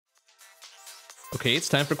Okay, it's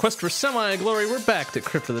time for Quest for Semi-Glory. We're back to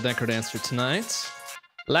Crypt of the NecroDancer tonight.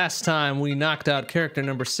 Last time we knocked out character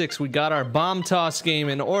number 6, we got our bomb toss game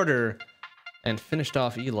in order and finished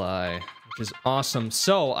off Eli, which is awesome.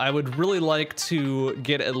 So I would really like to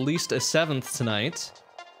get at least a 7th tonight,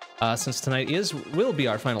 since tonight will be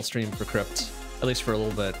our final stream for Crypt, at least for a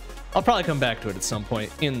little bit. I'll probably come back to it at some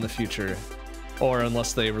point in the future, or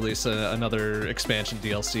unless they release another expansion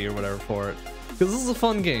DLC or whatever for it, because this is a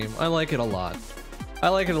fun game. I like it a lot. I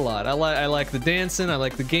like it a lot. I like the dancing, I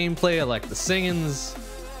like the gameplay, I like the singings.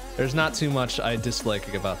 There's not too much I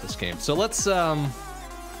dislike about this game. So let's, you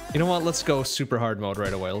know what? Let's go super hard mode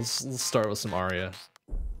right away. Let's start with some Aria.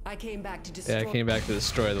 I came back to destroy. Yeah, I came back to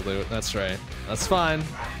destroy the loot. That's right. That's fine.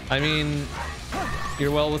 I mean, you're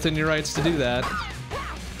well within your rights to do that.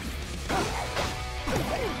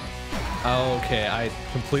 Okay, I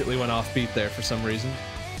completely went off beat there for some reason.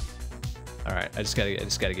 All right, I just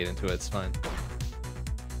gotta get into it. It's fine.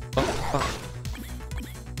 I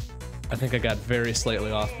think I got very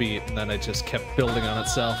slightly off beat, and then it just kept building on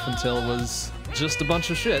itself until it was just a bunch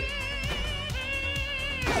of shit.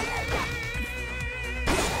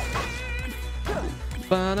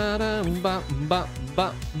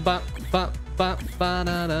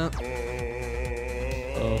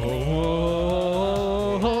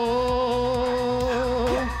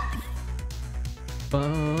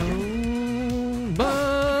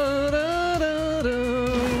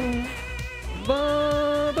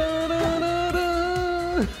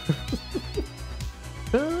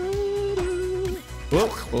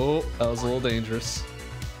 Oh, that was a little dangerous.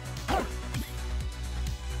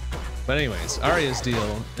 But anyways, Aria's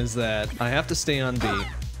deal is that I have to stay on beat.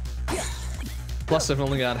 Plus, I've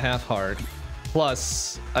only got half heart.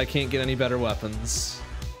 Plus, I can't get any better weapons.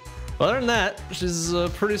 But other than that, she's a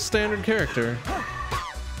pretty standard character.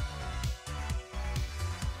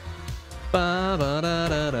 Ba ba da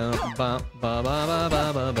da da ba ba ba ba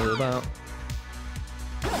ba ba ba ba.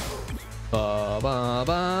 Ba ba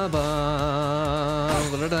ba ba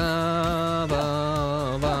da da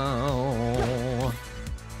ba ba.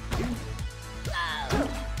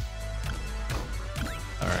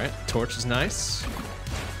 All right, torch is nice.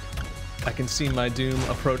 I can see my doom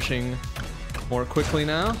approaching more quickly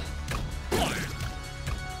now.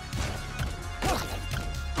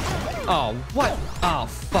 Oh, what? Oh,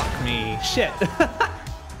 fuck me. Shit.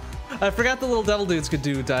 I forgot the little devil dudes could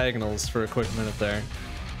do diagonals for a quick minute there.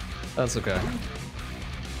 That's okay.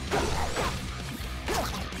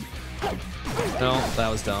 No, that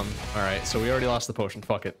was dumb. Alright, so we already lost the potion.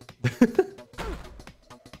 Fuck it.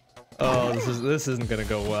 Oh, this isn't gonna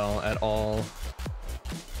go well at all.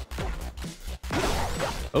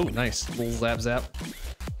 Oh, nice. Little zap zap.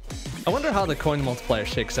 I wonder how the coin multiplier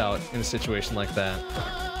shakes out in a situation like that.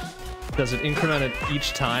 Does it increment it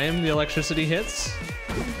each time the electricity hits?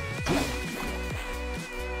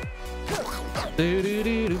 Do do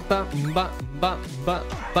do do ba ba ba ba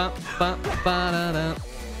ba ba ba da da.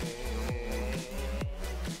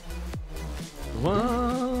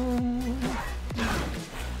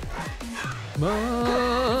 Ba ba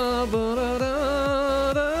da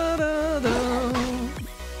da da da da da.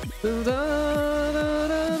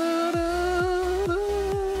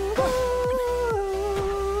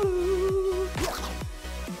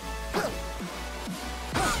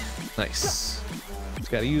 Nice. Just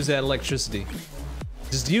gotta use that electricity.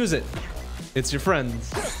 Just use it. It's your friend.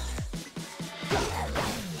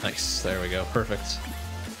 Nice. There we go. Perfect.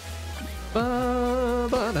 Oh.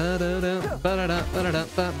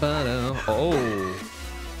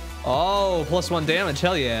 Oh, +1 damage.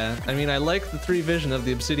 Hell yeah. I mean, I like the 3 vision of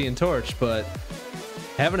the Obsidian Torch, but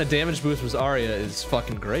having a damage boost with Aria is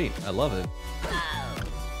fucking great. I love it.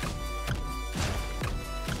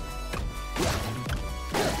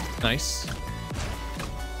 Nice.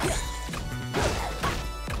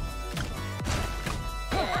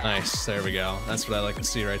 Nice, there we go. That's what I like to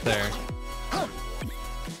see right there.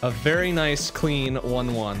 A very nice, clean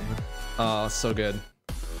 1-1. Oh, so good.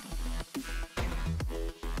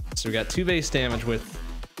 So we got 2 base damage with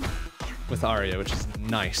Aria, which is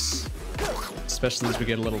nice. Especially as we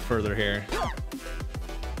get a little further here.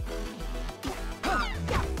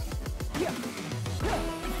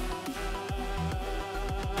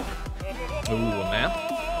 Ooh, a map.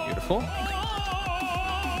 Beautiful.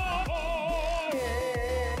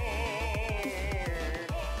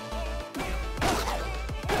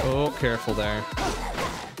 Oh, careful there.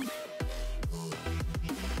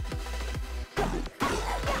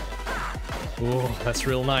 Oh, that's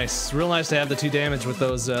real nice. It's real nice to have the 2 damage with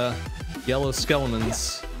those yellow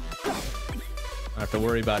skeletons. I don't have to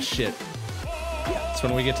worry about shit. It's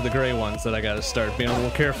when we get to the gray ones that I gotta start being a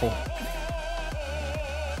little careful.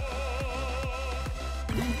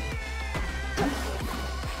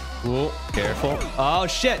 Whoa, careful. Oh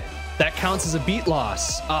shit! That counts as a beat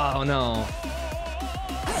loss. Oh no.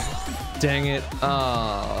 Dang it.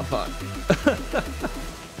 Oh, fuck.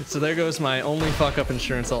 So there goes my only fuck up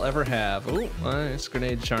insurance I'll ever have. Oh, nice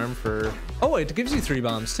grenade charm for... Oh wait, it gives you 3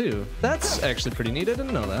 bombs too. That's actually pretty neat. I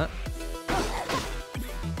didn't know that.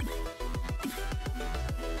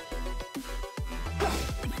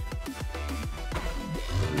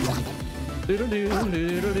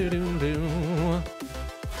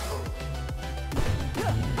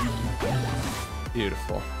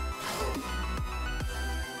 Beautiful.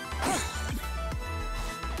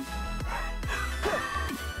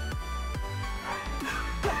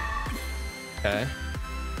 Okay.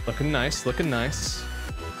 Looking nice, looking nice.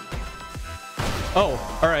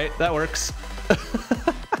 Oh, all right, that works.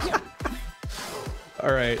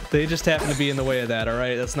 All right, they just happen to be in the way of that, all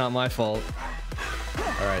right? That's not my fault.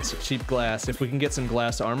 All right, so cheap glass. If we can get some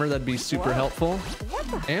glass armor, that'd be super helpful.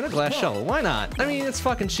 And a glass shovel, why not? I mean, it's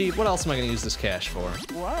fucking cheap. What else am I gonna use this cash for?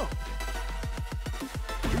 Whoa.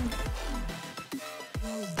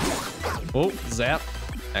 Oh, zap.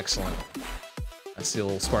 Excellent. I see a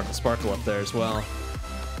little sparkle up there as well.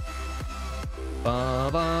 Ba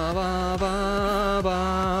ba ba ba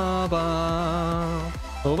ba ba.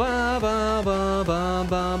 Oh ba ba ba ba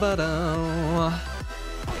ba ba da.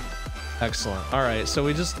 Excellent. All right, so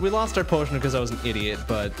we lost our potion because I was an idiot,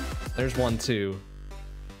 but there's one too.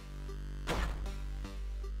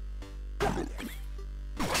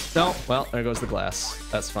 No, well, there goes the glass.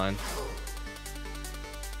 That's fine.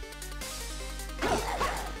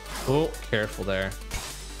 Oh, careful there.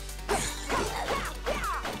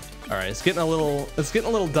 All right, it's getting a little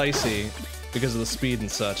dicey because of the speed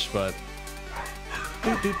and such, but.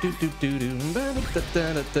 All right,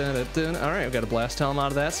 we got a blast helm out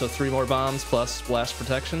of that, so 3 more bombs plus blast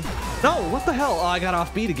protection. No, what the hell? Oh, I got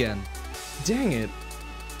off beat again. Dang it.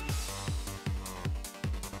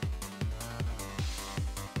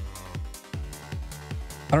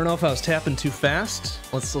 I don't know if I was tapping too fast.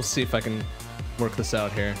 Let's see if I can work this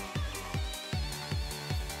out here.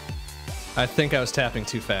 I think I was tapping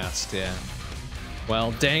too fast, yeah.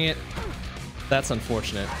 Well, dang it. That's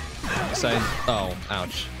unfortunate. Oh,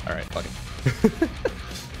 ouch. Alright, fuck it.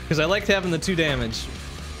 Because I liked having the 2 damage.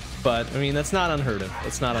 But, I mean, that's not unheard of.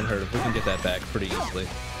 It's not unheard of. We can get that back pretty easily.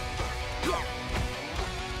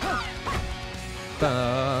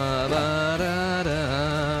 Ba, ba, da,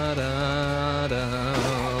 da, da, da.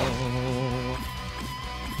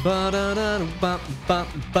 Ba, da, da, ba, ba,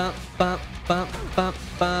 ba, ba, ba, ba,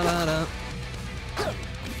 ba, da.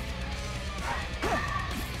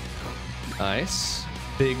 Nice.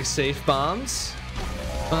 Big safe bombs.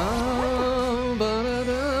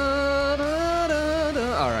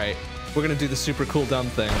 Alright, we're gonna do the super cool dumb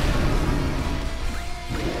thing.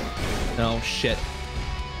 No, shit.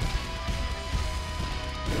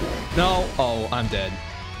 No, oh, I'm dead.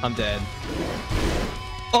 I'm dead.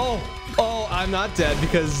 Oh, I'm not dead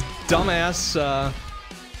because dumbass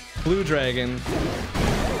blue dragon.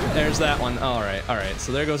 There's that one. Alright,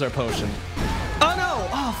 so there goes our potion. Oh no!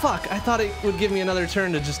 Oh fuck! I thought it would give me another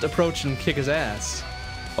turn to just approach and kick his ass.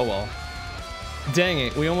 Oh well. Dang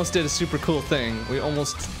it, we almost did a super cool thing. We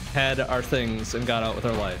almost had our things and got out with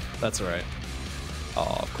our life. That's alright.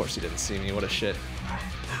 Oh, of course he didn't see me. What a shit.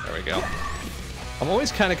 There we go. I'm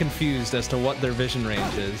always kind of confused as to what their vision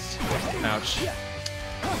range is. Ouch.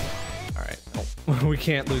 Alright. Oh, we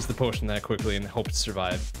can't lose the potion that quickly and hope to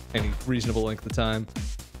survive any reasonable length of time.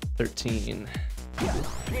 13.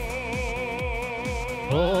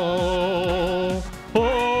 Oh, oh,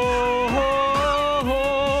 oh,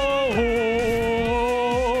 oh, oh.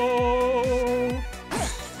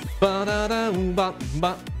 Ba da da ba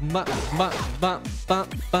ba ba ba ba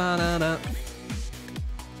ba da da.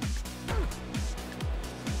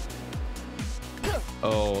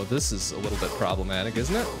 Oh, this is a little bit problematic,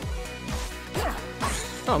 isn't it?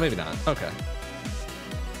 Oh, maybe not. Okay.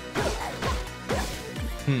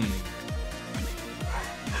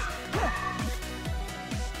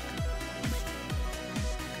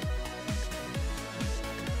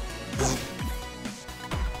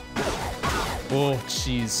 Oh,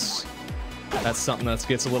 jeez. That's something that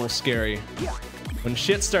gets a little scary. When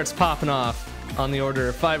shit starts popping off on the order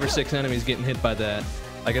of 5 or 6 enemies getting hit by that,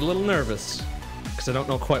 I get a little nervous because I don't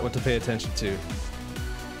know quite what to pay attention to.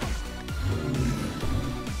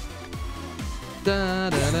 Da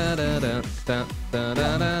da da da da da da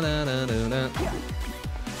da da da da da.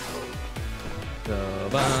 Da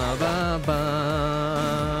ba ba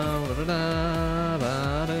ba da da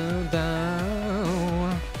ba da da.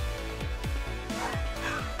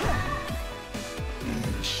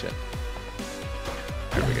 Shit.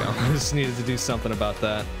 There we go. I just needed to do something about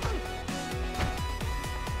that.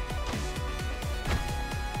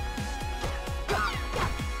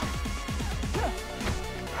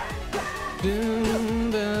 Alright,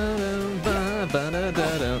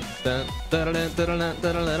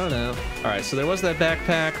 so there was that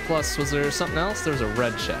backpack, plus was there something else? There was a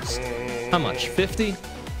red chest. How much? 50?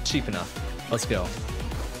 Cheap enough. Let's go.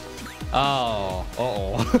 Oh,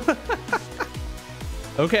 uh-oh.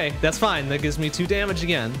 Okay, that's fine. That gives me 2 damage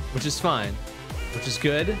again, which is fine. Which is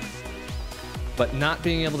good. But not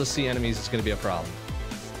being able to see enemies is going to be a problem.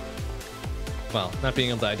 Well, not being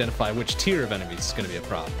able to identify which tier of enemies is going to be a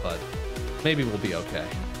problem, but maybe we'll be okay.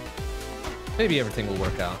 Maybe everything will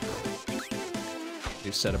work out.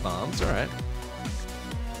 New set of bombs, alright.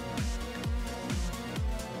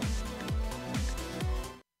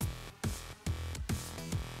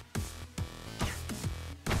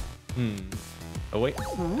 Oh wait.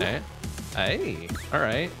 Hey.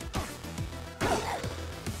 Alright.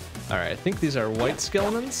 Alright, I think these are white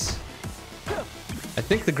skeletons. I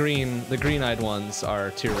think the green-eyed ones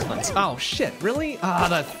are tier 1. Oh shit, really? Ah,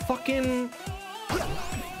 that fucking...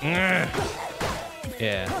 Yeah,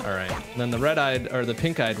 alright. And then the red-eyed, or the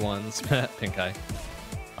pink-eyed ones, pink-eye,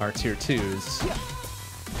 are tier 2s.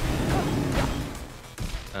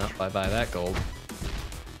 Oh, bye-bye that gold.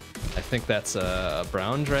 I think that's a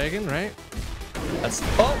brown dragon, right? That's...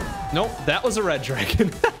 Oh! Nope, that was a red dragon.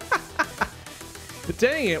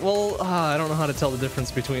 Dang it, well, I don't know how to tell the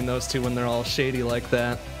difference between those two when they're all shady like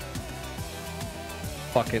that.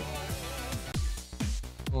 Fuck it.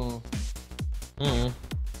 Ooh,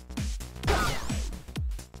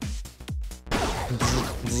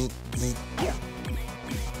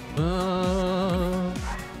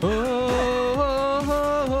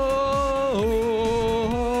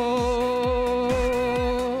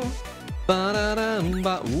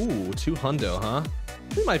 2 hundo, huh?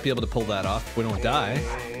 We might be able to pull that off if we don't die.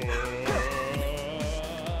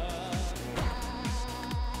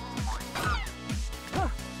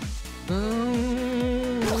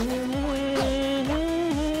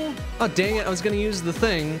 Oh, dang it, I was gonna use the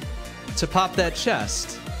thing to pop that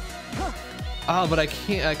chest. Oh, but I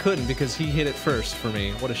couldn't because he hit it first for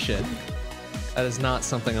me. What a shit. That is not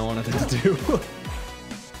something I wanted to do.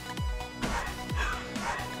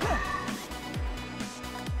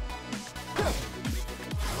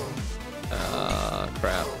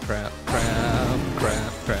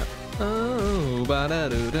 Crap. Oh,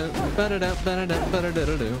 ba-da-doo-doo, ba-da-da, ba-da-da,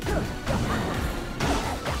 ba-da-da-doo.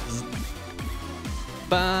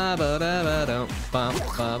 Ba-ba-da-ba-dum, bum,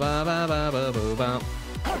 ba-ba-ba-ba-ba-boo-bum.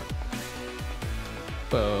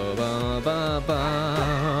 Ba-ba-ba-ba.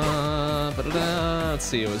 Let's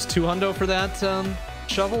see, it was 2 hundo for that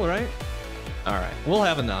shovel, right? Alright, we'll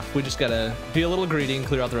have enough. We just gotta be a little greedy and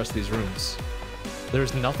clear out the rest of these rooms.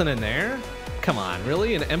 There's nothing in there? Come on,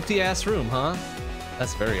 really? An empty-ass room, huh?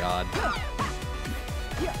 That's very odd.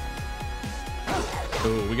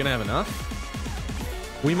 Ooh, we gonna have enough?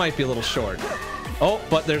 We might be a little short. Oh,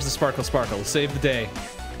 but there's the sparkle. Save the day.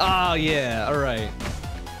 Ah, yeah, alright.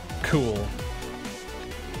 Cool.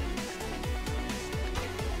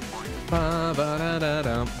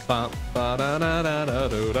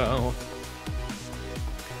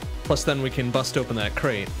 Plus then we can bust open that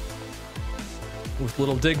crate. With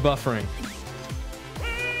little dig buffering.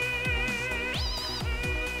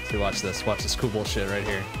 See, watch this cool bullshit right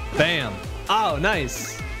here. Bam! Oh,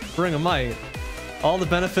 nice! Ring of Might. All the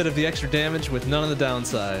benefit of the extra damage with none of the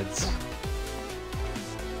downsides.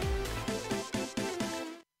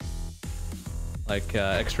 Like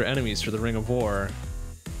extra enemies for the Ring of War.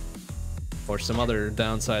 Or some other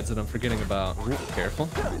downsides that I'm forgetting about. Ooh, careful.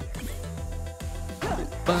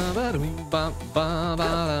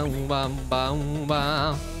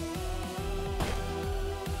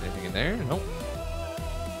 Anything in there? Nope.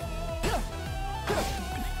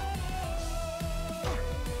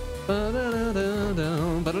 Bam,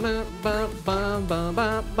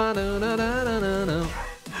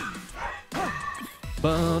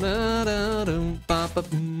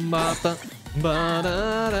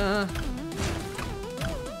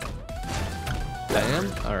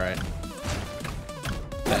 alright.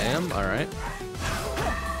 Bam, alright.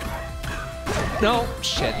 No,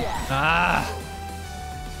 shit. Ah.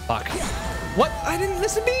 Fuck. What? I didn't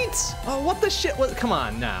miss a beat! Oh, what the shit? What? Come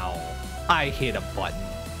on now. I hit a button.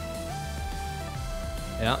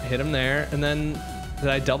 Yeah, hit him there, and then did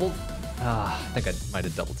I double? Ah, I think I might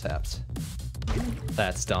have double tapped.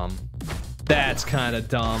 That's dumb. That's kind of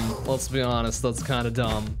dumb. Let's be honest, that's kind of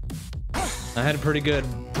dumb. I had a pretty good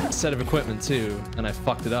set of equipment too, and I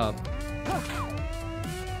fucked it up.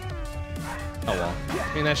 Oh well.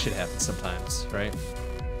 I mean, that shit happens sometimes, right?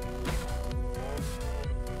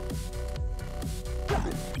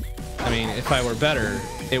 I mean, if I were better,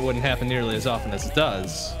 it wouldn't happen nearly as often as it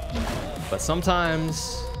does. But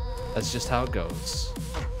sometimes That's just how it goes.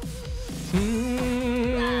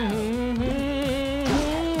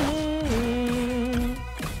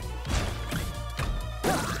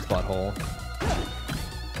 Butthole.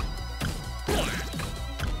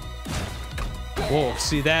 Whoa,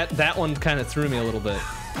 see that one kind of threw me a little bit.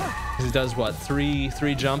 Because he does what, three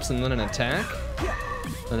jumps and then an attack?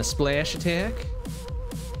 Then a splash attack?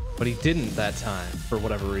 But he didn't that time, for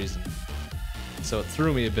whatever reason. So it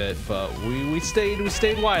threw me a bit, but we stayed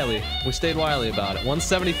wily. We stayed wily about it.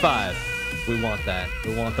 175. We want that.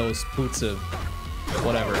 We want those boots of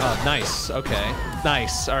whatever. Oh, nice. Okay.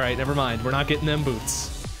 Nice. All right, never mind. We're not getting them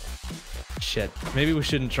boots. Shit. Maybe we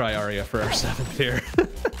shouldn't try Arya for our 7th here.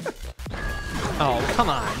 Oh, come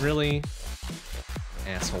on. Really?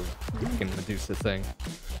 Asshole. Fucking Medusa thing.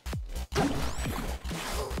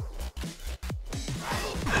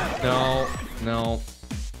 No. No.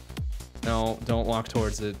 No, don't walk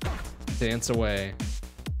towards it. Dance away.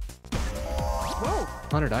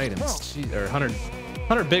 100 items. Jeez, or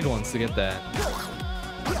 100 big ones to get that.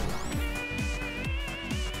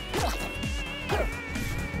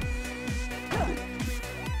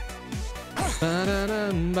 What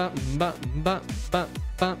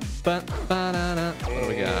do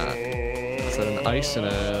we got? Is that an ice and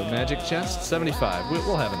a magic chest? 75.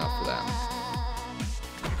 We'll have enough for that.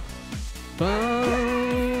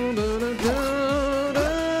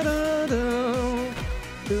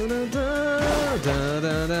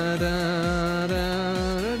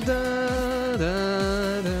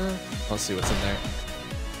 Let's see what's in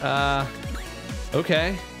there.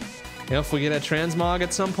 Okay. You know, if we get a transmog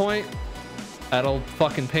at some point, that'll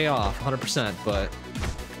fucking pay off 100%, but...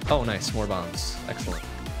 Oh, nice. More bombs. Excellent.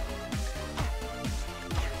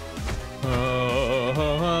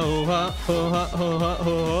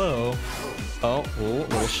 Oh,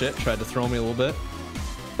 little shit. Tried to throw me a little bit.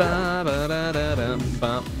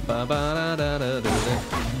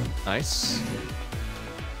 Nice.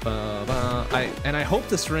 I hope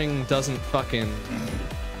this ring doesn't fucking...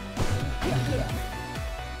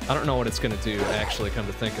 I don't know what it's gonna do, actually, come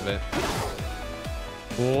to think of it.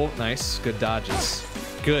 Oh, nice. Good dodges.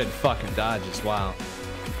 Good fucking dodges. Wow.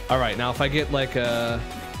 Alright, now if I get like a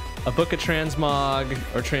book of transmog,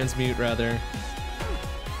 or transmute rather.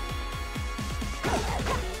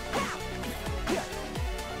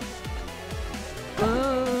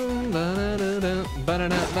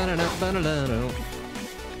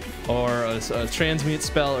 Or a transmute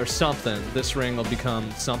spell or something, this ring will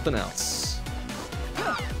become something else.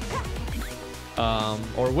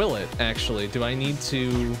 Or will it, actually? Do I need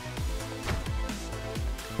to...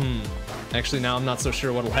 Actually, now I'm not so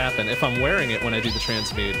sure what'll happen. If I'm wearing it when I do the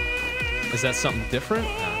transmute, is that something different?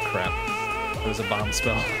 Ah, crap. It was a bomb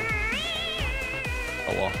spell.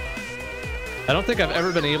 Oh well. I don't think I've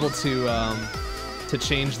ever been able to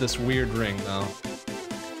change this weird ring, though.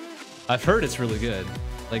 I've heard it's really good.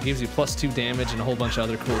 Like, gives you +2 damage and a whole bunch of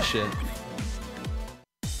other cool shit.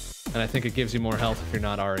 And I think it gives you more health if you're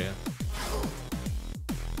not Arya.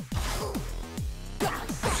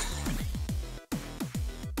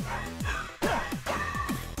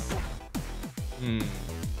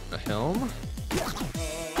 A helm?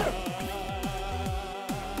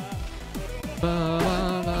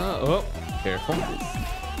 Oh, careful.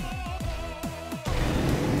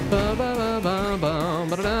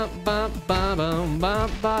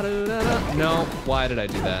 No, why did I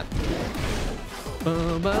do that?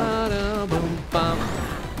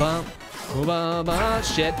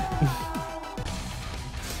 Shit.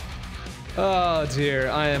 Oh dear,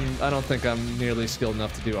 I don't think I'm nearly skilled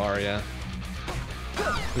enough to do Arya.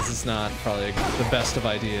 This is not probably the best of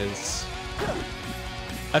ideas.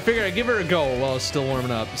 I figured I'd give her a go while I was still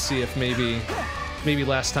warming up, see if maybe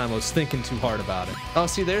last time I was thinking too hard about it. Oh,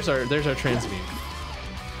 see, there's our transmute.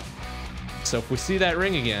 So if we see that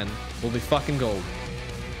ring again, we'll be fucking gold.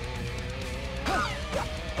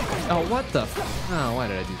 Oh, what the oh, why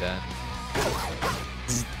did I do that?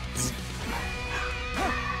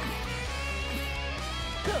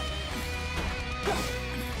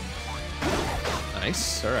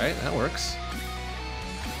 Nice, alright, that works.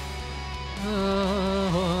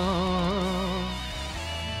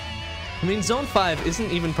 I mean, Zone 5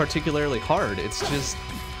 isn't even particularly hard, it's just...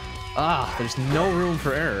 there's no room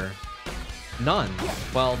for error. None.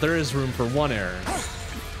 Well, there is room for one error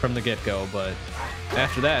from the get-go, but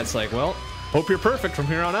after that, it's like, well, hope you're perfect from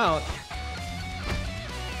here on out.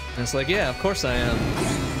 And it's like, yeah, of course I am.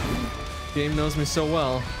 Game knows me so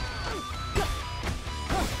well.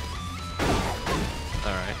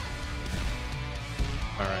 Alright.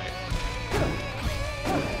 Alright.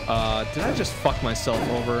 Did I just fuck myself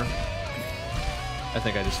over? I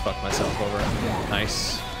think I just fucked myself over.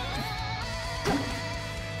 Nice.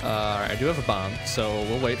 I do have a bomb, so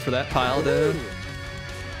we'll wait for that pile to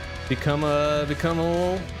become a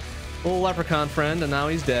little leprechaun friend, and now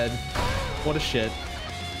he's dead. What a shit.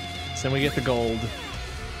 So then we get the gold,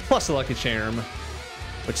 plus a lucky charm,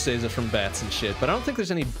 which saves it from bats and shit. But I don't think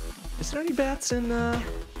there's any. Is there any bats in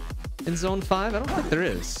Zone 5? I don't think there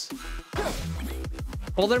is.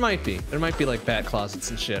 Well, there might be. There might be like bat closets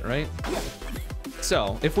and shit, right?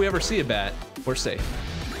 So if we ever see a bat, we're safe.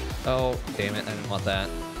 Oh, damn it! I didn't want that.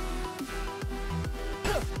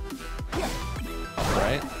 All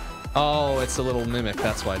right. Oh, it's a little mimic.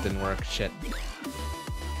 That's why it didn't work. Shit.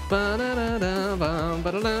 That's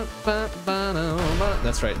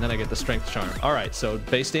right. And then I get the strength charm. All right. So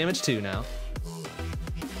base damage 2 now.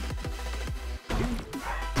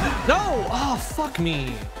 No! Oh, fuck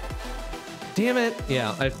me. Damn it.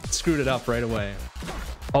 Yeah, I screwed it up right away.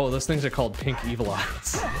 Oh, those things are called pink evil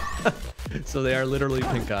eyes. So they are literally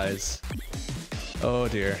pink eyes. Oh,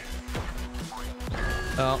 dear.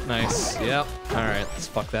 Oh, nice. Yep. All right, let's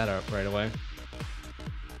fuck that up right away.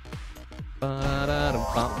 All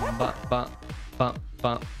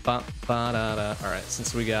right,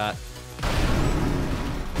 since we got...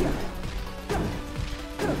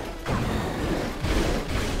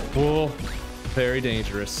 Whoa, very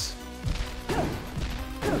dangerous.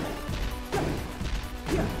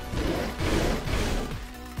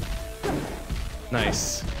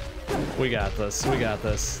 Nice. We got this. We got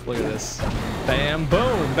this. Look at this. Bam,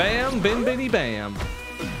 boom, bam, bin, bitty, bam.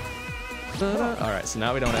 All right, so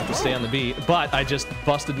now we don't have to stay on the beat, but I just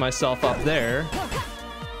busted myself up there.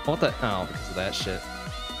 What the? Oh, because of that shit.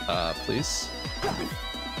 Please.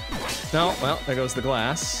 No, well, there goes the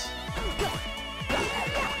glass.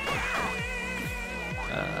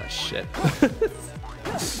 Shit.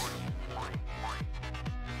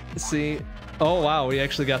 See. Oh, wow, we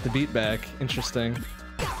actually got the beat back. Interesting.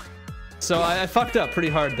 So I fucked up pretty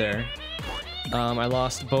hard there. I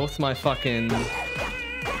lost both my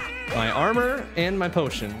my armor and my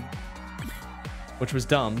potion, which was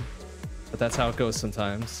dumb, but that's how it goes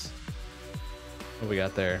sometimes. What we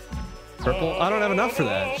got there? Purple? I don't have enough for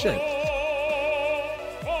that. Shit.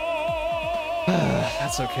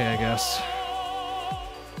 That's okay, I guess.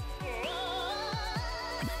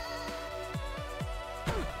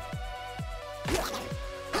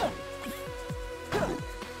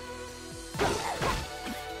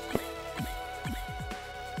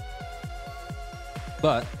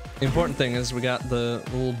 But the important thing is we got the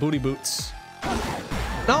little booty boots.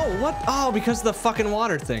 No, what? Oh, because of the fucking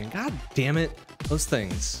water thing. God damn it. Those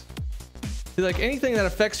things. See, like anything that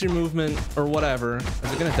affects your movement or whatever,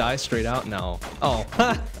 is it gonna die straight out? No. Oh.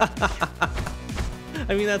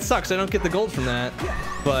 I mean, that sucks. I don't get the gold from that.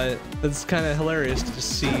 But it's kind of hilarious to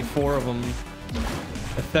just see 4 of them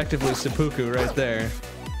effectively seppuku right there.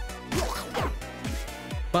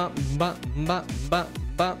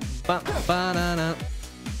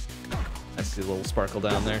 I see a little sparkle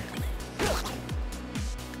down there.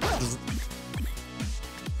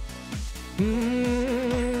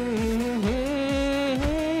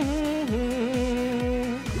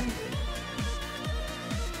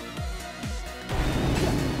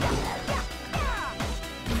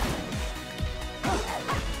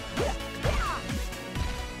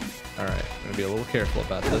 All right, I'm gonna be a little careful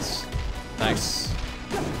about this. Nice.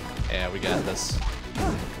 Yeah, we got this.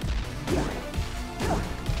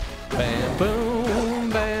 Bam boom,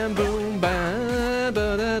 bam boom, bam,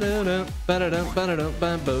 ba da da da, ba da da, ba da da,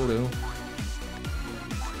 ba bo do.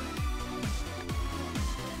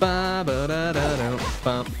 Ba ba da da da,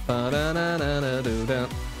 ba ba da da da da do da.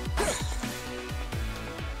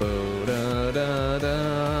 Bo da da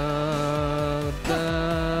da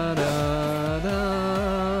da da da.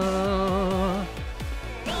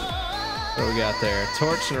 What do we got there?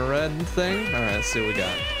 Torch and a red thing. All right, let's see what we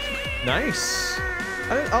got. Nice.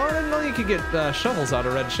 I didn't know you could get shovels out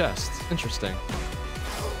of red chests. Interesting.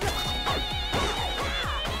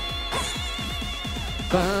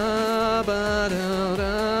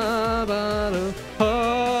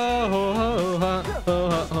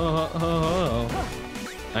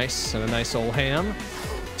 Nice, and a nice old ham.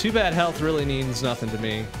 Too bad health really means nothing to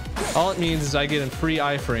me. All it means is I get a free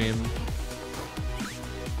iframe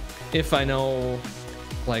if I know,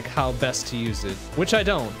 like, how best to use it. Which I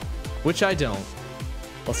don't.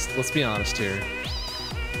 Let's be honest here.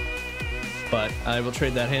 But I will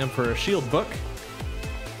trade that ham for a shield book,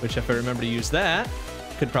 which if I remember to use that,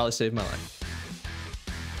 could probably save my life.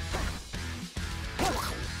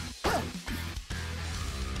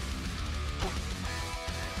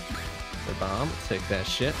 The bomb, take that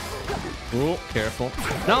shit. Ooh, careful.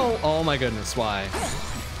 No! Oh my goodness, why?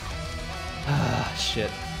 Ah,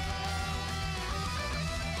 shit.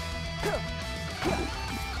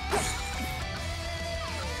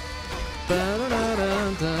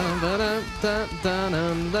 dun, dun,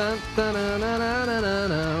 dun, dun, dun, dun, dun, dun, dun, dun,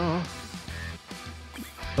 dun.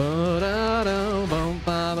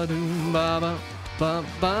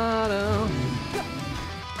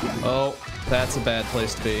 Oh, that's a bad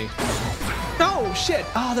place to be. No, shit!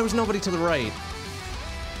 Oh, there was nobody to the right.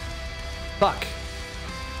 Fuck.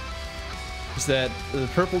 Is that the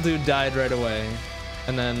purple dude died right away,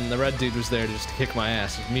 and then the red dude was there to just kick my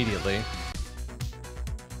ass immediately.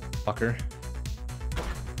 Fucker.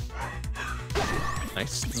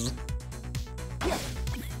 Nice.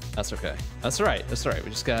 That's okay. That's all right. That's all right. We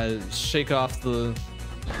just gotta shake off the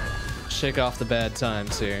bad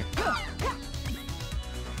times here.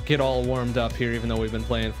 Get all warmed up here, even though we've been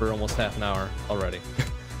playing for almost half an hour already.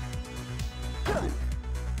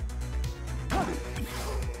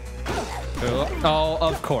 Oh,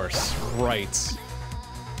 of course. Right.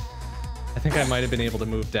 I think I might have been able to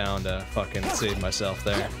move down to fucking save myself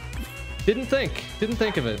there. Didn't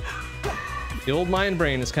think of it. The old mind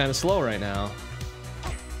brain is kind of slow right now.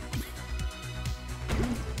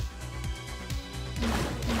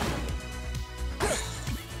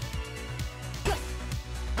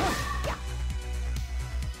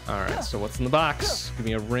 Alright, so what's in the box? Give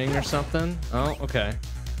me a ring or something? Oh, okay.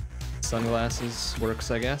 Sunglasses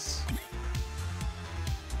works, I guess.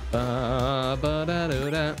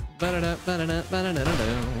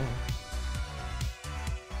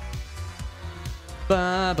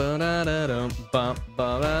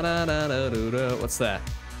 What's that?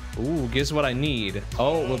 Ooh, gives what I need.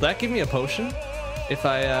 Oh, will that give me a potion if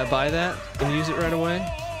I buy that and use it right away?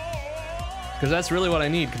 Because that's really what I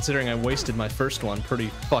need, considering I wasted my first one pretty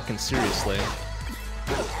fucking seriously.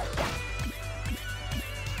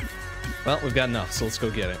 Well, we've got enough, so let's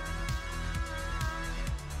go get it.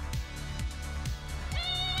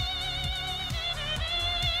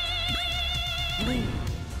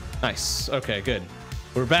 Nice. Okay, good.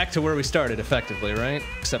 We're back to where we started, effectively, right?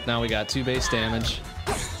 Except now we got 2 base damage.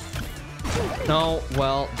 No,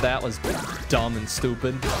 well, that was dumb and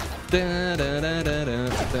stupid.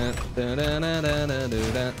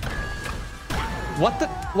 What the?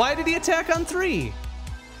 Why did he attack on 3?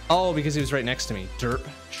 Oh, because he was right next to me. Derp.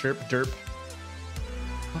 Chirp, derp.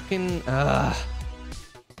 Fucking,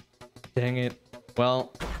 dang it.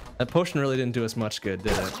 Well, that potion really didn't do us much good,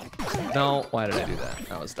 did it? No, why did I do that?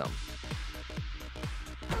 That was dumb.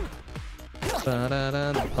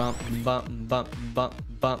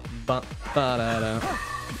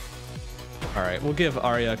 Alright, we'll give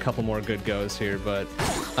Arya a couple more good goes here, but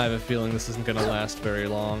I have a feeling this isn't gonna last very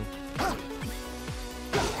long.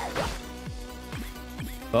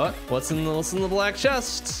 But what's in the black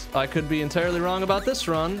chest? I could be entirely wrong about this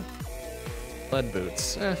run. Lead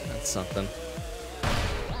boots. That's something.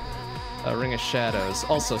 A ring of shadows.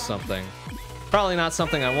 Also something. Probably not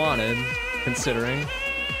something I wanted, considering.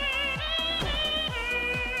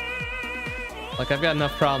 Like, I've got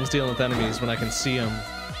enough problems dealing with enemies when I can see them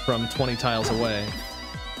from 20 tiles away.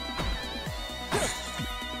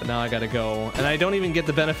 But now I gotta go. And I don't even get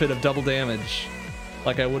the benefit of double damage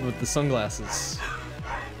like I would with the sunglasses.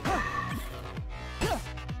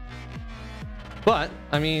 But,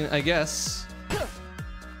 I mean, I guess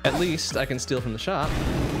at least I can steal from the shop.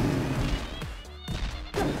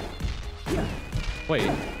 Wait.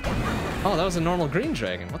 Oh, that was a normal green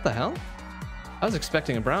dragon. What the hell? I was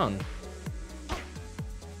expecting a brown.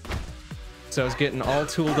 So I was getting all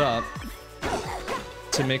tooled up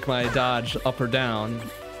to make my dodge up or down.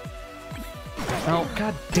 Oh,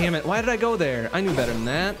 god damn it. Why did I go there? I knew better than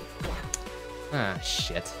that. Ah,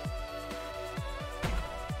 shit.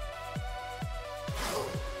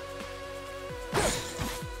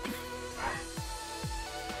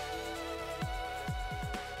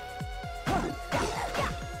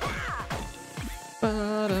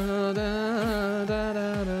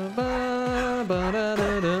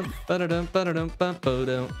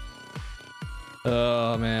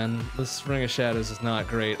 Oh man, this Ring of Shadows is not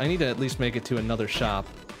great. I need to at least make it to another shop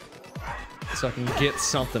so I can get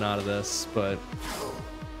something out of this, but...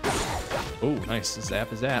 Oh, nice.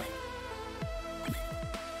 Zap is zap.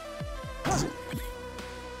 What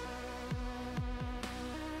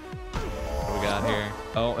do we got here?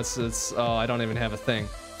 Oh, it's oh, I don't even have a thing.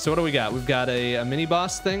 So what do we got? We've got a mini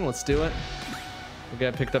boss thing. Let's do it. We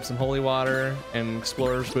got picked up some holy water and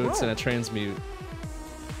explorer's boots and a transmute.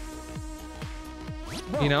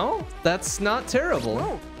 You know, that's not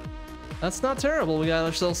terrible. That's not terrible. We got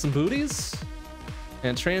ourselves some booties.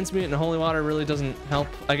 And transmute and holy water really doesn't help.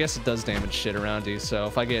 I guess it does damage shit around you. So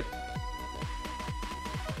if I get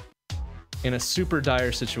in a super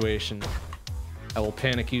dire situation, I will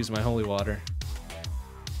panic use my holy water.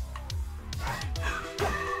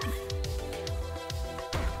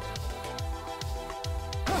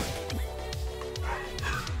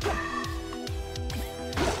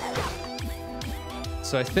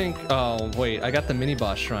 so I think, oh wait, I got the mini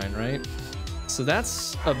boss shrine, right? So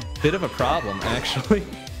that's a bit of a problem, actually.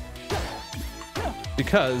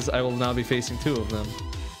 Because I will now be facing 2 of them.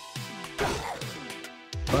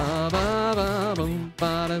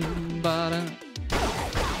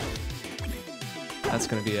 That's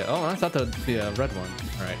gonna be it. Oh, I thought that would be a red one.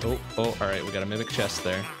 All right. Oh, all right. We got a mimic chest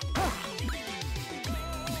there.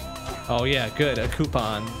 Oh yeah, good. A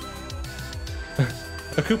coupon.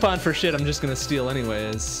 A coupon for shit I'm just gonna steal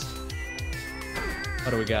anyways.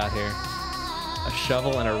 What do we got here? A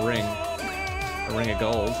shovel and a ring. A ring of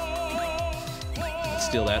gold. Let's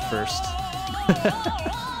steal that first.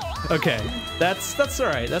 Okay, that's all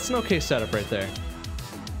right. That's an okay setup right there.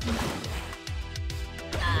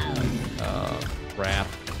 Crap.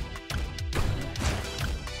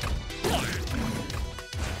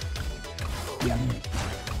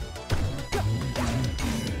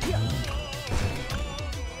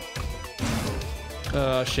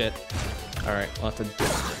 Oh shit. All right, we'll have to.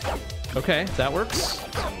 Okay, that works.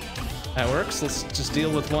 That works. Let's just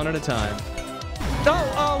deal with one at a time.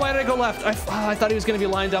 Oh, why did I go left? I thought he was gonna be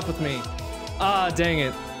lined up with me. Ah, dang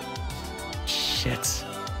it. Shit.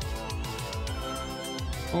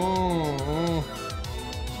 Oh.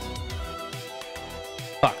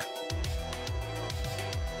 Fuck.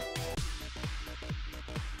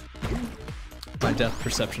 My depth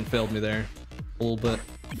perception failed me there a little bit.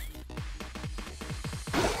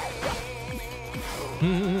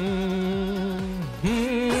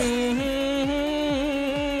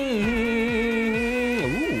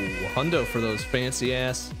 Hundo for those fancy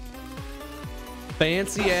ass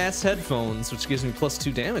headphones, which gives me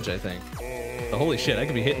 +2 damage, I think. But holy shit, I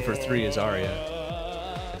could be hitting for 3 as Arya.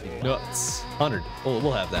 Nuts. 100. Oh,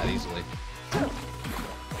 we'll have that easily.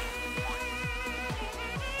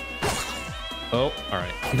 Oh, all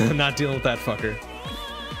right. Not dealing with that fucker.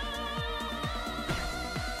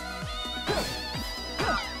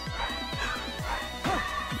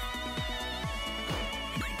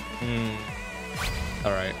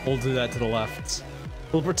 All right, we'll do that to the left.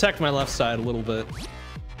 We'll protect my left side a little bit,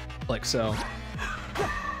 like so.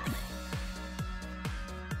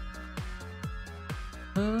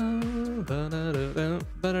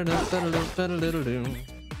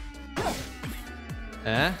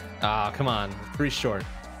 Eh? Ah, come on. 3 short.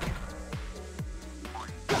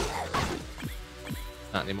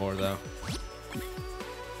 Not anymore, though.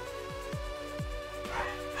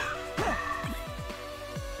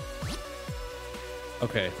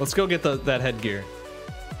 Okay, let's go get that headgear.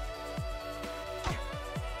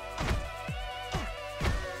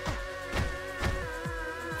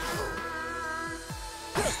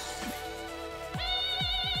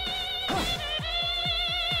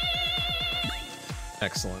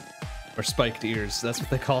 Excellent. Or spiked ears, that's what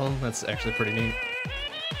they call them. That's actually pretty neat.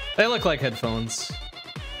 They look like headphones.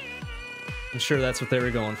 I'm sure that's what they were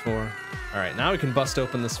going for. All right, now we can bust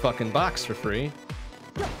open this fucking box for free.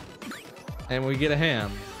 And we get a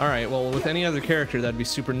ham. All right, well, with any other character, that'd be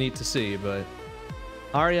super neat to see, but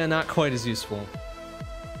Arya, not quite as useful.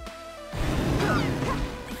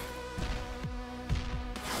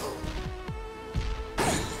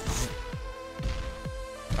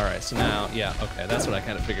 All right, so now, yeah, okay, that's what I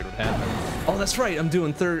kind of figured would happen. Oh, that's right, I'm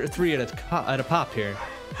doing 3 at a pop here.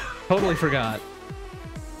 Totally forgot.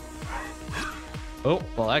 Oh,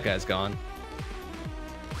 well, that guy's gone.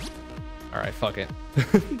 All right, fuck it.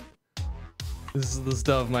 This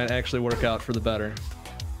dove might actually work out for the better.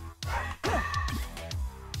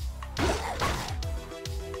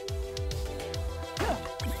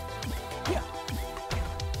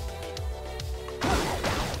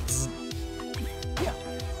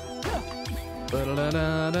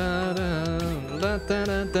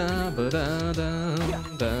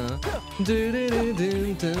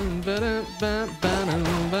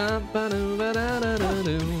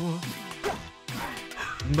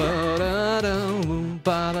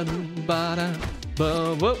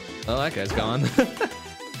 Whoop. Oh, that guy's gone.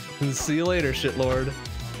 See you later, shitlord.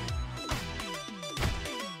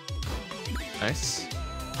 Nice.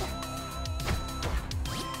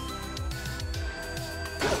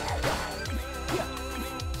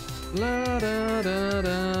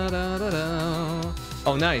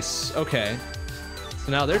 Oh, nice. Okay.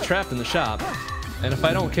 So now they're trapped in the shop. And if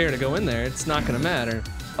I don't care to go in there, it's not gonna matter.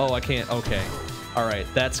 Oh, I can't. Okay. All right.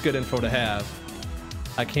 That's good info to have.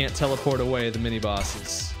 I can't teleport away the mini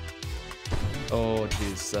bosses. Oh,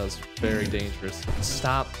 jeez. That was very dangerous.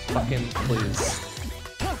 Stop fucking, please.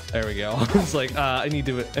 There we go. It's like, I need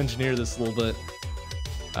to engineer this a little bit.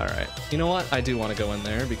 All right. You know what? I do want to go in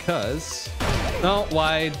there because... No,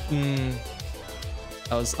 why?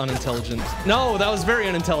 That was unintelligent. No, that was very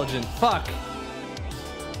unintelligent. Fuck.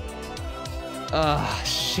 Ah,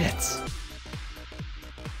 shit.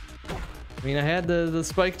 I mean, I had the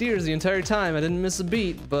spiked ears the entire time. I didn't miss a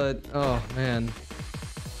beat, but oh man,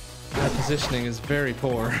 my positioning is very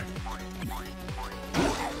poor.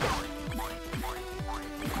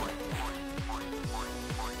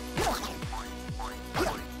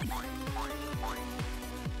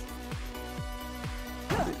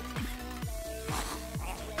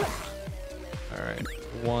 All right,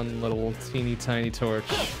 one little teeny tiny torch.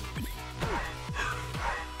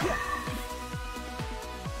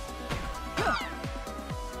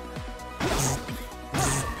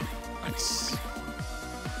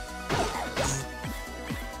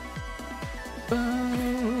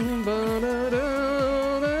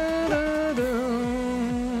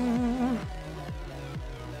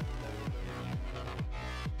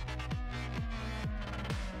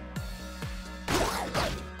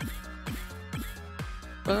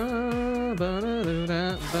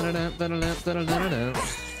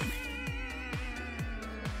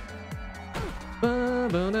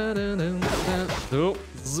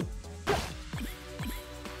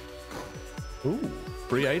 Ooh,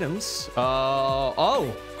 free items. No,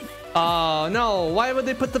 why would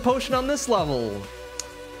they put the potion on this level?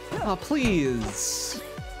 Oh, please.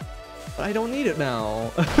 I don't need it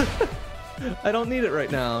now. I don't need it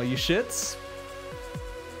right now, you shits.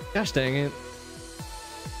 Gosh dang it.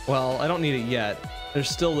 Well, I don't need it yet. There's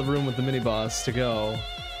still the room with the mini-boss to go.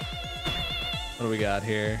 What do we got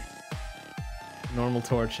here? Normal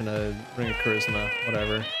torch and a ring of charisma,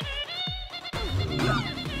 whatever.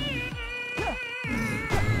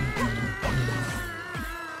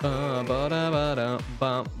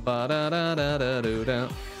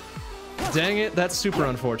 Dang it, that's super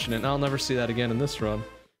unfortunate. I'll never see that again in this run.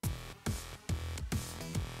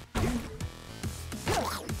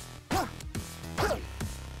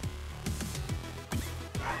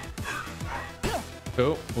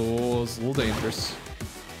 Oh, it's a little dangerous.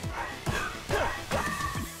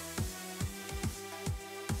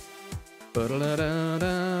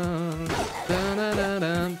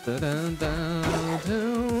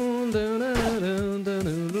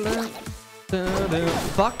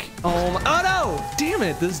 Fuck. Oh my. Oh no! Damn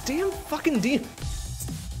it! This damn fucking demon.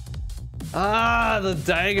 Ah, the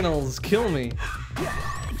diagonals kill me.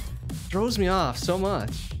 Throws me off so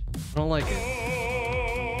much. I don't like it.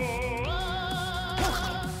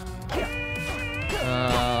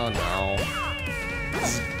 Oh no.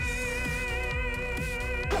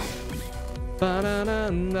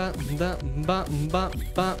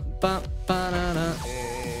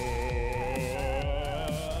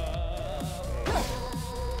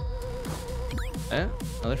 Eh,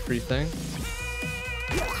 another free thing.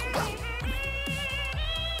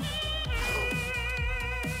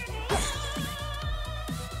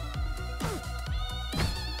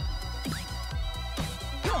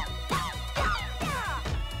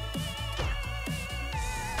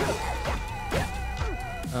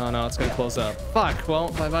 Oh no, it's gonna close up. Fuck, well,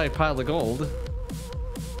 bye-bye pile of gold.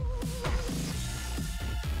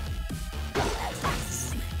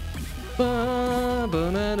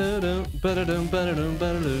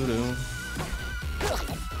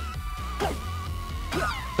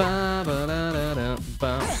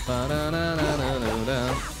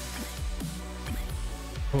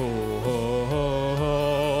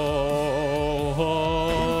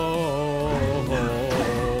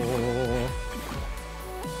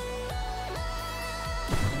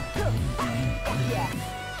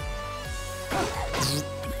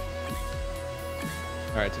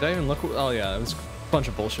 Alright, did I even look? Oh yeah, it was a bunch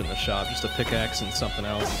of bullshit in the shop. Just a pickaxe and something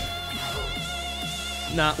else.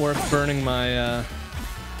 Not worth burning my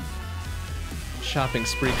shopping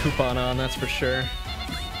spree coupon on, that's for sure.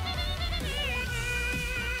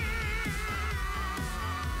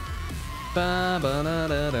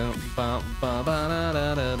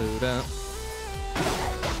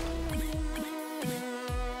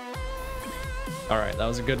 Alright, that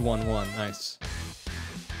was a good 1-1. Nice.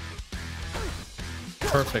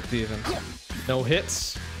 Perfect, even. No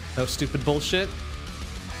hits. No stupid bullshit.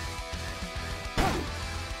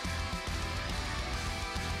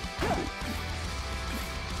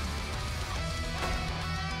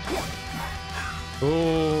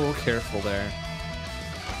 Oh, careful there.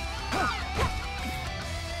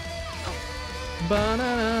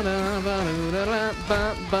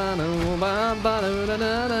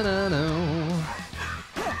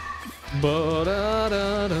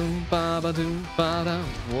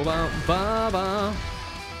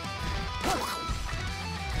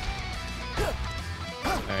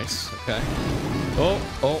 Nice, okay. Oh,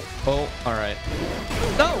 alright.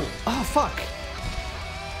 No! Oh, fuck!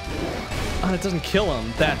 Oh, it doesn't kill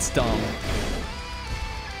him. That's dumb.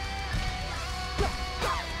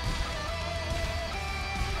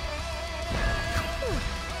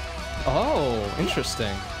 Oh,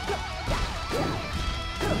 interesting.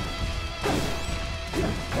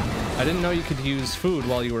 I didn't know you could use food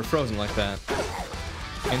while you were frozen like that.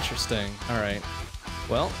 Interesting. Alright.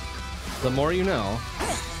 Well, the more you know.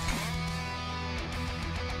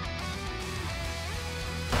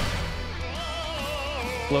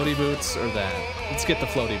 Floaty boots or that? Let's get the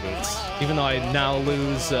floaty boots. Even though I now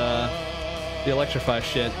lose the electrify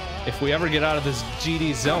shit, if we ever get out of this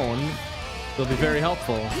GD zone, they'll be very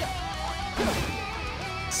helpful.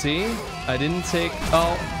 See? I didn't take...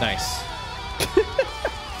 Oh, nice.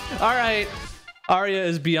 Alright. Arya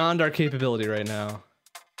is beyond our capability right now.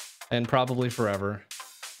 And probably forever.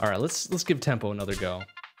 Alright, let's give Tempo another go.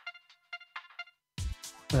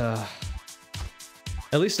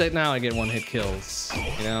 At least right now I get one-hit kills,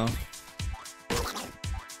 you know?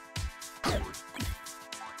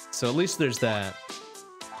 So at least there's that.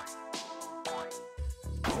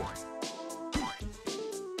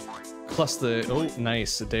 Plus the... Oh,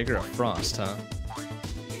 nice. A Dagger of Frost, huh?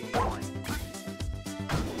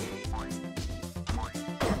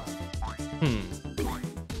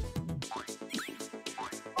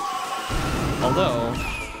 Although...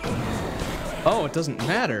 Oh, it doesn't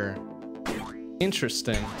matter.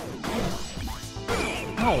 Interesting.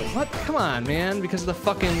 Oh, what? Come on, man. Because of the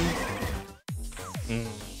fucking...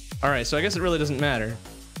 Alright, so I guess it really doesn't matter.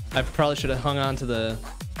 I probably should have hung on to the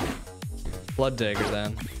Blood Dagger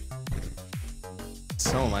then.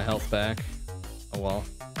 Some of my health back. Oh well.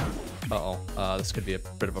 Uh-oh. This could be a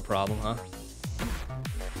bit of a problem, huh?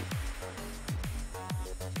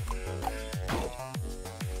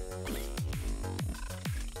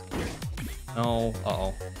 No.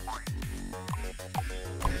 Uh-oh.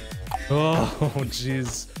 Oh,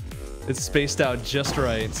 jeez. It's spaced out just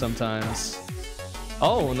right sometimes.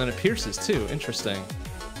 Oh, and then it pierces too. Interesting.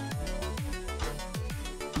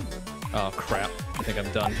 Oh, crap. I think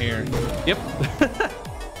I'm done here. Yep.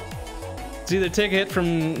 It's either take a hit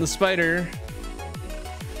from the spider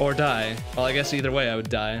or die. Well, I guess either way I would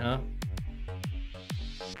die, huh?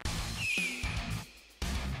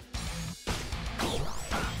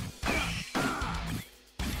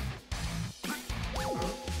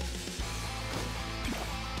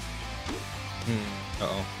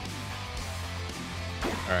 Uh-oh.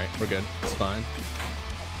 Alright, we're good. It's fine.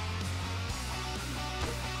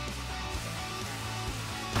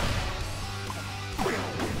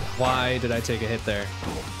 Why did I take a hit there?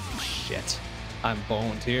 Shit. I'm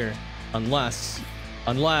boned here. Unless...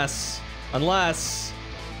 Oh no,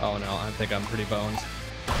 I think I'm pretty boned.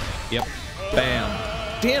 Yep.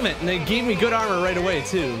 Bam. Damn it, and they gave me good armor right away,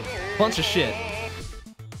 too. Bunch of shit.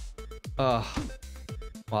 Ugh.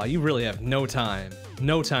 Wow, you really have no time.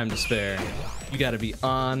 No time to spare. You gotta be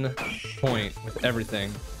on point with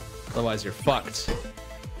everything. Otherwise, you're fucked.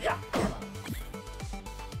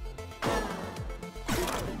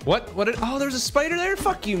 What? Oh, there's a spider there?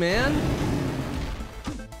 Fuck you, man.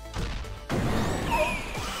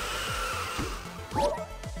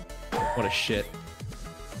 What a shit.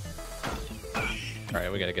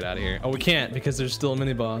 Alright, we gotta get out of here. Oh, we can't because there's still a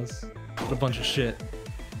mini-boss. What a bunch of shit.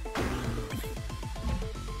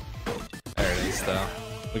 There it is, though.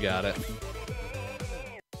 We got it.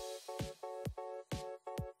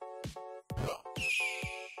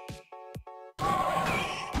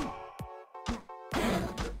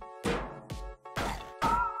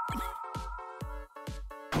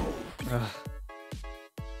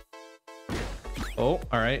 Oh,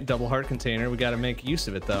 alright, double heart container. We gotta make use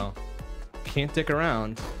of it, though. Can't dick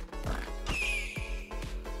around.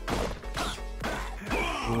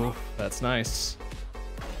 Ooh, that's nice.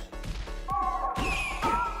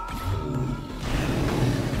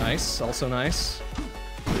 Nice, also nice.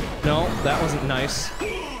 No, that wasn't nice.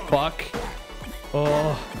 Fuck.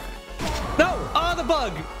 Oh. No! Oh, the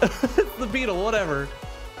bug! The beetle, whatever.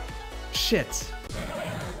 Shit.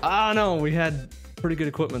 Ah, no, we had pretty good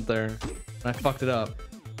equipment there. I fucked it up.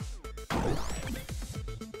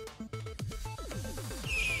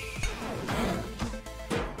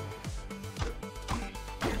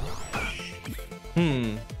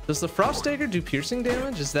 Does the Frost Dagger do piercing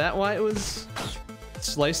damage? Is that why it was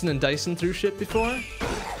slicing and dicing through shit before?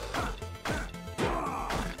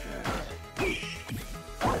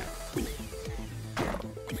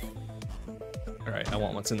 Alright, I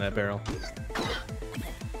want what's in that barrel.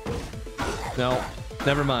 No,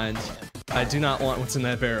 never mind. I do not want what's in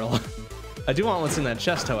that barrel. I do want what's in that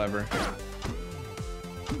chest, however.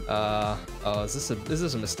 Oh, is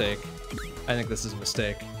this a mistake? I think this is a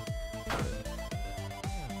mistake.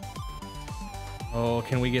 Oh,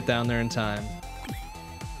 can we get down there in time?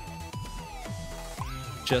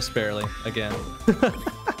 Just barely, again.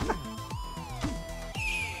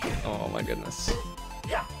 Oh, my goodness.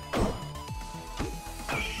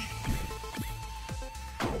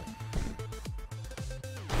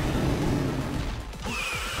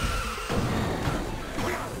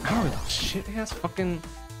 Oh shit, he has fucking...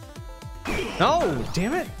 No,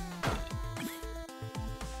 damn it.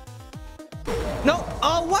 No,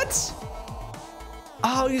 oh, what?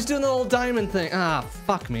 Oh, he's doing the little diamond thing. Ah,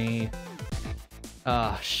 fuck me.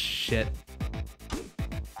 Ah, shit.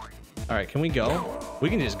 All right, can we go? We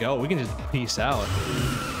can just go. We can just peace out.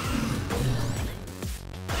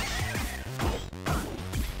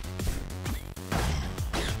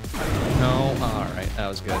 No, all right, that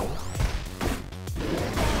was good.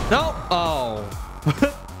 No, oh.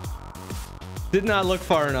 Did not look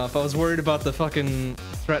far enough. I was worried about the fucking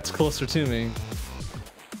threats closer to me.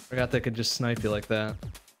 Forgot they could just snipe you like that.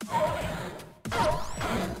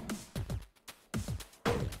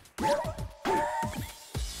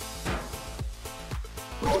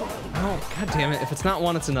 Oh, god damn it. If it's not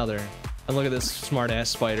one, it's another. And look at this smart ass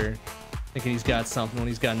spider. Thinking he's got something when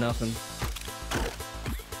he's got nothing.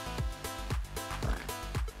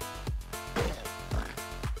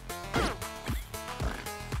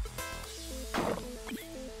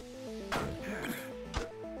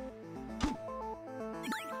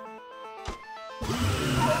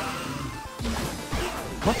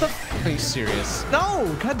 What the f— are you serious?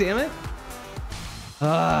 No! God damn it!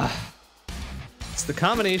 It's the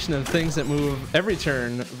combination of things that move every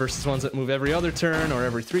turn versus ones that move every other turn or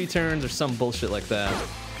every 3 turns or some bullshit like that.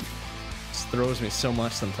 Just throws me so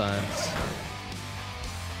much sometimes.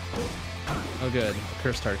 Oh good, a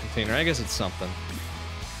cursed heart container. I guess it's something.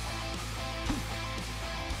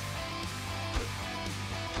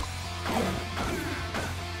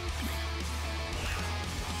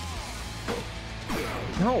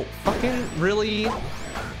 No, fucking really?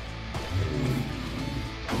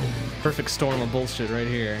 Perfect storm of bullshit right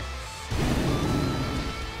here.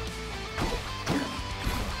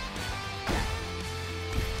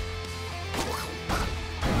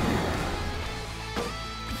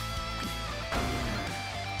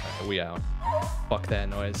 Alright, we out. Fuck that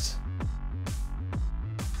noise.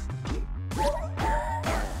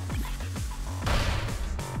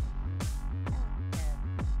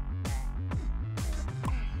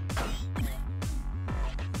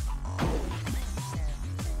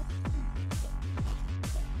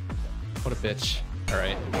 What a bitch.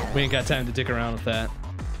 Alright. We ain't got time to dick around with that.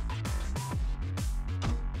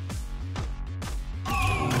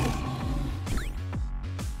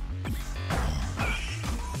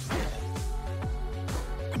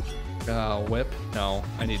 Whip? No,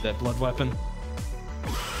 I need that blood weapon.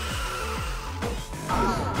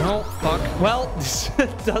 No, fuck. Well,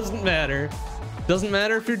 it doesn't matter. Doesn't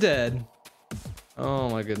matter if you're dead. Oh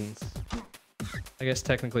my goodness. I guess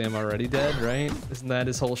technically I'm already dead, right? Isn't that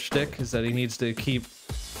his whole shtick? Is that he needs to keep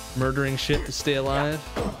murdering shit to stay alive?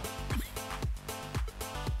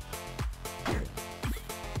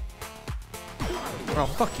 Oh,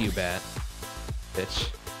 fuck you, bat. Bitch.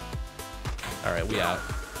 Alright, we out.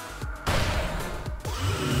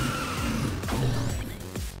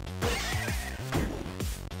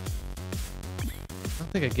 I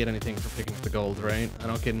don't think I get anything for picking up the gold, right? I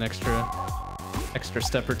don't get an extra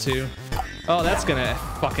step or two. Oh, that's gonna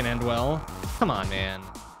fucking end well. Come on, man.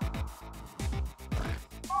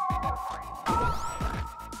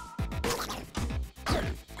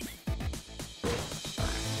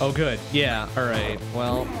 Oh, good. Yeah, alright.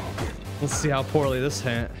 Well, let's see how poorly this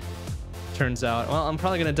turns out. Well, I'm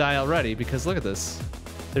probably gonna die already because look at this.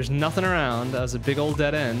 There's nothing around. That was a big old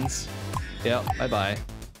dead ends. Yep, bye-bye.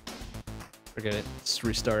 Forget it. Just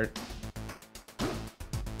restart.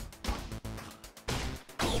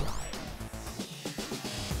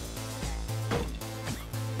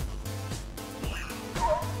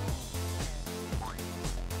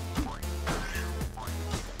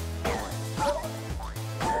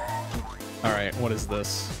 Alright, what is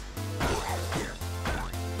this?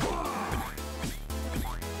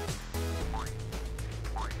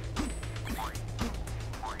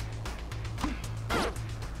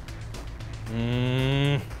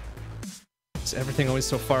 Is everything always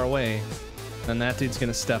so far away? And that dude's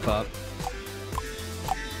gonna step up.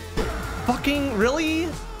 Fucking really?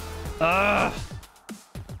 Ugh.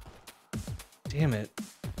 Damn it.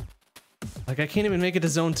 Like, I can't even make it to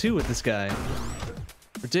zone 2 with this guy.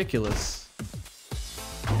 Ridiculous.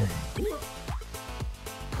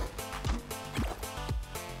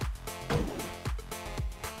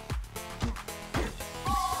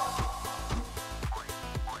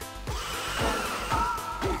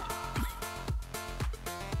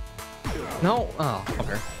 No. Oh,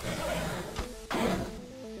 fucker.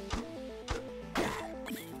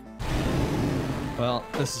 Well,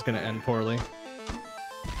 this is gonna end poorly.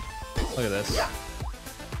 Look at this.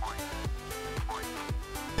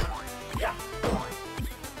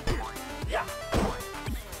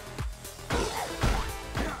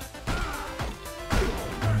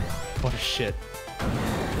 What a shit.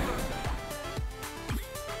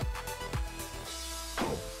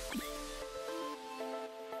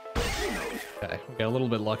 Okay, we got a little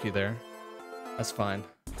bit lucky there. That's fine.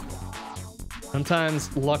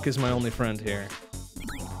 Sometimes luck is my only friend here.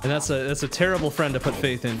 And that's a terrible friend to put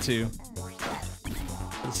faith into.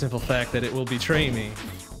 For the simple fact that it will betray me.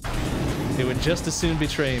 It would just as soon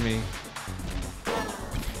betray me.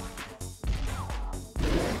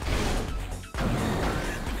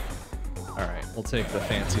 Alright, we'll take the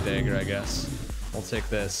fancy dagger, I guess. We'll take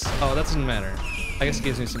this. Oh, that doesn't matter. I guess it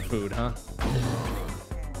gives me some food, huh?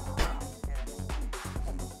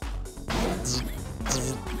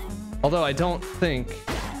 Although I don't think...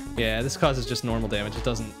 Yeah, this causes just normal damage. It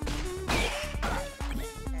doesn't...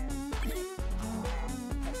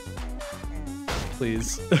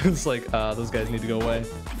 Please. It's like, those guys need to go away.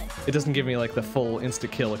 It doesn't give me, like, the full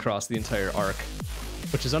insta-kill across the entire arc.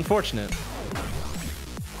 Which is unfortunate.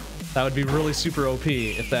 That would be really super OP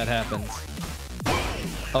if that happened.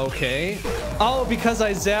 Okay. Oh, because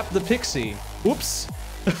I zapped the pixie. Whoops.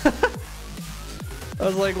 I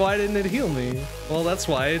was like, why didn't it heal me? Well, that's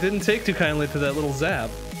why. It didn't take too kindly to that little zap.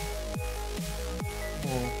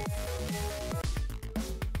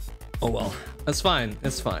 Oh well. That's fine.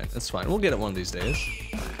 It's fine. It's fine. We'll get it one of these days.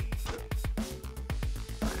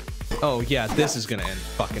 Oh yeah, this is gonna end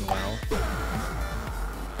fucking well.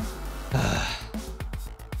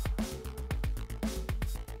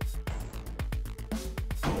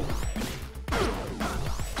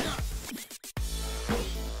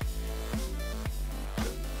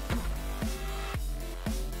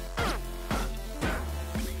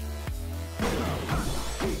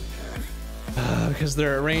 Because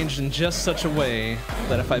they're arranged in just such a way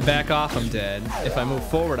that if I back off, I'm dead. If I move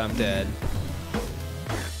forward, I'm dead.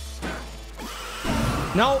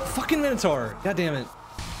 No, fucking Minotaur! God damn it.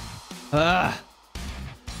 Ah.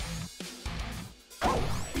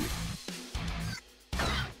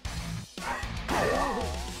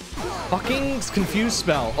 Fucking confused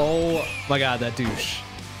spell. Oh my god, that douche.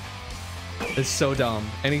 It's so dumb.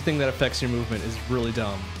 Anything that affects your movement is really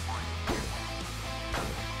dumb.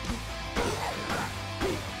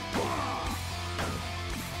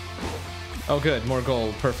 Oh good, more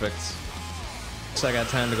gold, perfect. So I got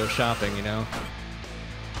time to go shopping, you know?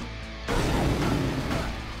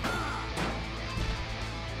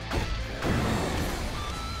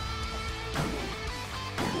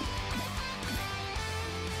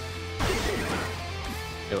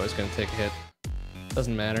 Yo, I was gonna take a hit.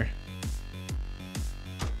 Doesn't matter.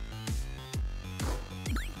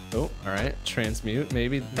 Oh, alright, transmute.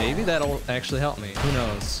 Maybe that'll actually help me. Who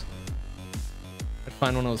knows? I'd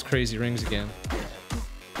find one of those crazy rings again.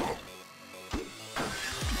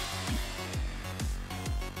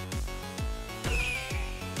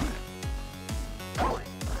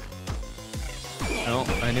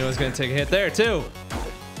 Oh, I knew I was gonna take a hit there too.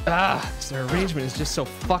 Ah, their arrangement is just so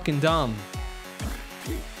fucking dumb.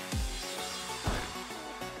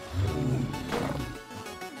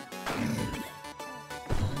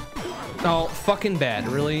 Oh, fucking bad.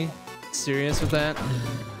 Really? Serious with that?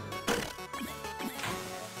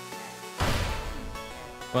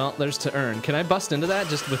 Well, there's to earn. Can I bust into that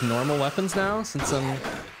just with normal weapons now? Since I'm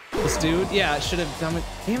this dude? Yeah, I should have done it.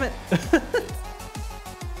 Damn it.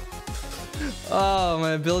 Oh,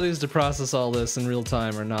 my abilities to process all this in real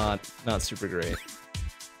time are not super great.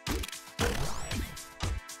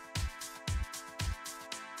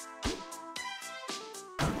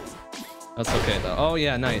 That's okay though. Oh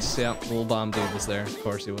yeah, nice. Yeah, little bomb dude was there. Of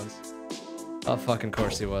course he was. Oh, fucking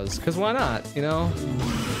course he was. Cause why not? You know?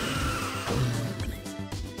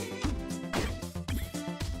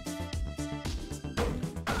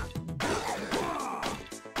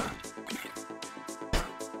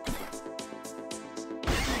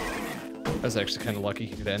 I was actually kind of lucky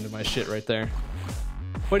he could end my shit right there.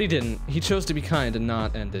 But he didn't. He chose to be kind and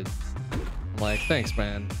not end it. I'm like, thanks,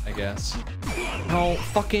 man, I guess. Oh,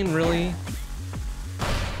 fucking really?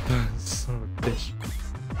 Son of a bitch.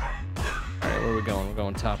 Alright, where are we going? We're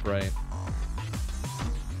going top right.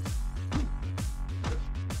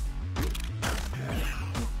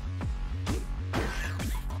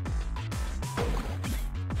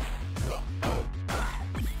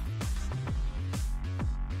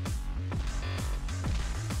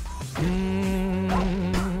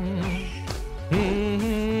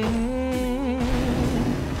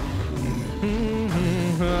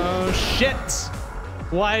 Oh shit!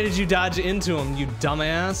 Why did you dodge into him, you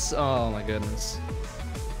dumbass? Oh my goodness.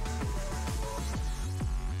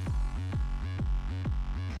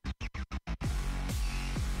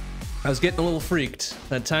 I was getting a little freaked.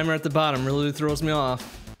 That timer at the bottom really throws me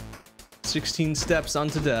off. 16 steps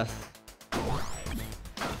unto death.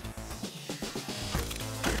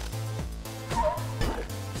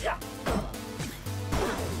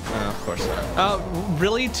 Of course not. Oh,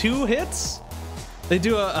 really? 2 hits? They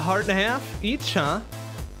do a heart and a half each, huh?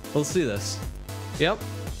 We'll see this. Yep.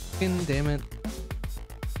 Fucking damn it.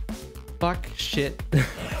 Fuck shit.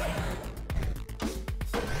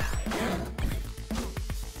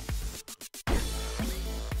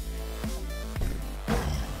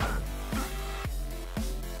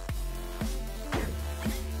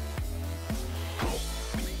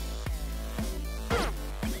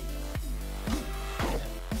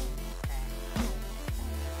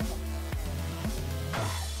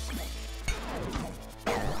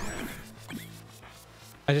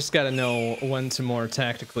 I just gotta know when to more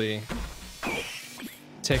tactically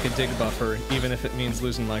take a dig buffer, even if it means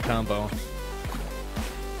losing my combo.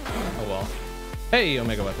 Oh well. Hey,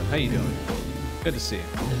 Omega Weapon, how you doing? Good to see you.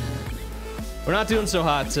 We're not doing so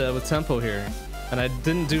hot with tempo here, and I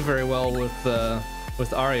didn't do very well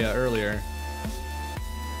with Arya earlier.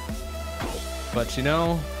 But you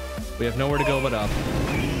know, we have nowhere to go but up.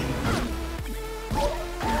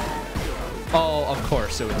 Oh, of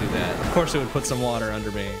course it would do that. Of course it would put some water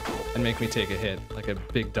under me and make me take a hit like a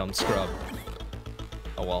big dumb scrub.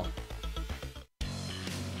 Oh well.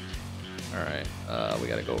 Alright, we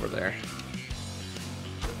gotta go over there.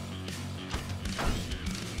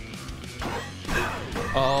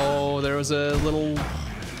 Oh, there was a little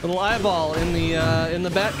eyeball in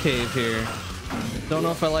the bat cave here. Don't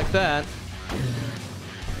know if I like that.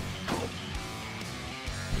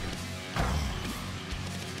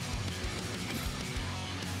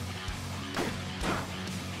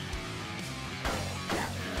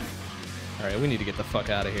 Alright, we need to get the fuck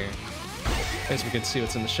out of here. I guess we could see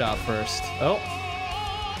what's in the shop first. Oh!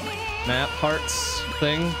 Map, hearts,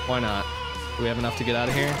 thing. Why not? Do we have enough to get out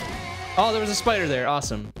of here? Oh, there was a spider there.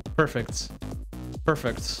 Awesome. Perfect.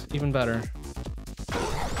 Perfect. Even better.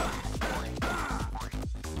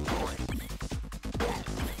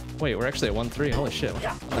 Wait, we're actually at 1-3. Holy shit.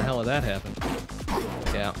 What the hell did that happen?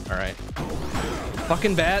 Yeah, alright.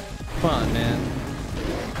 Fucking bat? Come on, man.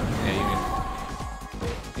 Yeah, you can...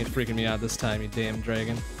 You're freaking me out this time, you damn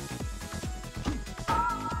dragon.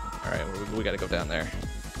 Alright, we gotta go down there.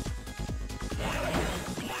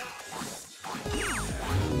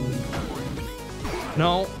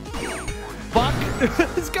 No. Fuck!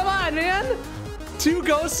 Come on, man! 2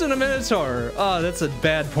 ghosts and a minotaur. Oh, that's a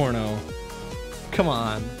bad porno. Come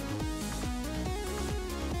on.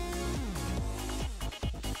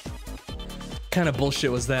 What kind of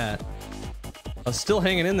bullshit was that? I was still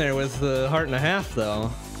hanging in there with the heart and a half, though.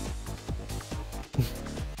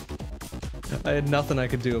 I had nothing I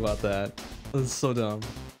could do about that. This is so dumb.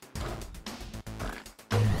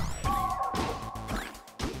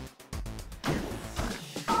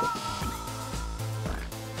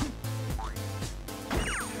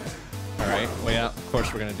 Alright, well yeah, of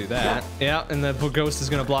course we're gonna do that. Yeah, and the ghost is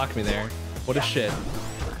gonna block me there. What a shit.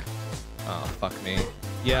 Oh, fuck me.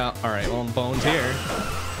 Yeah, alright, well I'm boned here.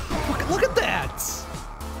 Look at that!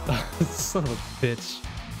 Son of a bitch.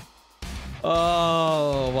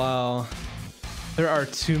 Oh, wow. There are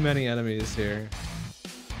too many enemies here.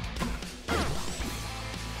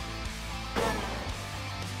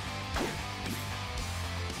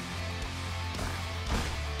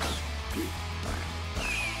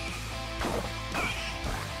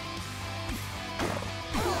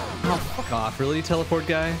 Oh, fuck off. Really, teleport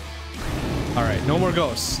guy? Alright, no more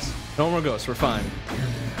ghosts. No more ghosts, we're fine.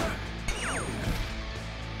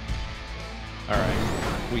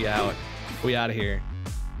 Alright, we out. We out of here.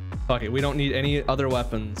 Fuck it, we don't need any other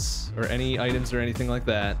weapons or any items or anything like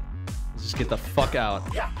that. Let's just get the fuck out.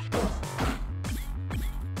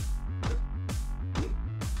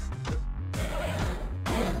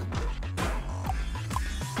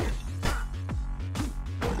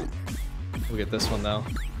 We'll get this one though.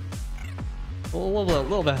 A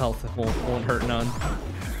little bit of health won't hurt none.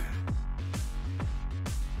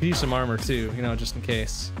 Could use some armor too, you know, just in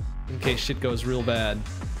case. In case shit goes real bad.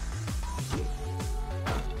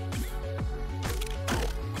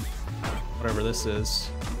 Whatever this is.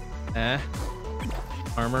 Eh?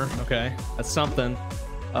 Armor? Okay. That's something.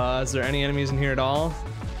 Is there any enemies in here at all?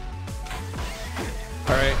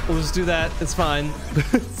 Alright, we'll just do that. It's fine.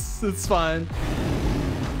 It's fine.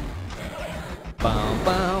 Bow,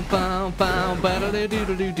 bow, bow, bow, bow,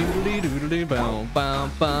 doodle doodle doodle doodle bow, bow,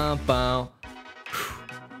 bow, bow.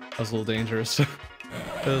 was a little dangerous. It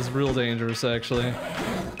was real dangerous, actually.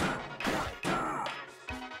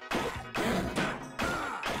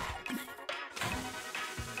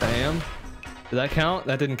 Bam. Did that count?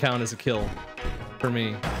 That didn't count as a kill for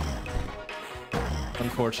me.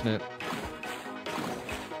 Unfortunate.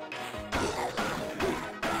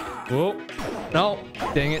 Whoa. No.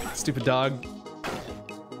 Dang it. Stupid dog.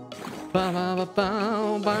 Bow, bow,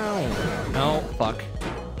 bow, bow. No. Fuck.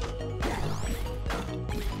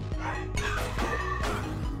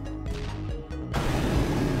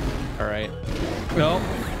 All right. No.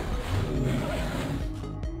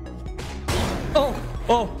 Oh.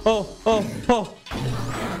 Oh. Oh. Oh. Oh.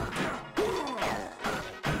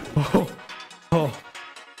 Oh. Oh.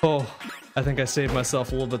 Oh. I think I saved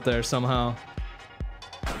myself a little bit there somehow.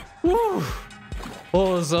 Woo!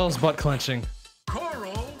 Oh, that was butt clenching.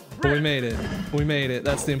 But we made it. We made it.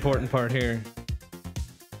 That's the important part here.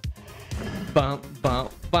 Bump,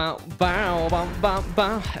 bump, bump, bow, bump, bump,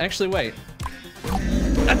 bow. Actually, wait.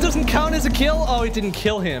 That doesn't count as a kill? Oh, it didn't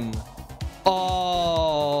kill him.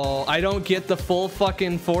 Oh, I don't get the full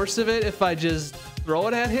fucking force of it if I just throw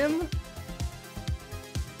it at him?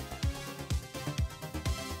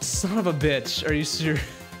 Son of a bitch. Are you serious?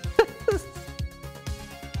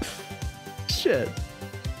 Shit.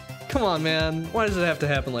 Come on, man. Why does it have to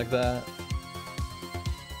happen like that?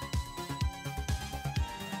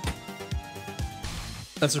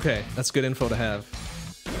 That's okay. That's good info to have.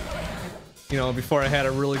 You know, before I had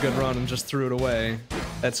a really good run and just threw it away.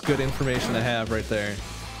 That's good information to have right there.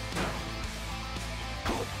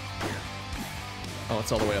 Oh,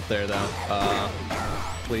 it's all the way up there, though.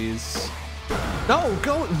 Please. No,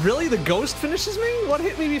 go. Really? The ghost finishes me? What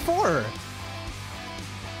hit me before?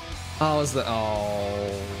 Oh, was the.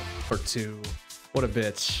 Oh, for 2. What a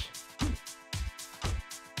bitch.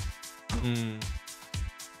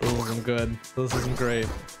 This isn't good. This isn't great.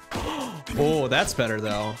 Oh, that's better,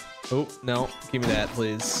 though. Oh, no. Give me that,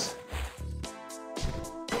 please.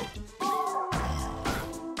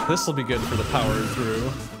 This will be good for the power through.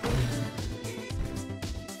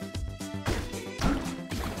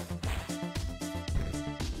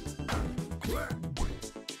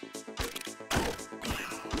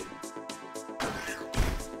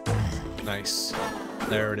 Nice.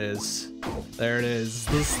 There it is. There it is.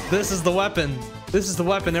 This is the weapon. This is the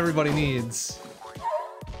weapon everybody needs.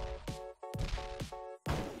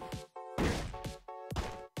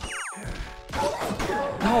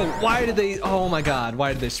 No, why did they? Oh my god,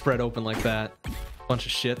 why did they spread open like that? Bunch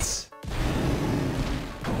of shits.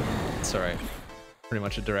 It's alright. Pretty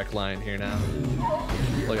much a direct line here now.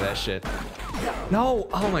 Look at that shit. No!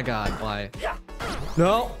 Oh my god, why?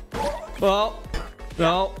 No! Oh!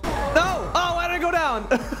 No! No! Oh, why did I go down?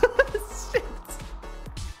 Shit.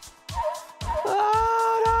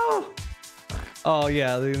 Oh no! Oh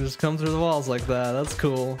yeah, they can just come through the walls like that. That's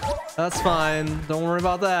cool. That's fine. Don't worry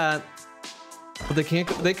about that. But they can't.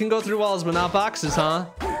 They can go through walls, but not boxes, huh?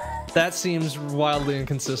 That seems wildly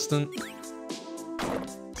inconsistent.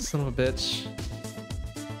 Son of a bitch.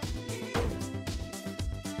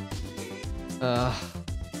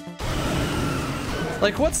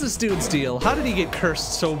 Like, what's this dude's deal? How did he get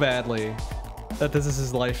cursed so badly that this is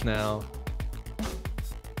his life now?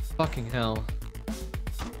 Fucking hell.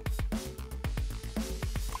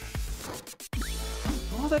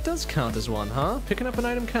 Oh, that does count as one, huh? Picking up an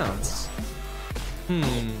item counts.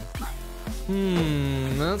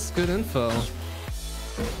 That's good info.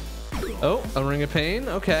 Oh, a ring of pain?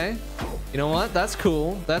 Okay. You know what? That's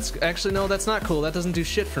cool. That's actually, no, that's not cool. That doesn't do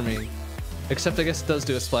shit for me. Except I guess it does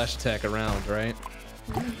do a splash attack around, right?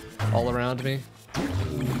 All around me.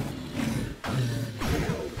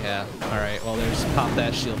 Yeah, alright. Well, there's pop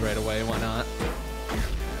that shield right away. Why not?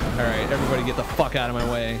 Alright, everybody get the fuck out of my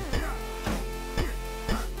way.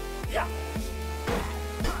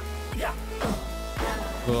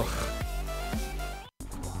 Ugh.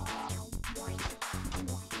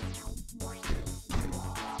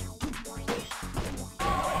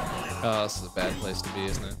 Oh, this is a bad place to be,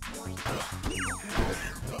 isn't it?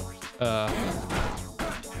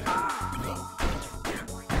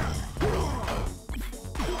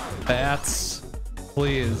 Bats,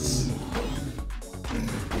 please.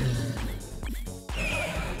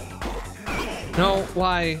 No,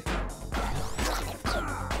 why?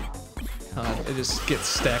 God, it just gets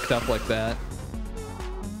stacked up like that.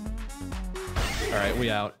 Alright, we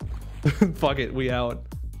out. Fuck it, we out.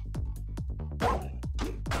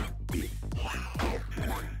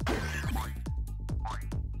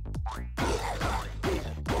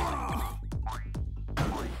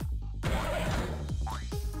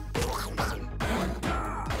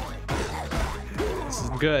 This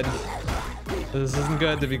isn't good. This isn't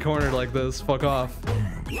good to be cornered like this. Fuck off.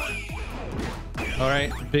 All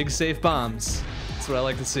right, big safe bombs. That's what I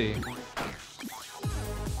like to see.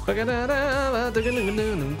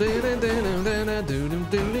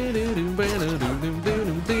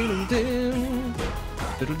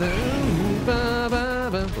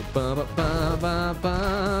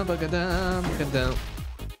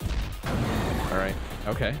 All right.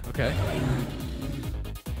 Okay. Okay.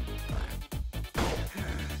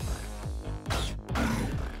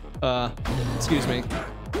 Excuse me.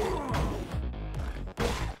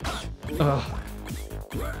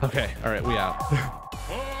 Okay. All right. We out.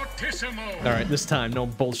 All right. This time, no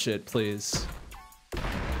bullshit, please.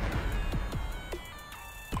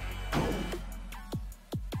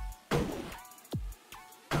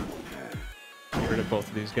 Get rid of both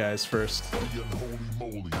of these guys first.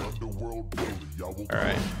 All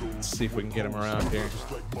right. Let's see if we can get him around here.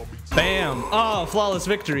 Bam! Oh, flawless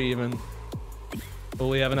victory even. Will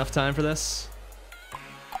we have enough time for this?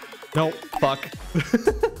 Nope. Fuck.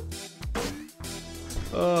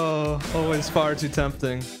 Oh, always far too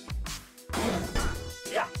tempting.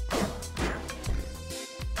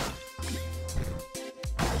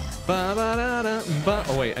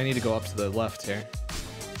 Oh wait, I need to go up to the left here.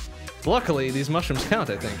 Luckily, these mushrooms count,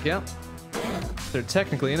 I think. Yep. They're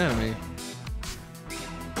technically an enemy.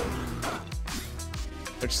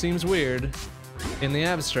 Which seems weird in the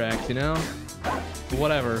abstract, you know?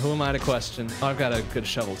 Whatever, who am I to question? Oh, I've got a good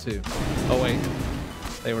shovel too. Oh wait,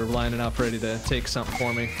 they were lining up ready to take something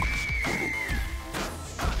for me.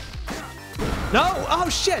 No! Oh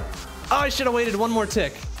shit! Oh, I should have waited one more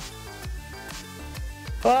tick.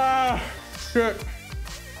 Ah, shit.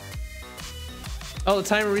 Oh, the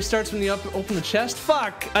timer restarts when you open the chest?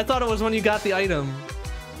 Fuck! I thought it was when you got the item.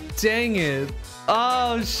 Dang it.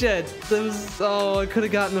 Oh shit. Oh, I could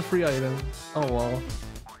have gotten the free item. Oh well.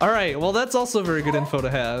 Alright, well that's also very good info to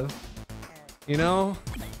have. You know?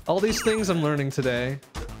 All these things I'm learning today.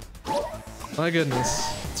 My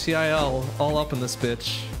goodness. TIL all up in this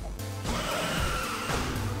bitch.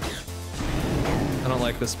 I don't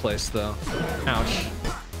like this place though. Ouch.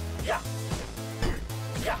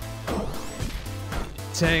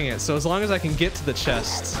 Dang it, so as long as I can get to the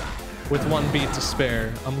chest with one beat to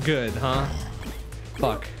spare, I'm good, huh?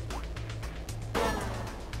 Fuck.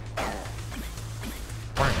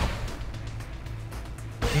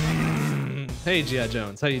 Hey, G.I.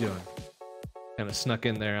 Jones, how you doing? Kind of snuck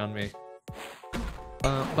in there on me.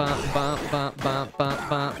 Ouch,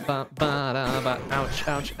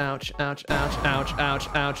 ouch, ouch, ouch, ouch, ouch, ouch,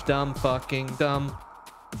 ouch, dumb, fucking dumb.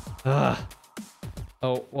 Ugh.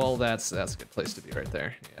 Oh, well, that's a good place to be right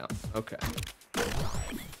there. Yeah, okay.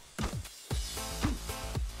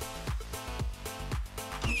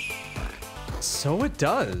 So it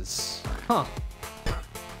does. Huh.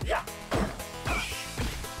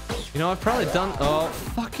 You know, I've probably done... Oh,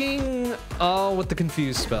 fucking... Oh, with the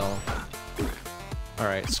confuse spell.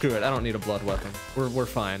 Alright, screw it. I don't need a blood weapon. We're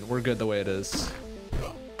fine. We're good the way it is.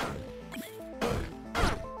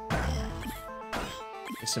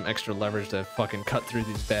 Some extra leverage to fucking cut through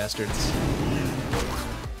these bastards.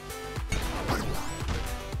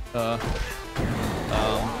 Fuck.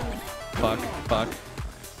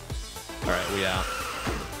 Alright, we out.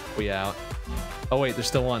 We out. Oh wait, there's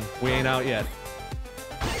still one. We ain't out yet.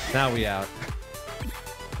 Now we out.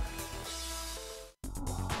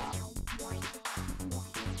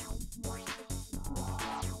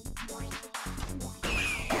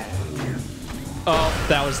 Oh,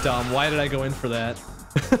 that was dumb. Why did I go in for that?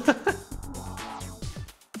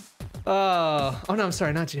 Oh no, I'm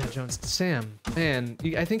sorry, not G.I. Jones. Sam. Man,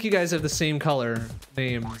 I think you guys have the same color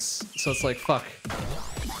names, so it's like, fuck.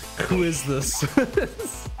 Who is this?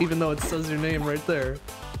 Even though it says your name right there.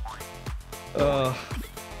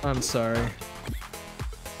 I'm sorry.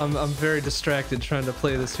 I'm very distracted trying to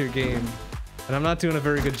play this here game, and I'm not doing a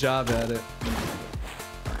very good job at it.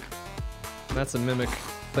 And that's a mimic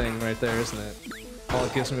thing right there, isn't it? All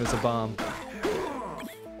it gives me is a bomb.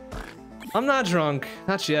 I'm not drunk,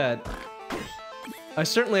 not yet. I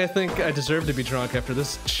think I deserve to be drunk after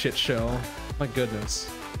this shit show. My goodness.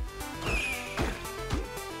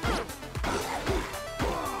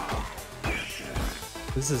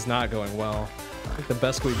 This is not going well. I think the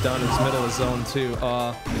best we've done is middle of zone 2.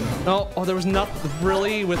 No, oh, there was nothing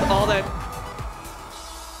really with all that.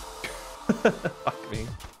 Fuck me.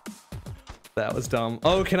 That was dumb.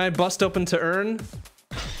 Oh, can I bust open to earn?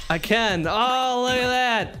 I can. Oh, look at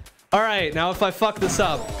that. All right, now if I fuck this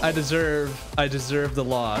up, I deserve the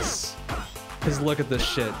loss. Cause look at this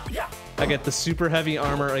shit. I get the super heavy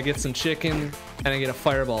armor, I get some chicken, and I get a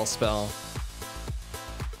fireball spell.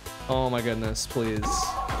 Oh my goodness, please.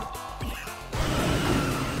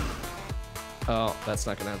 Oh, that's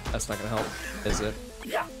not gonna help, is it?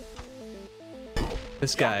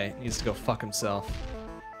 This guy needs to go fuck himself.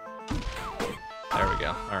 There we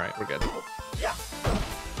go. All right, we're good.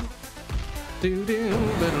 Do do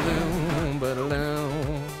ba-da-doo,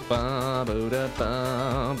 ba-da-doo,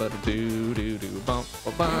 ba-ba-da-ba, ba-da-doo, do do bum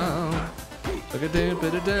ba-bum. Ba-ga-doo,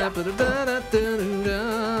 ba-da-da, ba-da-da-da-da-da-da.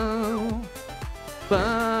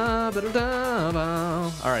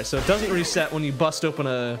 Ba-ba-da-da-ba. All right, so it doesn't reset when you bust open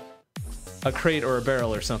a crate or a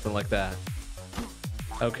barrel or something like that.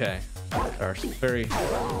 Okay. There are some very,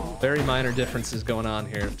 very minor differences going on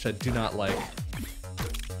here, which I do not like.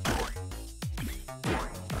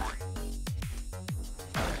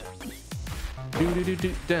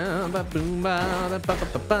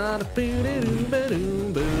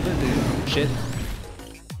 Shit.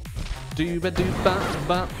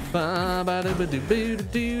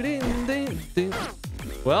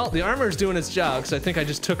 Well, the armor's doing its job, because I think I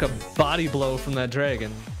just took a body blow from that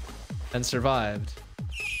dragon and survived.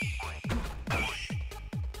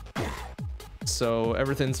 So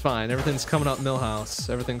everything's fine. Everything's coming up Millhouse.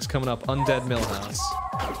 Everything's coming up Undead Millhouse.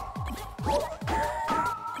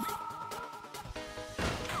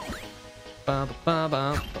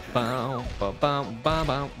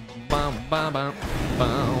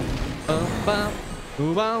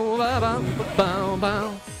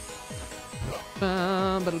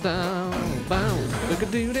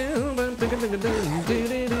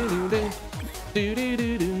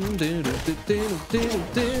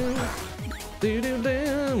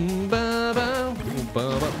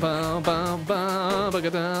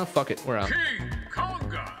 Fuck it, we're out.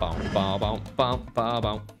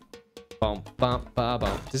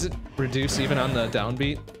 Does it reduce even on the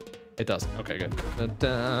downbeat? It doesn't. Okay, good.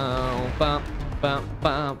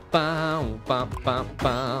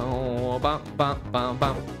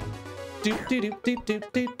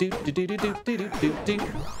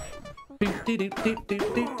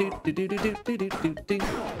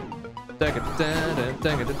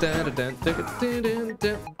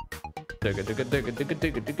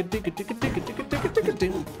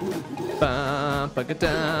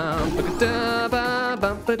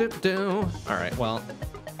 Alright, well,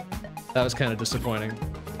 that was kind of disappointing.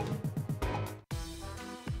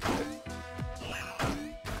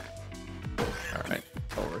 Alright,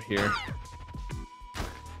 over here.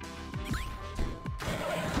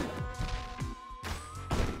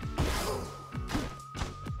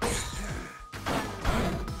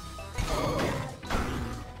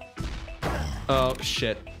 Oh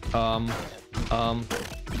shit. Fuck.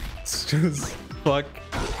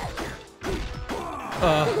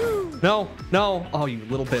 No, no. Oh, you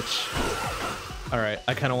little bitch. All right,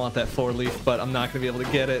 I kind of want that 4-leaf, but I'm not gonna be able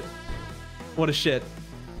to get it. What a shit.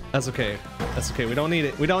 That's okay. That's okay. We don't need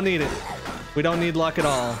it. We don't need it. We don't need luck at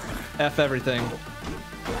all. F everything.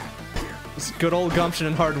 It's good old gumption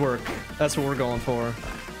and hard work. That's what we're going for.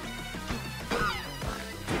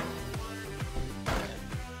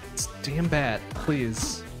 Damn bat,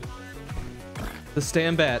 please. The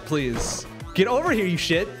stand bat, please. Get over here, you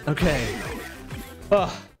shit. Okay.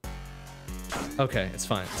 Ugh. Okay, it's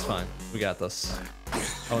fine. It's fine. We got this.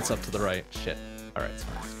 Oh, it's up to the right. Shit. All right, it's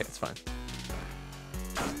fine. Okay, it's fine.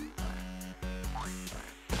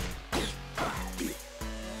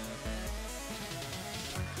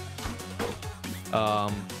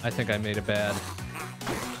 I think I made it bad.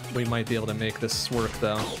 We might be able to make this work,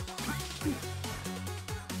 though.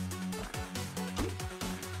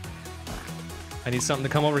 I need something to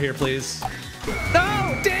come over here, please.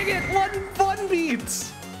 No! Dang it! One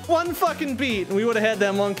beat! One fucking beat, and we would have had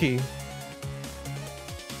that monkey.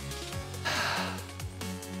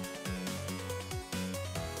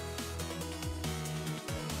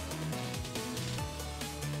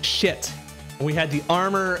 Shit. We had the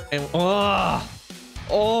armor and oh,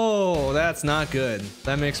 that's not good.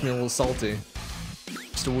 That makes me a little salty.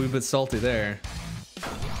 Just a wee bit salty there.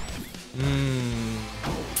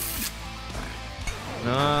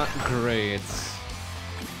 Not great.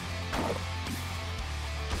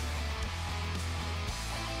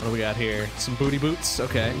 What do we got here? Some booty boots?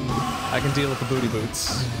 Okay. I can deal with the booty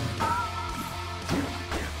boots.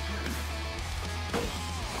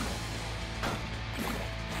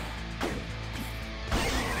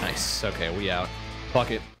 Nice. Okay, we out. Fuck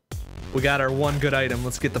it. We got our one good item.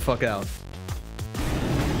 Let's get the fuck out.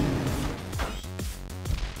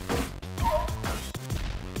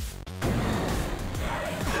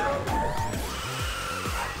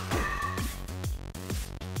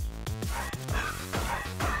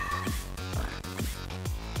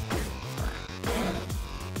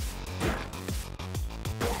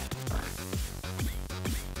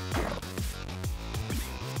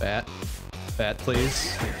 Bat,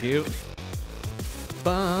 please. Thank you.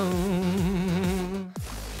 Bum.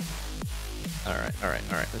 All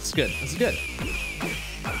right. That's good. That's good.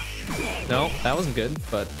 No, that wasn't good,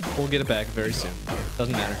 but we'll get it back very soon.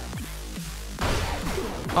 Doesn't matter.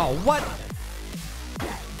 Oh, what?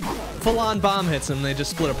 Full-on bomb hits them, they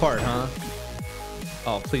just split apart, huh?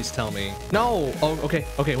 Oh, please tell me. No! Oh, okay,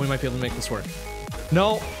 okay, we might be able to make this work.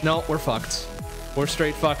 No, no, we're fucked. We're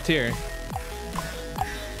straight fucked here.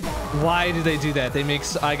 Why did they do that? They make...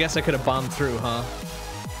 I guess I could have bombed through, huh?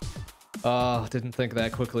 Oh, didn't think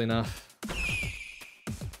that quickly enough.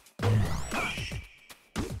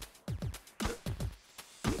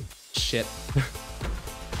 Shit.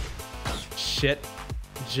 Shit.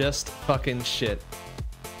 Just fucking shit.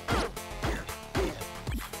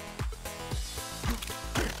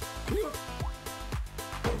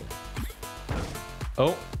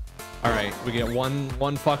 Oh. Alright, we get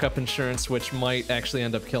one fuck up insurance, which might actually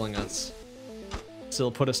end up killing us. Still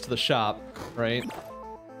put us to the shop, right?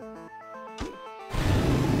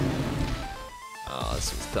 Oh,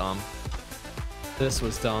 this was dumb. This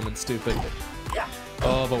was dumb and stupid.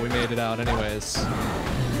 Oh, but we made it out anyways.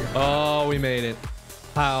 Oh, we made it.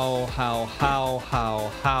 How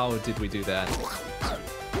did we do that?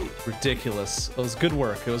 Ridiculous. It was good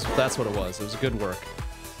work. That's what it was. It was good work.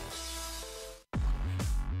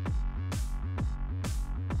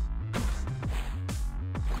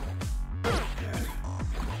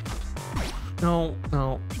 No,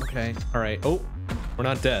 no. Okay. All right. Oh, we're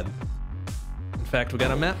not dead. In fact, we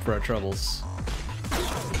got a map for our troubles.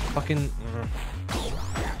 Fucking...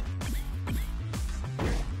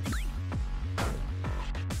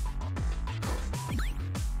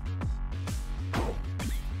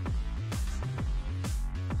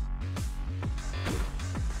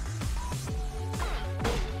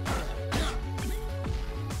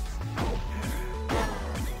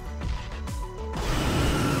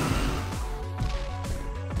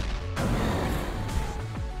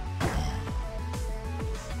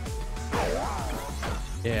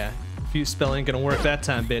 Yeah, fuse spell ain't gonna work that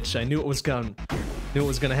time, bitch. I knew it was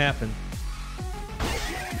gonna happen.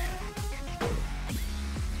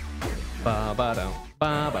 Ba ba do,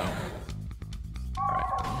 ba ba.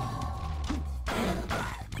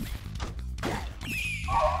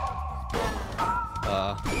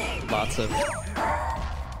 All right. Lots of.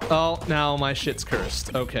 Oh, now my shit's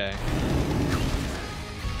cursed. Okay.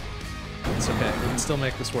 It's okay. We can still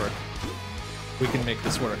make this work. We can make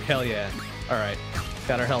this work. Hell yeah. All right.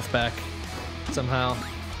 Got our health back somehow.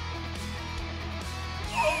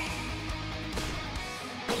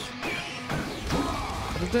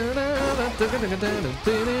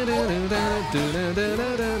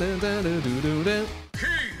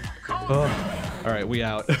 Oh. All right, we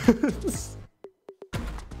out.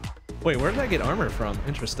 Wait, where did I get armor from?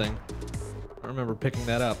 Interesting. I remember picking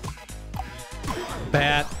that up.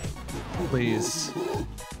 Bat, please.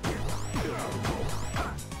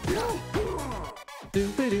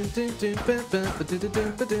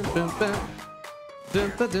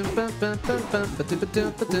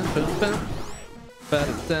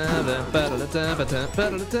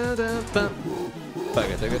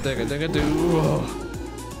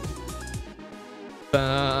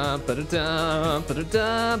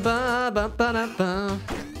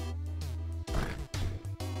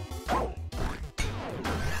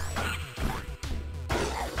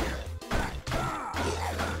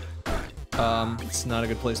 It's not a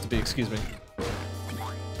good place to be, excuse me.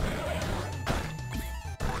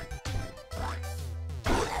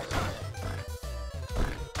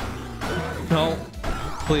 No,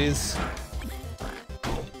 please.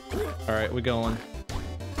 All right, we going.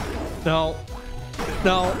 No,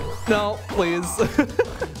 no, no, please.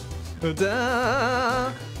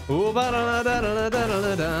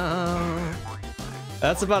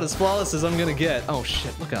 That's about as flawless as I'm gonna get. Oh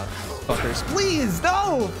shit, look out, fuckers. Please,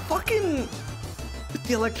 no! Fucking...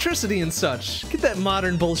 the electricity and such. Get that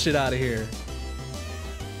modern bullshit out of here.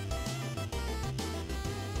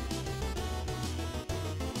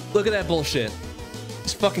 Look at that bullshit.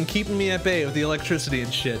 Just fucking keeping me at bay with the electricity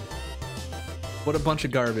and shit. What a bunch of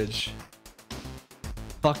garbage.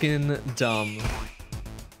 Fucking dumb.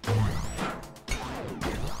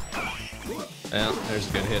 Well, there's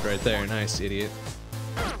a good hit right there. Nice, idiot.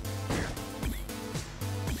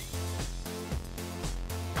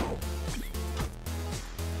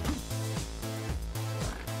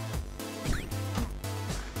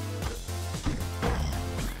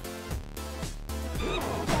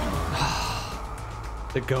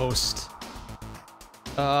 The ghost.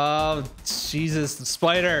 Oh, Jesus, the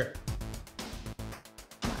spider.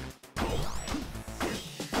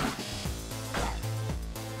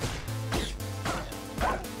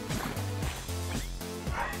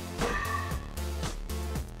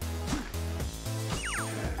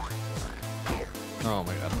 Oh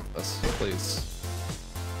my god, this, please.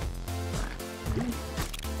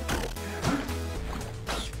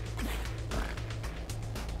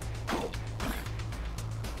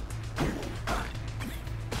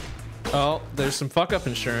 Oh, there's some fuck up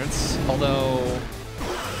insurance, although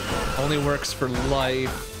only works for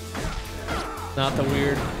life. Not the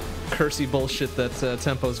weird cursey bullshit that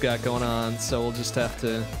Tempo's got going on, so we'll just have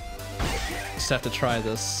to try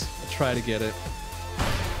this. We'll try to get it.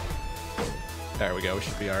 There we go. We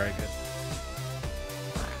should be all right. Good.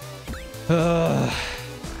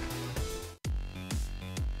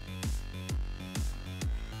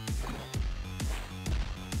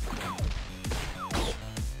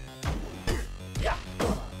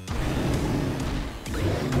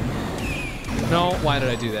 No, why did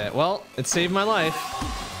I do that? Well, it saved my life.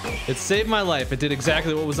 It saved my life. It did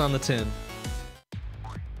exactly what was on the tin.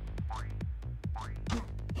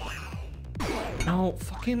 No,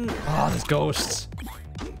 fucking... Oh, there's ghosts.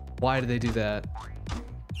 Why did they do that?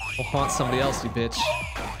 We'll haunt somebody else, you bitch.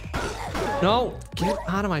 No! Get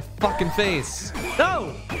out of my fucking face!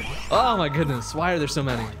 No! Oh my goodness, why are there so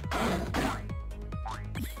many?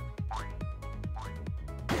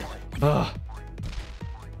 Ugh.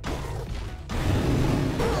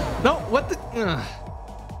 No, what the... Ugh.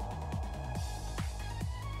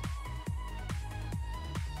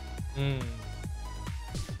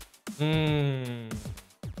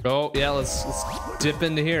 Oh, yeah, let's dip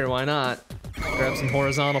into here. Why not? Grab some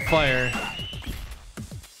horizontal fire.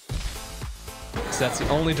 'Cause that's the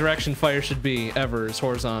only direction fire should be, ever, is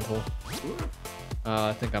horizontal.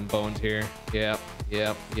 I think I'm boned here. Yep,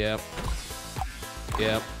 yep, yep.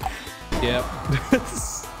 Yep. Yep.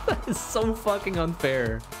 That is so fucking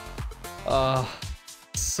unfair.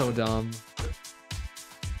 So dumb.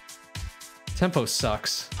 Tempo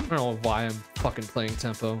sucks. I don't know why I'm fucking playing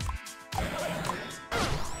tempo.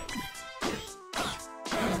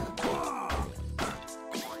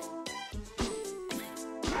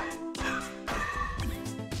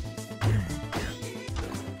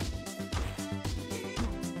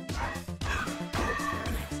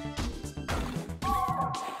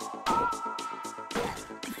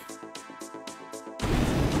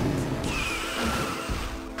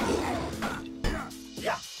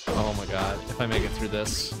 Oh my god, if I make it through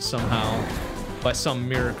this somehow, by some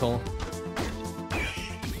miracle.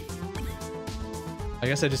 I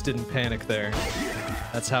guess I just didn't panic there.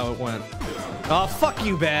 That's how it went. Oh, fuck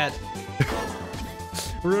you, bat!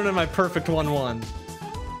 Ruining my perfect 1-1.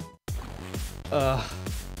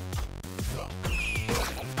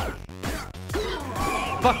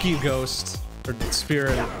 Fuck you, ghost. Or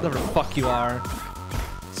spirit, whatever the fuck you are.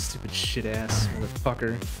 Stupid shit ass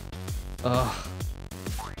motherfucker. Ugh.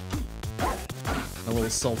 I'm a little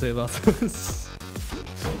salty about this.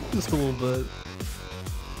 Just a little bit.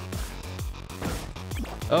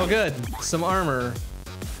 Oh good, some armor.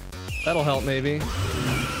 That'll help maybe.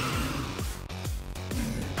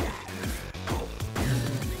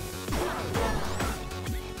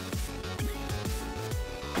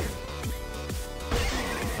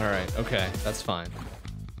 Alright, okay, that's fine.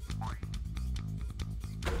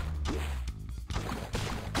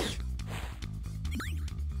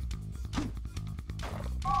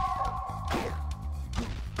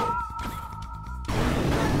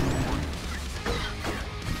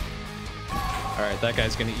 Alright, that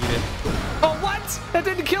guy's gonna eat it. Oh, what? That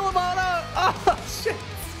didn't kill him! Oh, no! Oh, shit!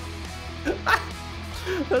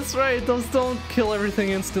 That's right, those don't kill everything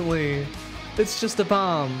instantly. It's just a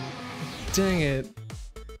bomb. Dang it.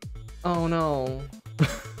 Oh, no.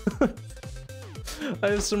 I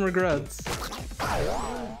have some regrets.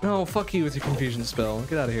 No, fuck you with your confusion spell.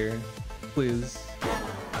 Get out of here. Please.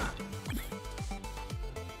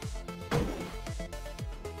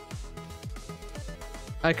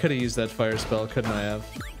 I could have used that fire spell, couldn't I have?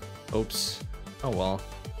 Oops. Oh well.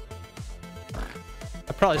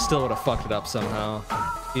 I probably still would have fucked it up somehow,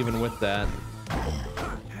 even with that.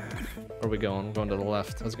 Where are we going? I'm going to the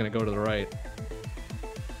left. I was gonna go to the right.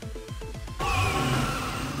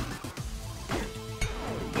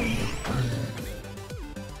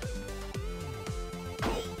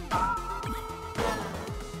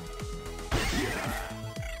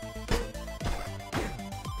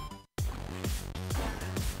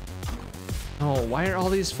 Oh, why are all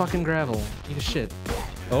these fucking gravel? Eat a shit.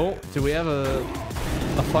 Oh, do we have a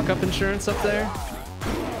fuck up insurance up there?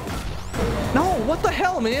 No, what the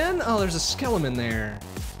hell, man? Oh, there's a skeleton there.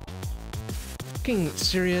 Fucking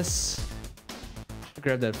serious.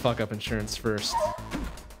 Grab that fuck up insurance first.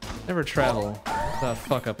 Never travel without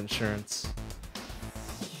fuck up insurance.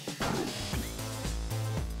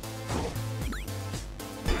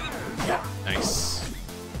 Nice.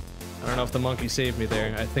 I don't know if the monkey saved me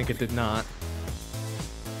there. I think it did not.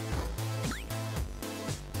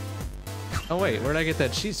 Oh wait, where'd I get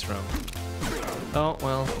that cheese from? Oh,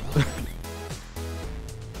 well.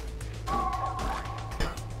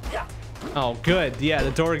 Oh, good. Yeah,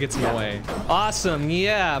 the door gets in the way. Awesome.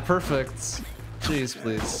 Yeah, perfect. Cheese,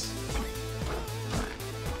 please.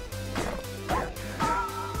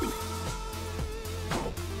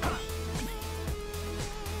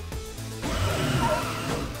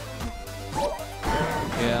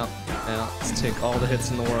 Yeah, let's take all the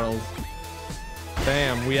hits in the world.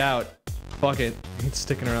 Bam, we out. Fuck it. Ain't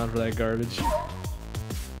sticking around for that garbage.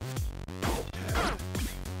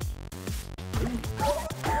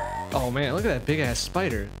 Oh man, look at that big ass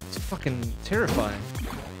spider. It's fucking terrifying.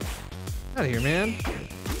 Out of here, man.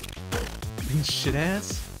 Shit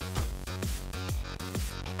ass.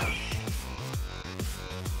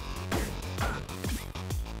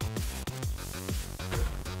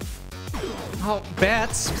 Oh,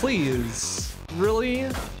 bats, please. Really?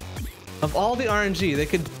 Of all the RNG, they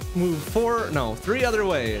could move 3 other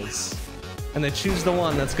ways. And they choose the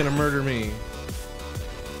one that's gonna murder me.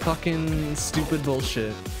 Fucking stupid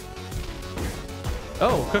bullshit.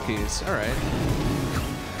 Oh, cookies. Alright.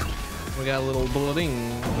 We got a little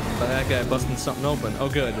blooding by that guy busting something open. Oh,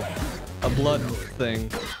 good. A blood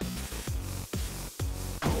thing.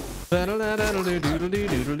 Alright,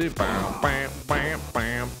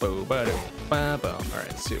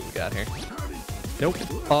 let's see what we got here. Nope.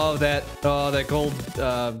 Oh, that gold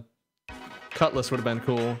cutlass would have been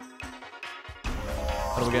cool.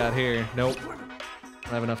 What do we got here? Nope. I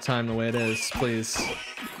don't have enough time the way it is, please.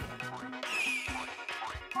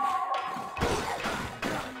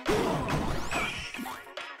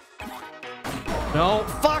 No,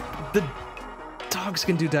 fuck! The dogs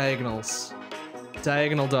can do diagonals.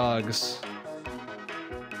 Diagonal dogs.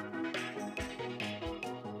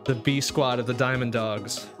 The B squad of the Diamond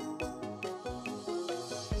Dogs.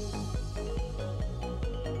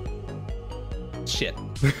 Shit.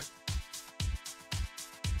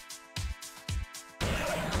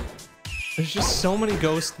 There's just so many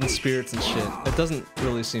ghosts and spirits and shit. It doesn't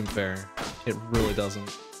really seem fair. It really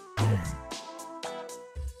doesn't.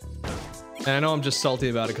 And I know I'm just salty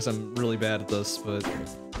about it because I'm really bad at this, but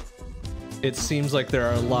it seems like there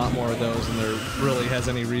are a lot more of those than there really has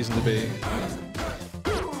any reason to be.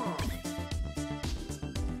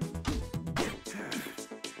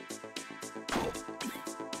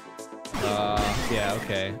 Yeah,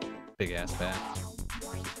 okay. Big ass bat.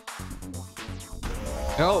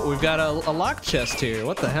 Oh, we've got a lock chest here.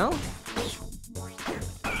 What the hell?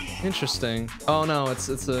 Interesting. Oh no, it's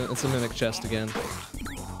a mimic chest again.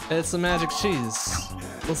 It's a magic cheese.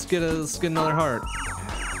 Let's get another heart.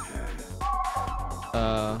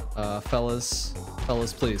 Fellas,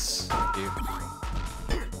 please. Thank you.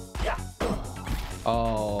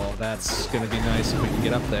 Oh, that's gonna be nice if we can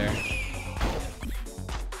get up there.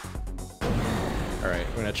 All right,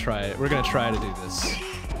 we're gonna try it. We're gonna try to do this.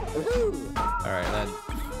 All right,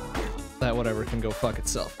 that whatever can go fuck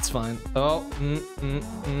itself. It's fine. Oh,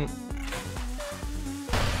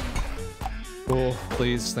 Cool,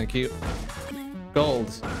 please, thank you.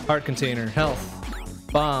 Gold, heart container, health,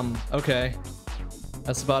 bomb. Okay,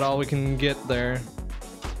 that's about all we can get there.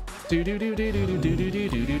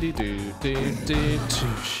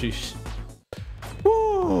 Sheesh.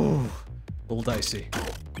 Woo! Little dicey.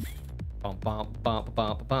 I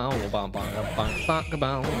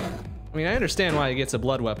mean, I understand why he gets a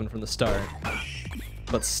blood weapon from the start,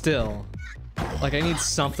 but still, like, I need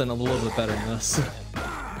something a little bit better than this.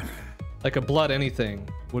 Like a blood anything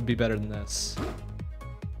would be better than this.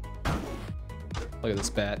 Look at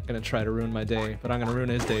this bat, gonna try to ruin my day, but I'm gonna ruin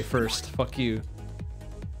his day first. Fuck you.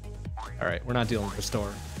 All right, we're not dealing with the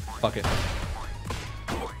storm. Fuck it.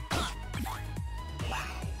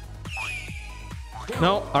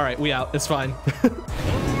 No, all right, we out. It's fine.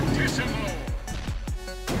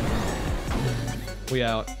 We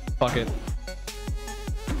out. Fuck it.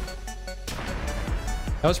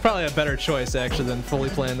 That was probably a better choice, actually, than fully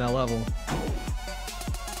playing that level.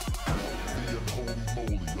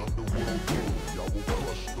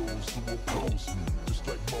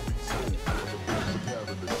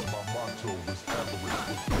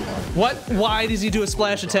 What? Why does he do a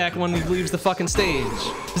splash attack when he leaves the fucking stage?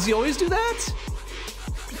 Does he always do that? I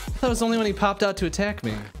thought it was only when he popped out to attack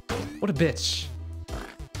me. What a bitch.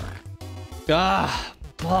 Ah,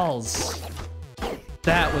 balls.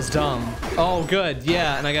 That was dumb. Oh, good.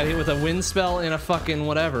 Yeah, and I got hit with a wind spell and a fucking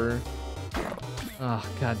whatever. Oh,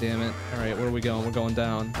 god damn it. All right, where are we going? We're going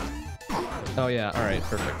down. Oh, yeah. All right,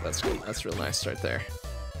 perfect. That's good. That's real nice right there.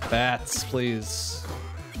 Bats, please.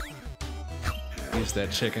 Use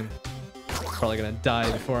that chicken. Probably gonna die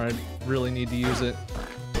before I really need to use it.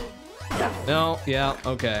 No, yeah,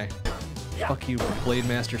 okay. Fuck you, Blade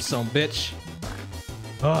Master son of a bitch.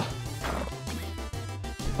 Ugh.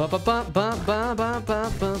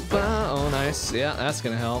 Oh, nice. Yeah, that's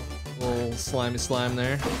gonna help. A little slimy slime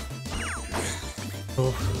there.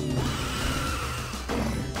 Oh.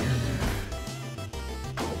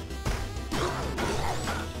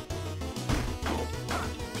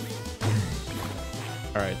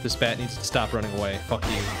 Alright, this bat needs to stop running away. Fuck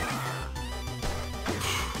you.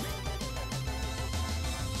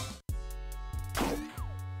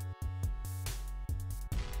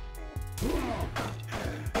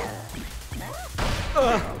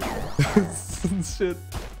 Shit.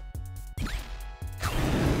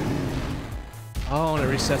 Oh, and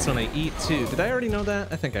it resets when I eat too. Did I already know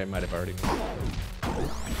that? I think I might have already known.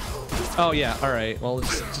 Oh yeah, alright. Well,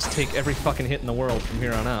 let's just take every fucking hit in the world from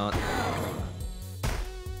here on out.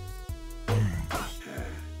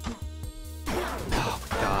 Oh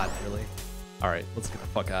god, really? Alright, let's get the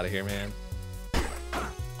fuck out of here, man.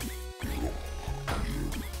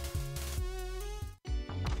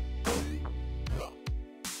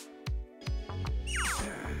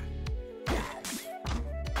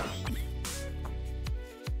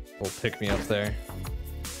 Pick me up there.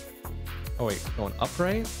 Oh wait, going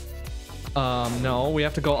upright? No, we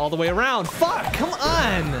have to go all the way around. Fuck, come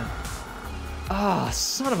on! Ah,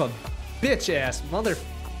 son of a bitch ass mother.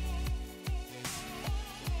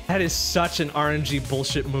 That is such an RNG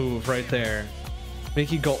bullshit move right there.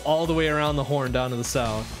 Make you go all the way around the horn down to the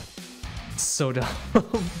south. It's so dumb.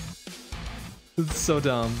 It's so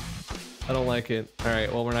dumb. I don't like it.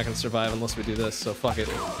 Alright, well we're not gonna survive unless we do this, so fuck it.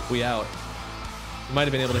 We out. Might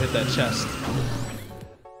have been able to hit that chest.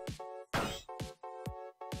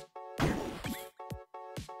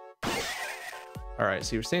 Alright,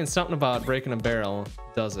 so you were saying something about breaking a barrel.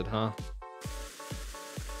 Does it, huh?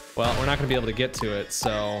 Well, we're not going to be able to get to it,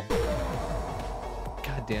 so...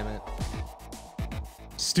 God damn it.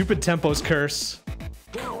 Stupid Tempo's curse.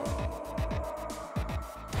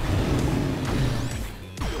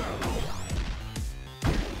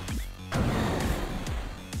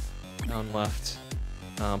 Down left.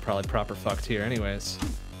 I'm probably proper fucked here anyways.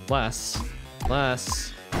 Less.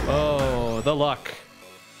 Oh, the luck.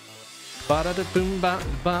 Ba-da-da-boom,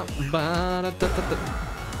 ba-ba-ba-da-da-da-da.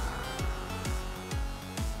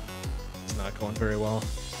 It's not going very well,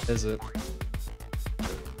 is it?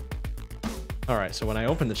 Alright, so when I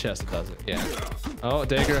open the chest, it does it. Yeah. Oh,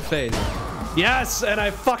 Dagger of Fate. Yes, and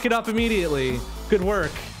I fuck it up immediately. Good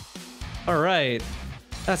work. Alright.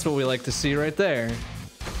 That's what we like to see right there.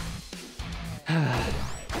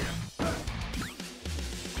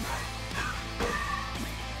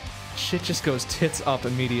 Shit just goes tits up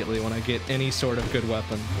immediately when I get any sort of good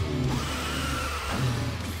weapon.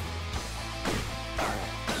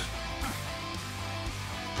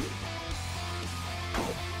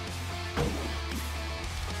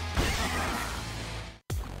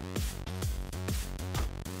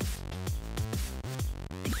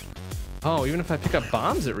 Oh, even if I pick up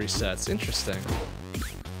bombs, it resets. Interesting.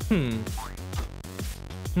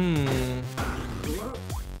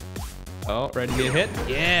 Oh, ready to get hit?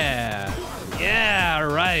 Yeah! Yeah,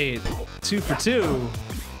 right! 2 for 2.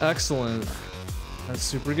 Excellent. That's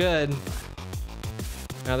super good.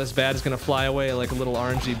 Now this bat is gonna fly away like a little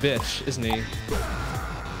RNG bitch, isn't he?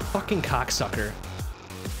 Fucking cocksucker.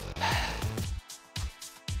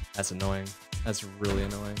 That's annoying. That's really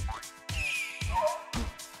annoying.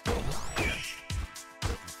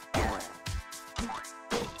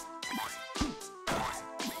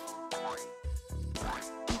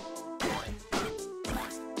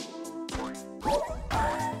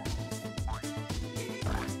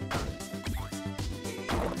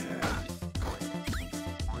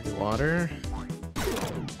 Water.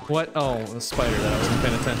 What? Oh, the spider that I wasn't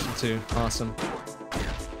paying attention to. Awesome.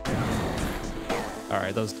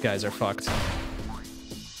 Alright, those guys are fucked.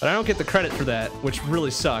 But I don't get the credit for that, which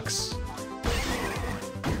really sucks.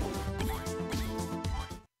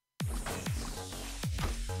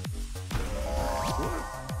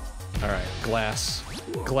 Alright, glass.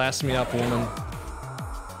 Glass me up, woman.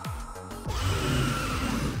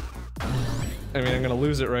 I mean, I'm gonna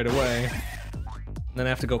lose it right away. Then I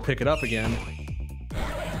have to go pick it up again.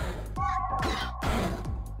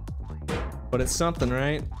 But it's something,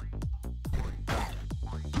 right?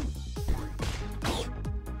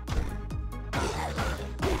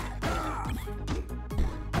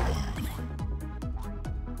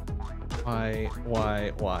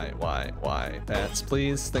 Why? Bats,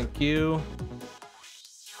 please. Thank you.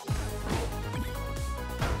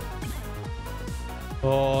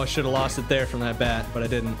 Oh, I should have lost it there from that bat, but I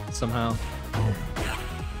didn't somehow.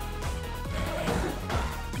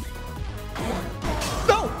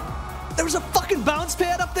 No! There was a fucking bounce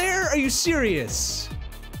pad up there? Are you serious?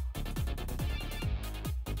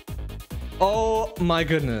 Oh my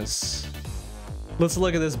goodness. Let's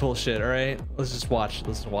look at this bullshit, alright? Let's just watch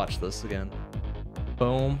this again.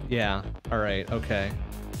 Boom. Yeah. Alright, okay.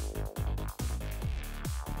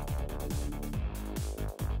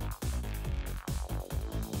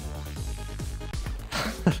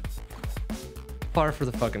 Par for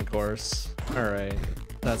the fucking course. Alright.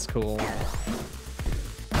 That's cool.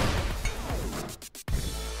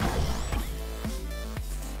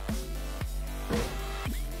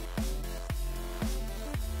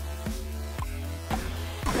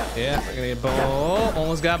 Yeah, we're gonna get oh,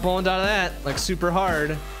 almost got boned out of that, like super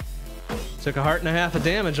hard. Took a heart and a half of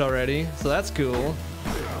damage already, so that's cool.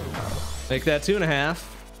 Make that 2.5.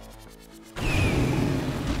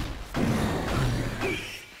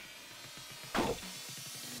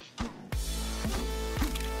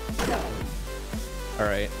 All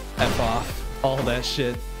right, F off all that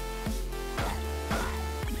shit.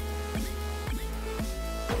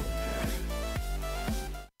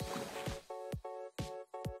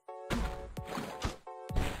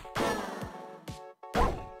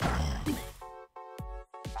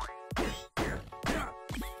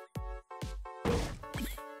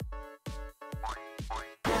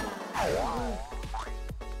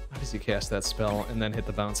 How does he cast that spell and then hit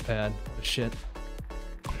the bounce pad? What shit.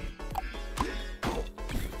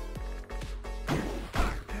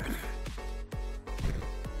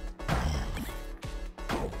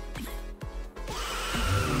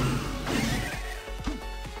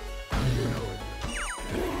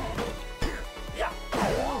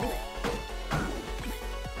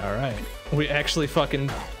 All right, we actually fucking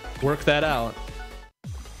worked that out.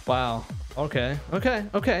 Wow. Okay, okay,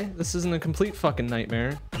 okay. This isn't a complete fucking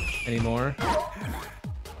nightmare anymore.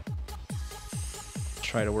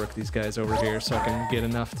 Try to work these guys over here so I can get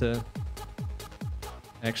enough to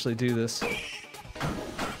actually do this.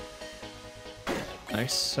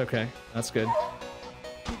 Nice, okay, that's good.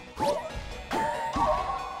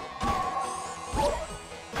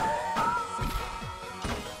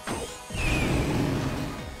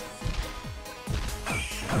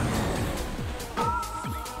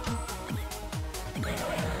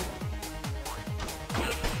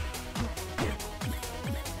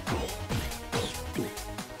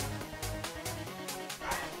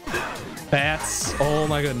 Bats. Oh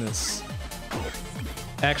my goodness.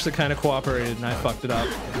 Actually kind of cooperated and I fucked it up.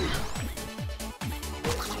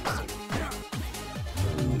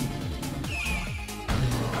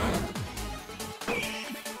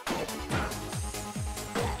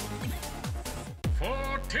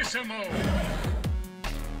 Fortissimo.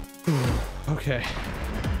 Okay.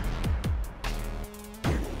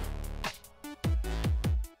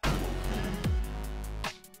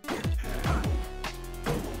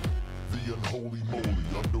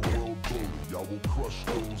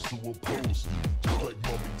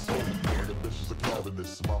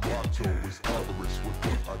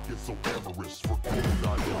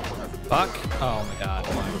 Fuck. Oh my god.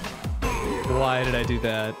 Why did I do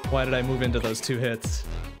that? Why did I move into those 2 hits?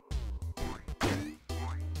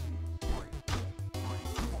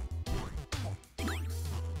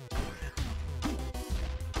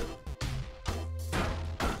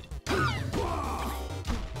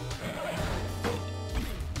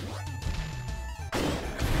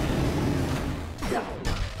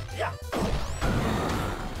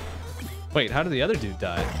 Wait, how did the other dude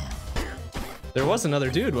die? There was another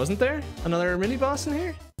dude, wasn't there? Another mini-boss in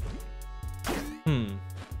here?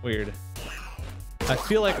 Weird. I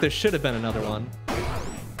feel like there should have been another one.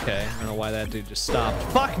 Okay, I don't know why that dude just stopped.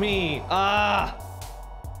 Fuck me! Ah!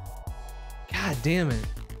 God damn it.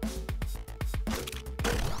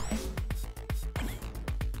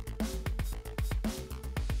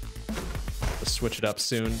 Let's switch it up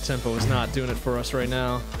soon. Tempo is not doing it for us right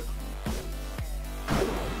now.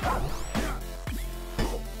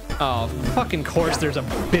 Oh, fucking course there's a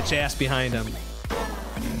bitch ass behind him.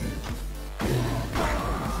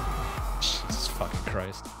 Jesus fucking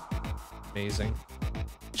Christ. Amazing.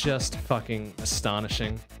 Just fucking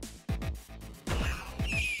astonishing.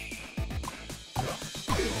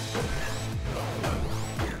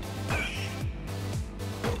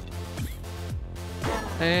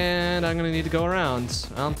 And I'm gonna need to go around.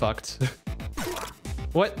 I'm fucked.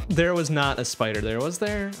 What? There was not a spider there, was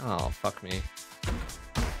there? Oh, fuck me.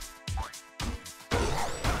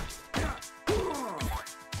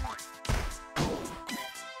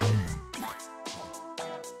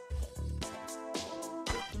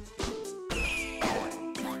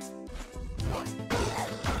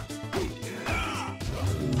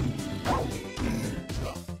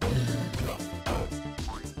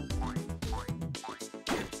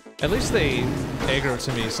 At least they aggro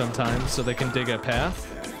to me sometimes so they can dig a path.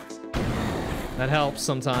 That helps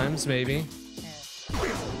sometimes, maybe.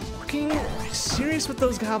 Fucking, are you serious with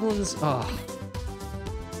those goblins? Oh.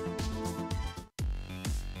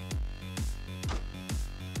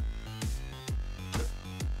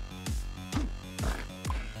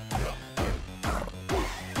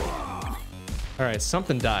 Alright,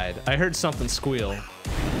 something died. I heard something squeal. And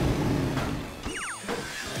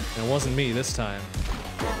it wasn't me this time.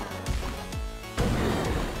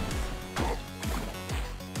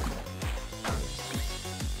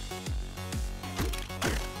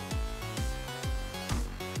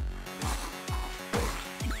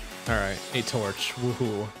 Alright, a torch.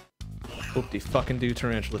 Woohoo. Whoop-de-fucking-do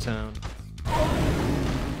Tarantula Town.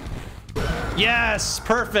 Yes!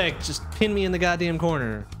 Perfect! Just pin me in the goddamn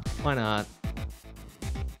corner. Why not?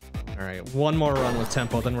 Alright, one more run with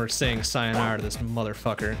tempo, then we're saying sayonara to this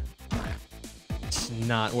motherfucker. It's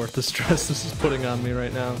not worth the stress this is putting on me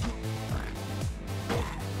right now.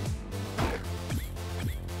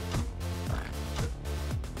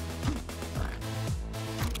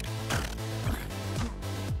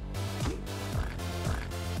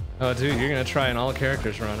 Oh, dude, you're gonna try an all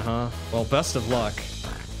characters run, huh? Well, best of luck.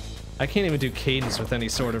 I can't even do cadence with any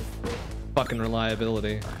sort of fucking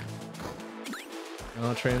reliability.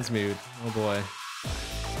 Oh, transmute. Oh boy.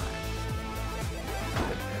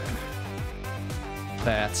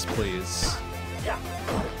 Bats, please.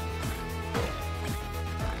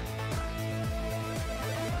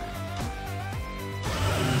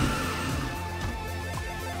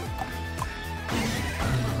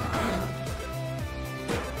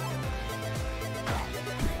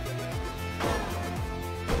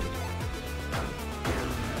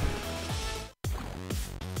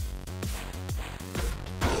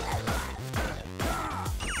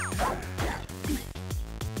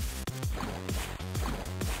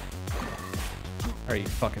 Are you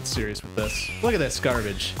fucking serious with this? Look at this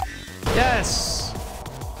garbage. Yes!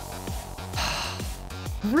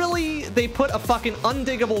 Really? They put a fucking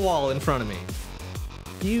undiggable wall in front of me.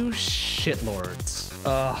 You shitlords.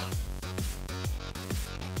 Ugh.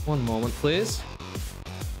 One moment, please.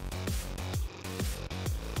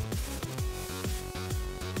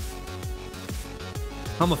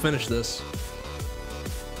 I'm gonna finish this.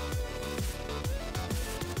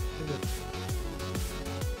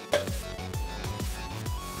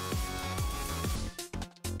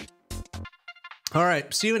 All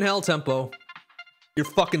right, see you in hell, tempo. You're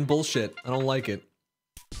fucking bullshit. I don't like it.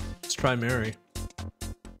 Let's try Mary.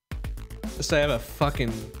 Just I have a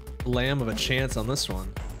fucking lamb of a chance on this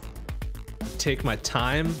one. Take my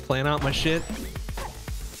time, plan out my shit.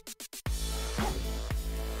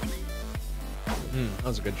 That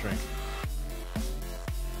was a good drink.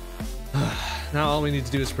 Now all we need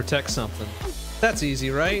to do is protect something. That's easy,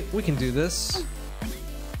 right? We can do this.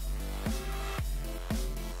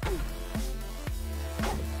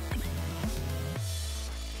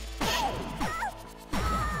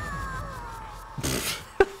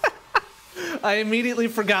 I immediately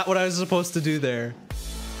forgot what I was supposed to do there.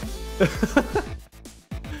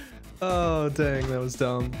 Oh, dang, that was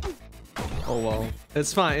dumb. Oh, well.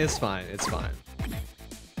 It's fine, it's fine, it's fine.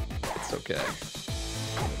 It's okay.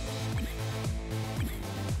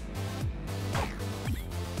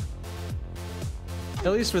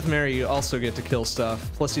 At least with Mary, you also get to kill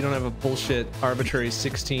stuff. Plus, you don't have a bullshit arbitrary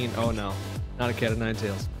 16... Oh, no. Not a cat of nine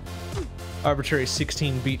tails. Arbitrary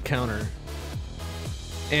 16 beat counter.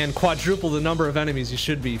 And quadruple the number of enemies you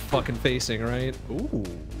should be fucking facing, right? Ooh,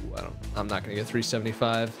 I'm not gonna get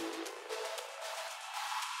 375.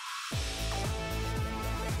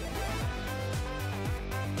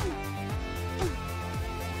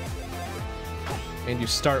 And you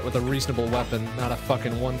start with a reasonable weapon, not a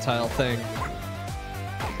fucking one-tile thing.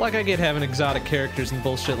 Like, I get having exotic characters and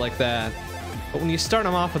bullshit like that, but when you start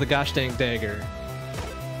them off with a gosh dang dagger,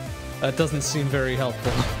 that doesn't seem very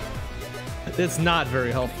helpful. It's not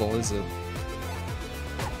very helpful, is it?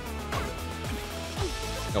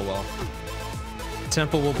 Oh well.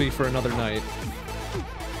 Tempo will be for another night.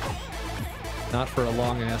 Not for a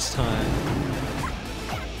long ass time.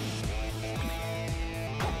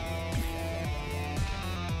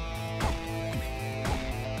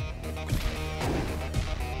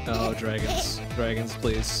 Oh, dragons. Dragons,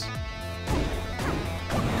 please.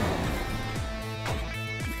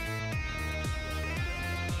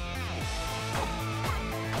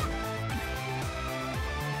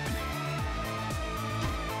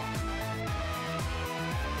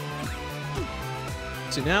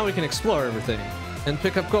 So now we can explore everything, and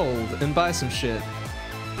pick up gold, and buy some shit.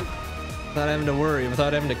 Without having to worry,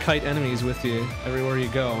 without having to kite enemies with you everywhere you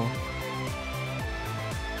go.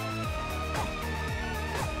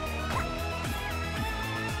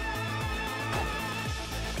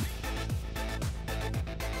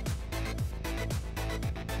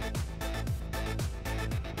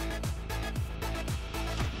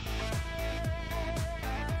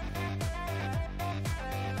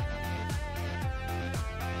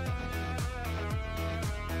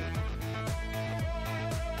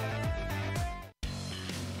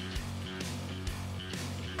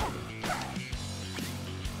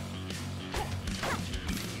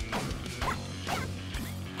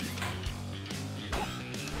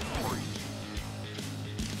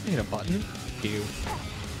 Need a button. You.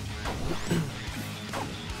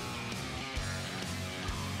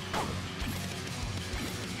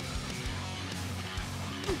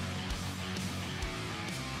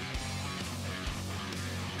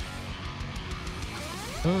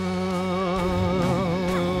 Oh,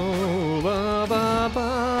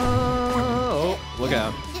 look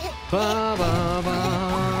out. Ba ba ba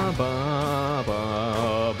ba ba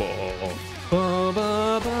ba ba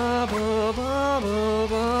ba ba ba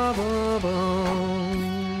ba ba ba.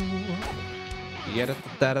 Yeah,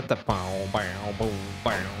 da da da bow bow bow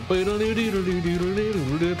bow. Boodle doo doo doo doo doo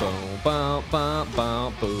doo doo bow bow bow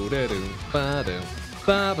bow boo doo doo ba doo.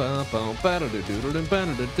 Ba ba ba ba do do do do ba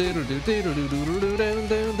do do do do do do do do do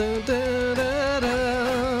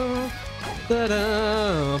da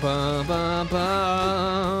da ba ba ba.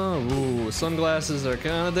 Ooh, sunglasses are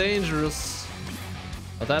kind of dangerous.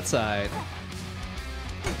 But that side,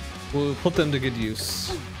 we'll put them to good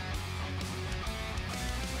use.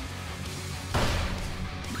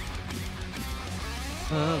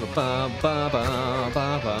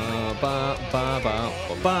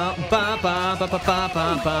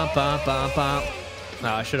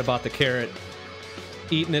 I should have bought the carrot,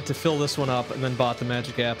 eaten it to fill this one up, and then bought the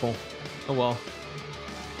magic apple. Oh well.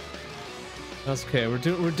 That's okay. We're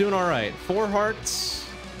doing all right. 4 hearts,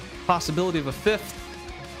 possibility of a 5th.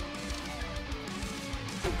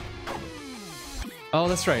 Oh,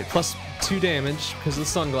 that's right. Plus 2 damage because of the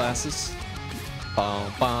sunglasses.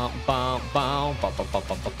 Bow, bow, bow, bow, bow, bow, bow,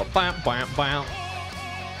 bow, bow, bow, bow.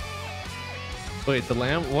 Wait, the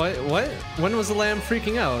lamb? What? When was the lamb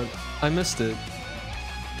freaking out? I missed it.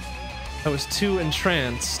 I was too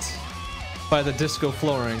entranced by the disco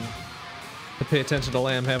flooring to pay attention to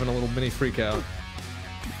lamb having a little mini freak out.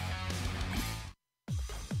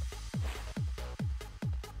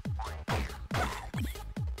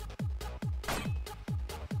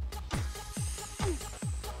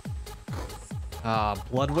 Ah,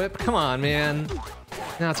 blood whip? Come on, man.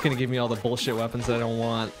 Now it's gonna give me all the bullshit weapons that I don't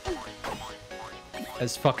want.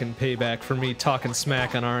 As fucking payback for me talking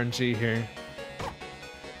smack on RNG here.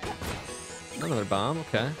 Another bomb,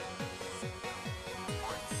 okay.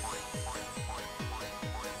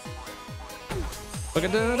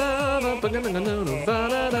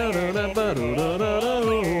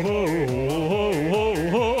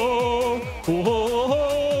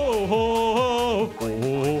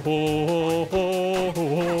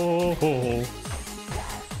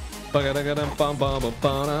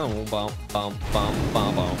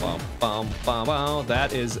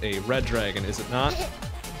 That is a red dragon, is it not?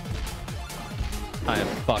 I am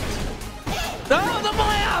fucked. Oh, the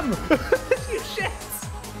lamb! You shit!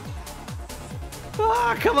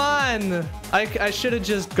 Ah, come on! I should have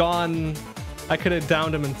just gone. I could have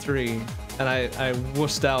downed him in 3, and I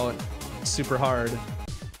wussed out super hard.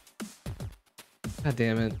 God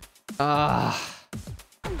damn it. Ah.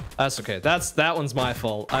 That's okay. That one's my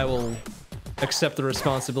fault. I will accept the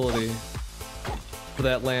responsibility for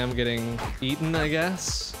that lamb getting eaten, I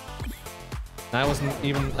guess. I wasn't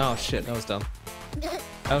even. Oh shit, that was dumb.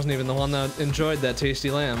 I wasn't even the one that enjoyed that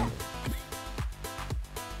tasty lamb.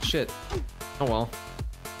 Shit. Oh well.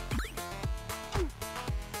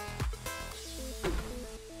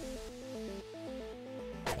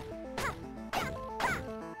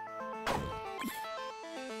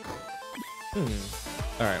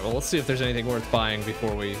 Alright, well, let's see if there's anything worth buying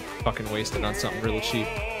before we fucking waste it on something really cheap.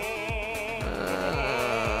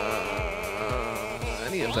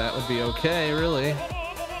 Any of that would be okay, really.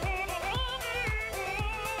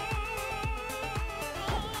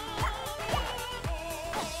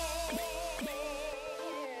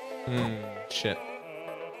 Shit.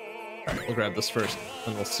 Alright, we'll grab this first,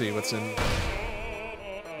 and we'll see what's in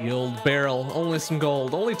the old barrel. Only some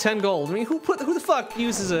gold. Only 10 gold. I mean, who the fuck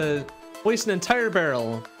uses waste an entire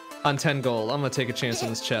barrel on 10 gold? I'm gonna take a chance on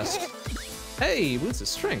this chest. Hey, boots of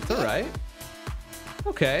strength, alright.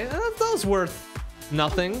 Okay, that was worth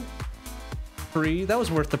nothing. Free, that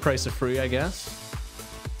was worth the price of free, I guess.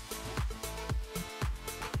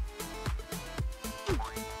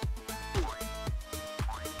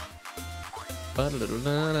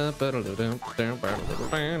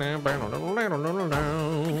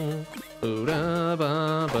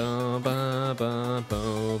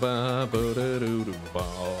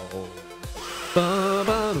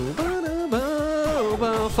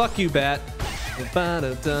 Fuck you, bat.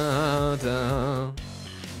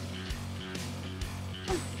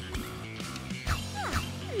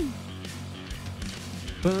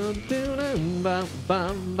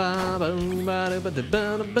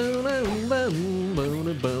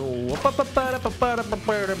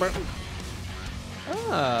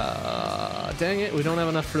 Dang it, we don't have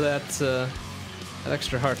enough for that, that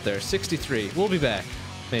extra heart there. 63. We'll be back.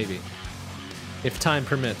 Maybe. If time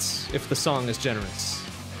permits. If the song is generous.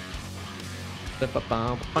 What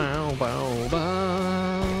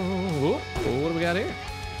do we got here?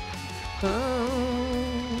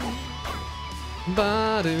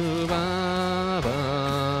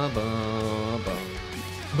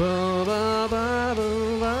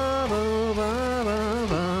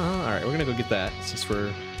 Alright, we're gonna go get that since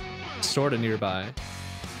we're sort of nearby.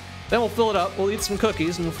 Then we'll fill it up. We'll eat some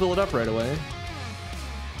cookies and we'll fill it up right away.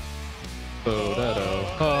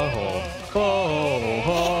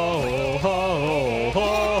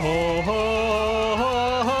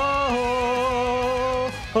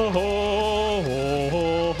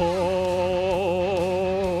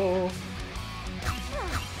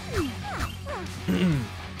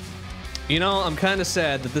 You know, I'm kind of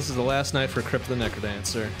sad that this is the last night for Crypt the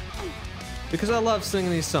NecroDancer. Because I love singing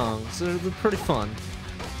these songs. They're pretty fun.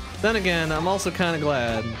 Then again, I'm also kind of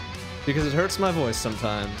glad because it hurts my voice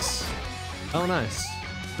sometimes. Oh, nice.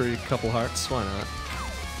 Free couple hearts. Why not?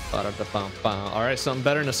 Alright, something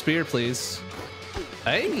better than a spear, please.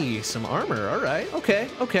 Hey, some armor. Alright. Okay,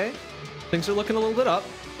 okay. Things are looking a little bit up.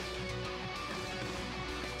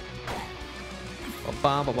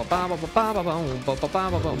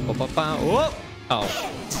 Whoa!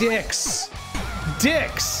 Oh, dicks!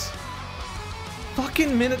 Dicks!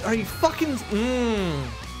 Fucking minute, are you fucking...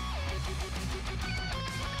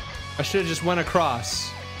 I should have just went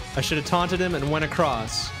across. I should have taunted him and went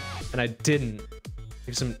across. And I didn't.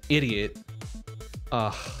 Because I'm an idiot.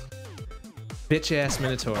 Ugh. Bitch-ass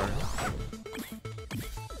Minotaur.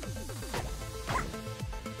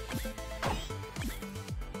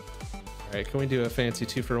 Alright, can we do a fancy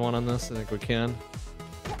 2-for-1 on this? I think we can.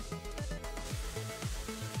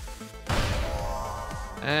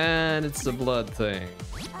 And it's the blood thing.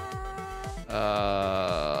 Alright.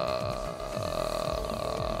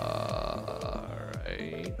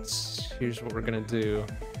 Here's what we're gonna do.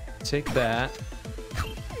 Take that.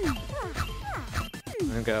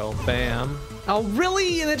 And go. Bam. Oh,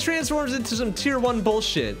 really? And it transforms into some tier 1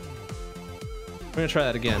 bullshit. We're gonna try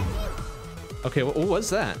that again. Okay,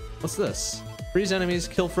 what's that? What's this? Freeze enemies,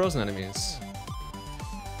 kill frozen enemies.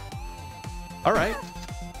 Alright.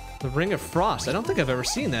 The Ring of Frost. I don't think I've ever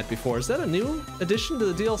seen that before. Is that a new addition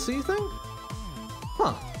to the DLC thing?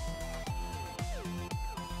 Huh.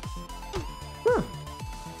 Huh.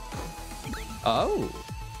 Oh.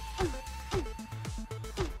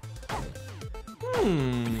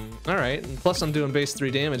 Alright. And plus I'm doing base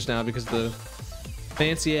 3 damage now because of the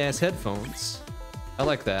fancy ass headphones. I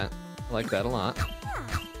like that. I like that a lot.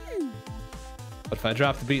 But if I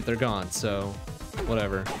drop the beat, they're gone, so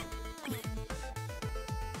whatever.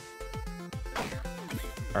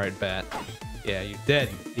 Alright, bat. Yeah, you dead,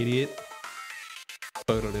 idiot.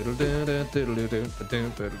 Oh!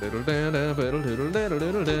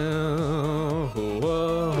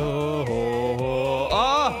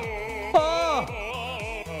 Oh!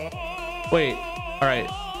 Wait, alright.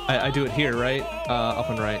 I do it here, right? Up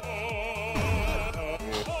and right.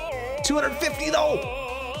 250 though!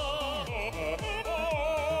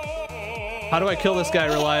 How do I kill this guy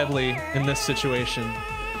reliably in this situation?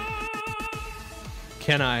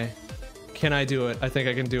 Can I? Can I do it? I think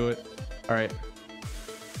I can do it. All right.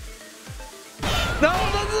 No,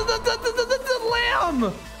 the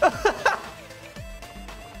lamb!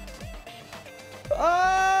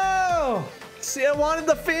 Oh! See, I wanted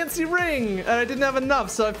the fancy ring, and I didn't have enough,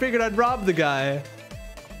 so I figured I'd rob the guy.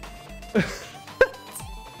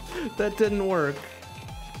 That didn't work.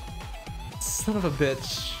 Son of a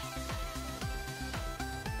bitch.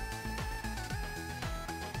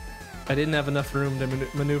 I didn't have enough room to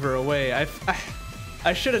maneuver away.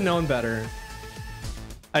 I should have known better.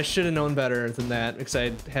 I should have known better than that because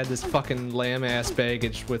I had this fucking lamb-ass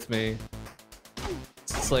baggage with me.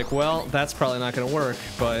 It's like, well, that's probably not gonna work,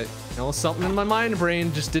 but you know, something in my mind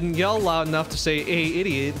brain just didn't yell loud enough to say, hey,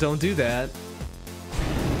 idiot, don't do that.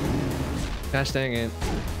 Gosh dang it.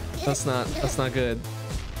 That's not good.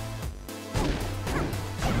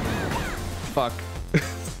 Fuck.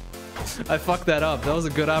 I fucked that up. That was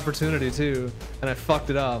a good opportunity too, and I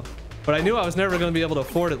fucked it up. But I knew I was never going to be able to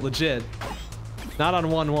afford it legit. Not on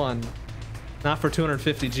 1-1. Not for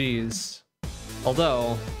 250 Gs.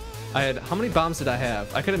 Although, I had... How many bombs did I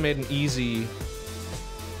have? I could have made an easy...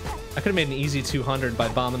 200 by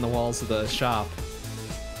bombing the walls of the shop.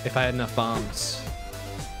 If I had enough bombs.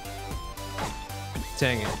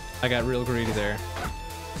 Dang it. I got real greedy there.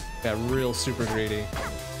 Got real super greedy.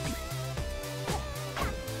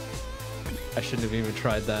 I shouldn't have even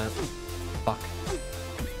tried that. Fuck.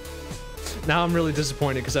 Now I'm really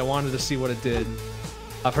disappointed because I wanted to see what it did.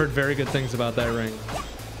 I've heard very good things about that ring.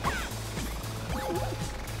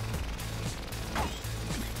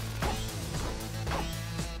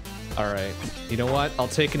 Alright, you know what? I'll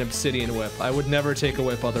take an obsidian whip. I would never take a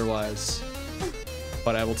whip otherwise.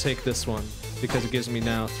 But I will take this one because it gives me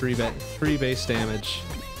now 3 base damage,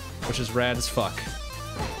 which is rad as fuck.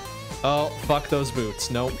 Oh, fuck those boots.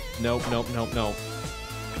 Nope, nope, nope, nope, nope.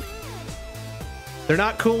 They're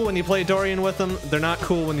not cool when you play Dorian with them. They're not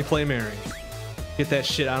cool when you play Mary. Get that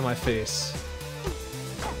shit out of my face.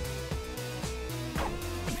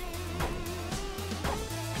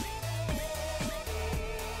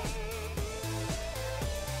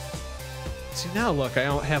 See, now look, I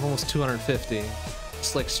have almost 250.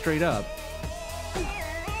 Just like straight up.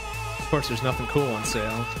 Of course, there's nothing cool on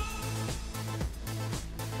sale.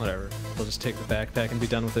 Whatever. We'll just take the backpack and be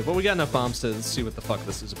done with it. But we got enough bombs to see what the fuck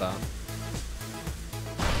this is about.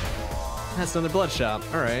 That's another blood shop.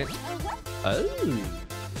 Alright. Oh.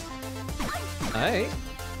 Alright.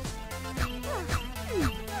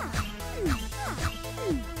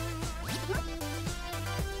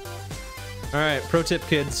 Alright, pro tip,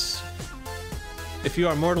 kids. If you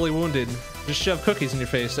are mortally wounded, just shove cookies in your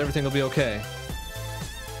face. Everything will be okay.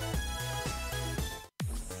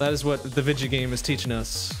 That is what the video game is teaching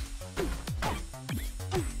us.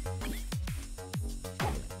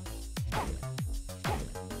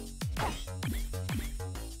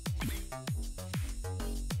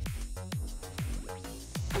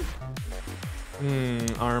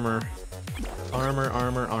 Armor.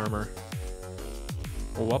 Armor.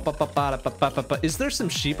 Is there some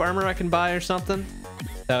sheep armor I can buy or something?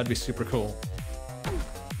 That would be super cool.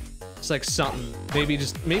 It's like something,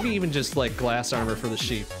 maybe even just like glass armor for the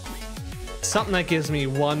sheep. Something that gives me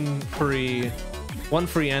one free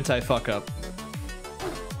anti-fuck up.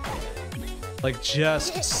 Like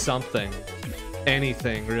just something.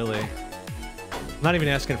 Anything, really. I'm not even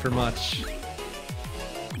asking for much.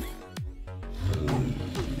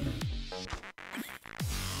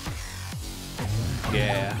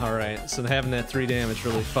 Yeah, alright. So having that 3 damage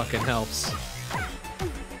really fucking helps.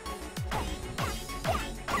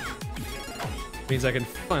 Means I can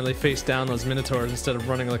finally face down those minotaurs instead of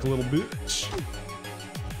running like a little bitch.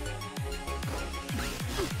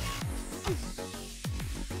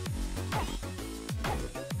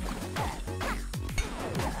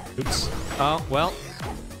 Oops. Oh, well.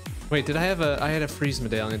 Wait, did I have I had a freeze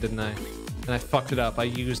medallion, didn't I? And I fucked it up. I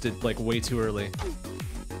used it like way too early.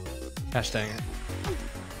 Gosh dang it.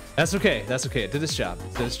 That's okay. That's okay. It did its job.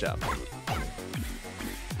 It did its job.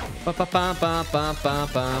 Ba ba ba ba ba ba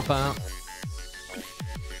ba ba.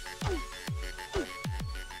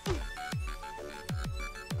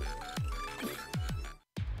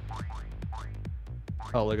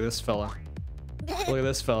 Oh, look at this fella. Look at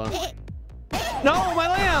this fella. No, my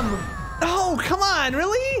lamb! No, come on,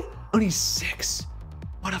 really? Only 6.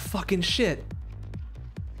 What a fucking shit.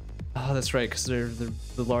 Oh, that's right, because the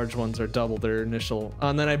large ones are double their initial.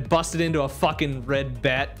 And then I busted into a fucking red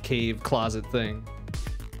bat cave closet thing.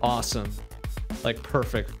 Awesome. Like,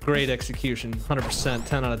 perfect. Great execution. 100%.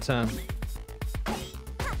 10 out of 10.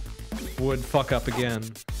 Would fuck up again.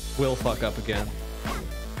 Will fuck up again.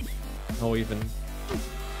 Oh, even.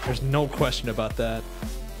 There's no question about that.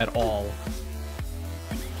 At all.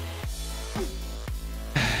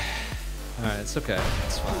 Alright, it's okay.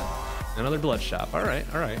 It's fine. Another blood shop.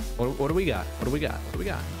 Alright, alright. What do we got? What do we got? What do we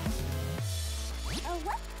got?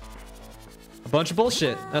 A bunch of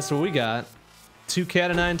bullshit. That's what we got. 2 cat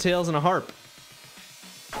o' nine tails and a harp.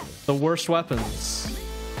 The worst weapons.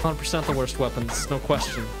 100% the worst weapons. No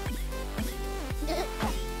question.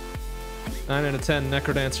 9 out of 10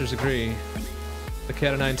 NecroDancers agree. The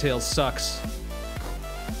cat o' nine tails sucks.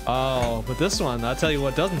 Oh, but this one, I'll tell you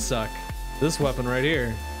what doesn't suck. This weapon right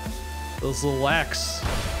here. This little axe.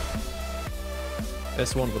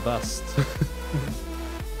 It's one of the best. So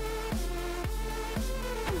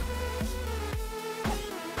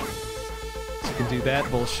you can do that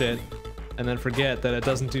bullshit and then forget that it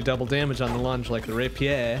doesn't do double damage on the lunge like the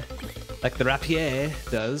rapier. Like the rapier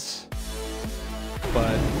does.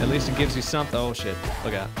 But at least it gives you something. Oh shit.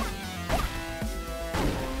 Look out.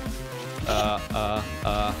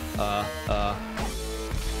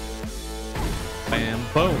 Bam,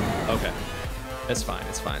 boom. Okay. It's fine,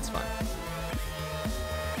 it's fine, it's fine.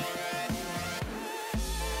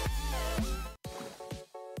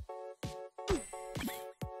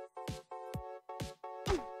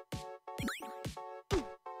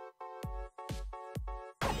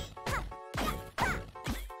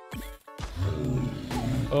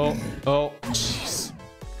 Oh, jeez.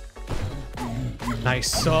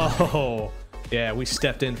 Nice. Oh, yeah, we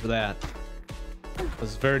stepped in for that.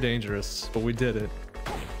 was very dangerous, but we did it.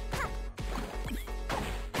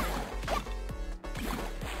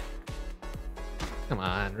 Come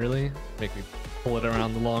on, really? Make me pull it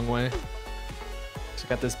around the long way. Just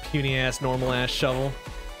got this puny ass, normal ass shovel.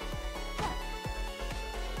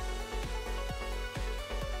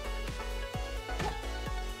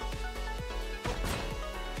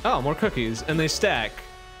 Oh, more cookies, and they stack.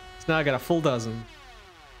 So now I got a full dozen.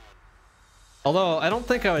 Although, I don't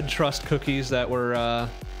think I would trust cookies that were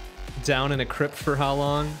down in a crypt for how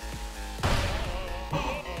long?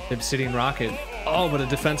 Obsidian rocket. Oh, but a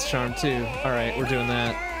defense charm too. Alright, we're doing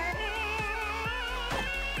that.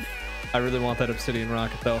 I really want that obsidian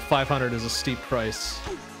rocket though. 500 is a steep price.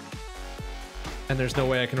 And there's no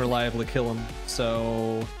way I can reliably kill him,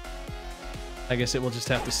 so... I guess it will just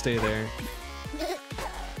have to stay there.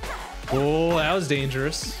 Oh, that was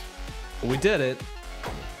dangerous. But we did it.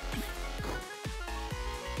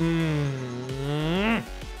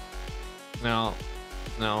 No.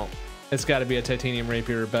 No. It's got to be a titanium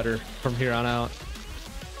rapier or better from here on out.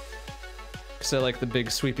 Because I like the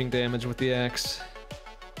big sweeping damage with the axe.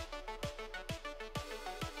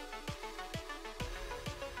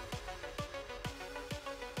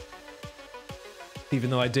 Even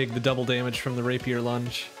though I dig the double damage from the rapier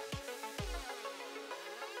lunge.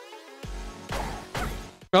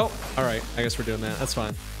 Oh, alright. I guess we're doing that. That's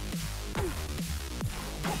fine.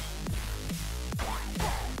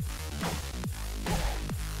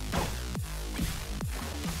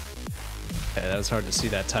 Yeah, that was hard to see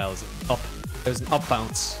that tile as an up. It was an up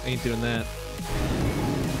bounce. I ain't doing that.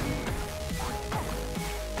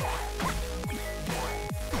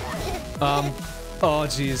 Oh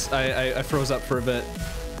geez, I froze up for a bit.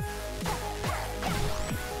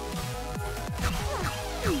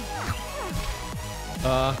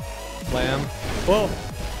 Lamb. Whoa!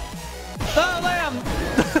 Oh, lamb!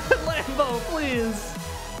 Lambo, please!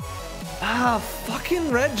 Ah,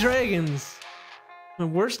 fucking red dragons. The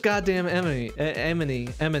worst goddamn enemy,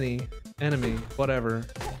 whatever.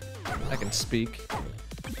 I can speak.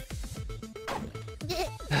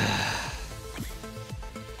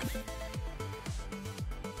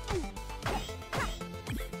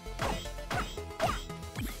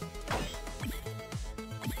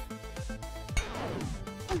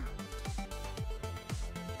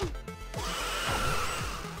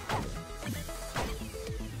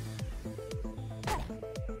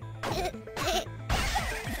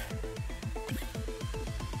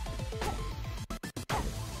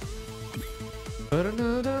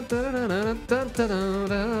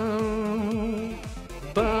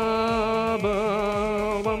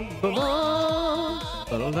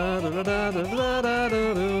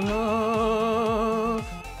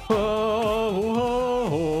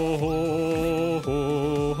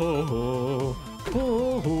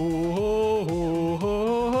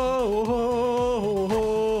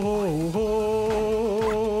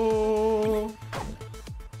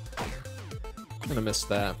 I'm gonna miss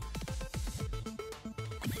that.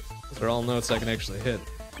 Those are all notes I can actually hit.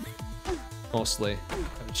 Mostly.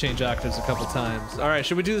 I've changed octaves a couple times. Alright,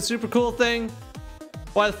 should we do the super cool thing?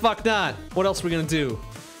 Why the fuck not? What else are we gonna do?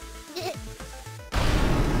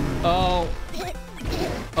 Oh.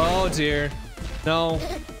 Oh dear. No.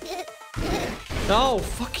 No,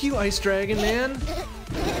 fuck you, Ice Dragon, man.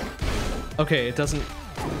 Okay, it doesn't...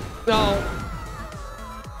 No.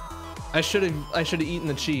 I should have eaten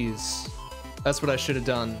the cheese. That's what I should have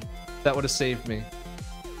done. That would have saved me.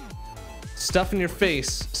 Stuff in your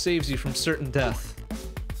face saves you from certain death.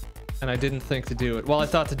 And I didn't think to do it. Well, I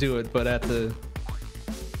thought to do it, but at an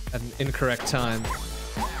incorrect time.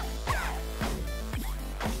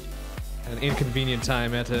 An inconvenient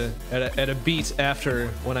time at a beat after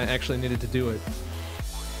when I actually needed to do it.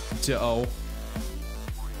 Oh.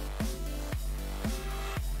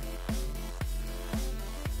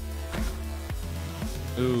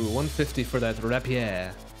 Ooh, 150 for that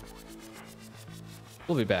rapier.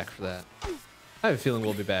 We'll be back for that. I have a feeling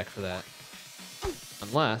we'll be back for that.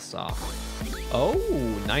 Unless,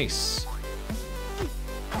 oh, nice.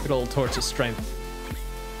 Good old Torch of Strength.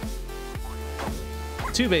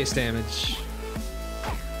 2 base damage.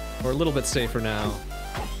 We're a little bit safer now.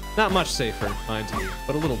 Not much safer, mind you,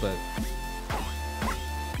 but a little bit.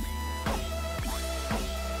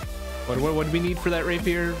 What do we need for that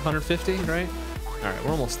rapier? 150, right? Alright,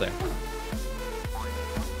 we're almost there.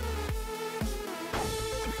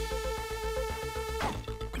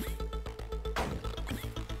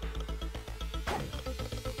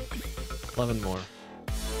 $11 more.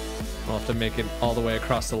 I'll have to make it all the way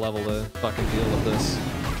across the level to fucking deal with this.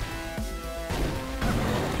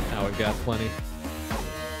 Now we've got plenty.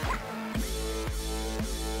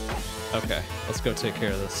 Okay, let's go take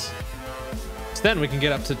care of this. So then we can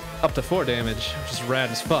get up to 4 damage, which is rad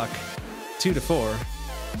as fuck. 2 to 4.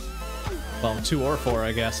 Well, 2 or 4,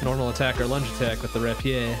 I guess. Normal attack or lunge attack with the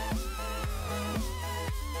rapier.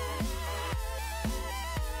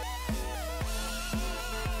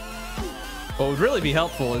 What would really be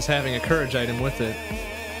helpful is having a courage item with it.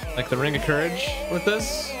 Like the Ring of Courage with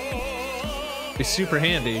this. Be super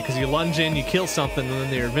handy, because you lunge in, you kill something, and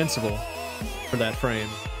then they're invincible for that frame.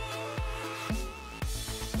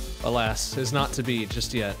 Alas, is not to be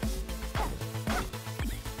just yet.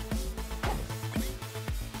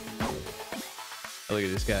 Look at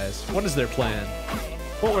these guys. What is their plan?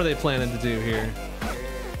 What were they planning to do here?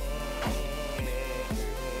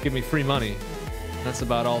 Give me free money. That's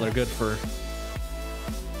about all they're good for.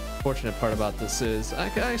 Fortunate part about this is,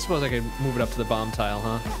 I suppose I could move it up to the bomb tile,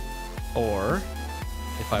 huh? Or,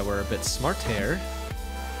 if I were a bit smart here,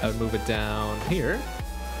 I would move it down here.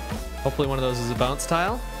 Hopefully one of those is a bounce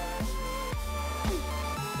tile.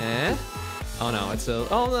 Eh? Oh no, it's a...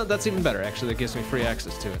 Oh, no, that's even better, actually. That gives me free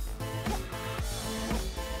access to it.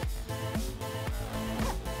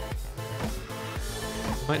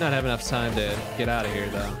 Might not have enough time to get out of here,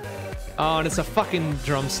 though. Oh, and it's a fucking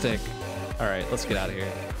drumstick. Alright, let's get out of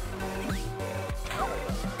here.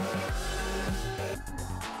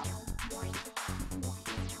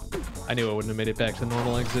 I knew I wouldn't have made it back to the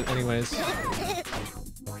normal exit anyways.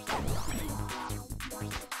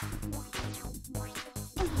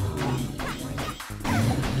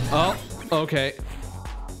 Oh, okay.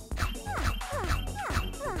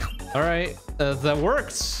 Alright, that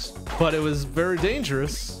worked, but it was very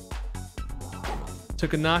dangerous.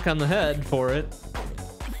 Took a knock on the head for it.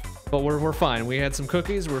 But we're fine. We had some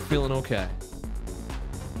cookies, we're feeling okay.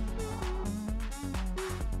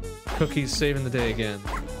 Cookies saving the day again.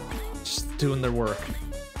 Just doing their work.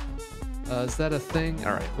 Is that a thing?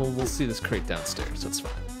 Alright, we'll see this crate downstairs, that's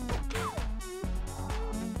fine.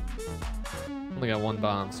 Only got 1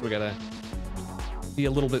 bomb, so we gotta be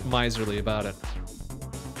a little bit miserly about it.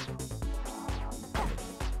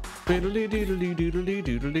 Could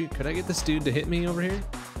I get this dude to hit me over here?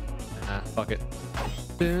 Nah, fuck it.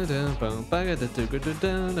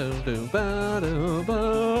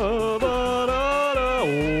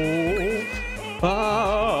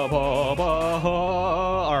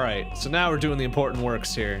 Alright, so now we're doing the important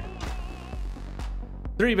works here.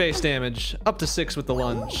 3 base damage, up to 6 with the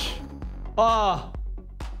lunge. Ah!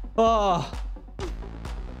 Ah!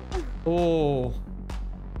 Oh.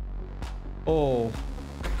 Oh.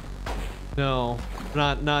 No,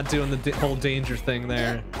 not doing the whole danger thing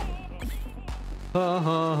there.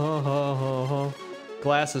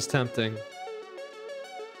 Glass is tempting.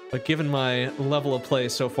 But given my level of play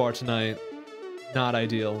so far tonight, not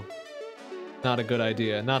ideal. Not a good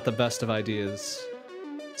idea, not the best of ideas.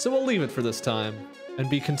 So we'll leave it for this time, and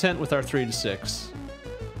be content with our 3 to 6.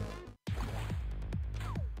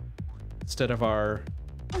 Instead of our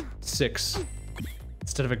 6.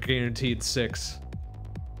 Instead of a guaranteed 6.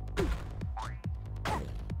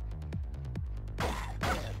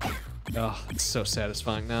 Oh, it's so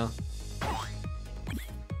satisfying now.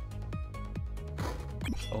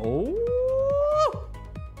 Oh.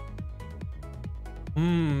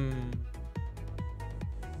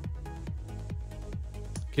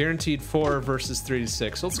 Guaranteed 4 versus 3 to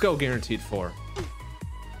 6. Let's go guaranteed 4.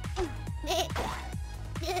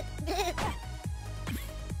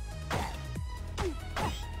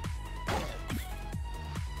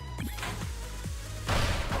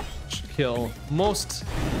 Should kill most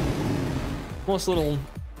little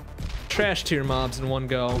trash tier mobs in one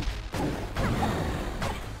go.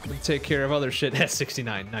 And take care of other shit at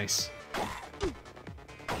 69. Nice.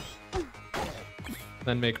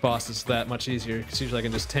 Then make bosses that much easier, because usually I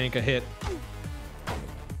can just tank a hit.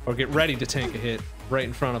 Or get ready to tank a hit right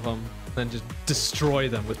in front of them, then just destroy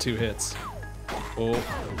them with 2 hits. Oh,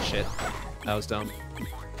 shit. That was dumb.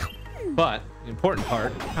 But, the important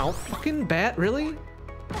part... Ow, fucking bat, really?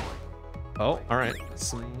 Oh, alright.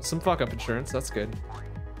 Some fuck-up insurance, that's good.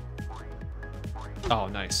 Oh,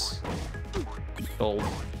 nice. Gold.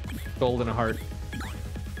 Gold and a heart.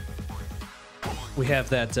 We have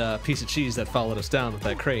that piece of cheese that followed us down with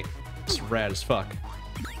that crate. It's rad as fuck.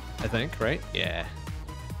 I think, right? Yeah.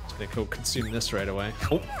 Just gonna go consume this right away.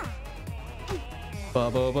 Oh.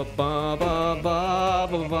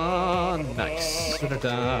 Nice.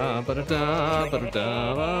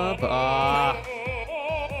 Ah.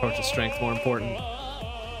 Torch strength more important.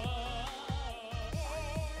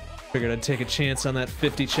 Figured I'd take a chance on that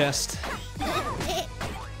 50 chest.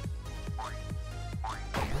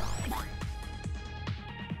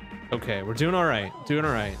 Okay, we're doing alright. Doing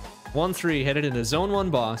alright. 1-3 headed into Zone 1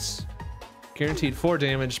 boss. Guaranteed 4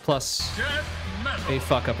 damage plus a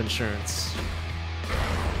fuck up insurance.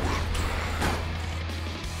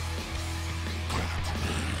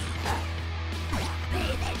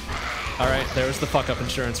 All right, there's the fuck up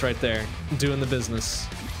insurance right there, doing the business.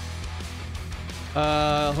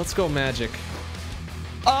 Let's go magic.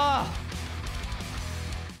 Ah!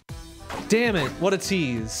 Damn it, what a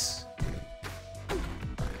tease.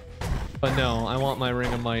 But no, I want my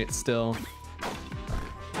Ring of Might still.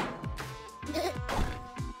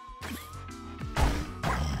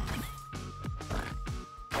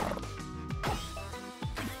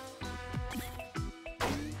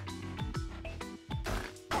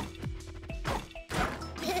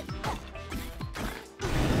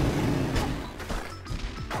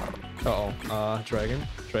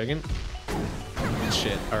 Dragon.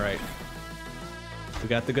 Shit, alright. We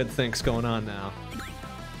got the good things going on now.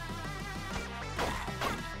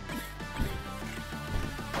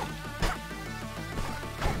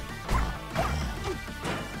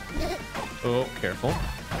 Oh, careful.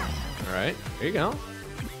 Alright, there you go.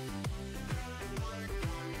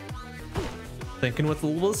 Thinking with a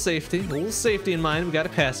little safety in mind. We got a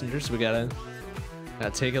passenger, so we gotta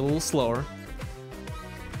take it a little slower.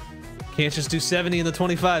 Can't just do 70 in the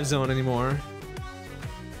 25 zone anymore.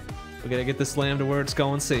 We gotta get this lamb to where it's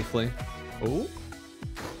going safely. Oh.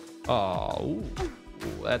 Oh, ooh,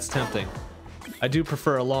 that's tempting. I do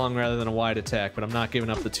prefer a long rather than a wide attack, but I'm not giving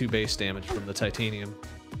up the 2 base damage from the titanium.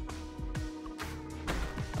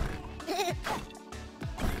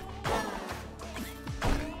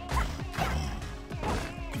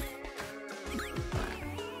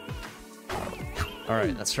 All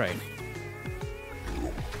right, that's right.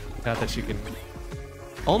 Forgot that you can...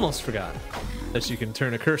 Almost forgot that you can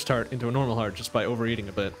turn a cursed heart into a normal heart just by overeating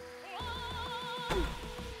a bit.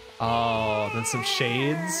 Oh, then some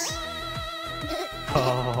shades.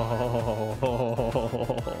 Oh.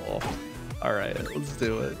 All right, let's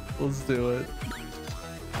do it. Let's do it.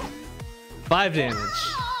 5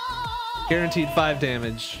 damage. Guaranteed 5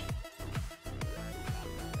 damage.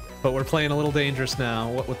 But we're playing a little dangerous now,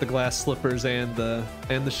 what with the glass slippers and the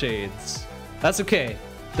shades. That's okay.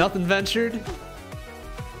 Nothing ventured.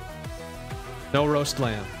 No roast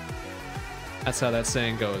lamb. That's how that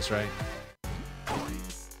saying goes, right?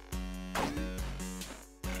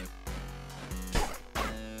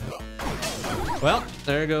 Well,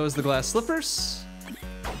 there goes the glass slippers.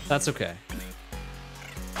 That's okay.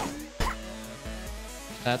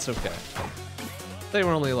 That's okay. They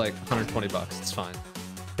were only like 120 bucks. It's fine.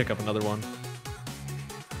 Pick up another one.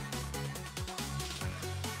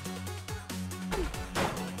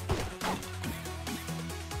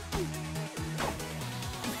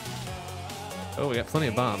 Oh, we got plenty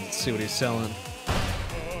of bombs. Let's see what he's selling.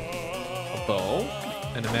 A bow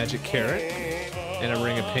and a magic carrot and a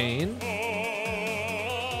ring of pain.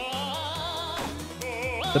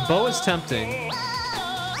 The bow is tempting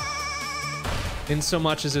in so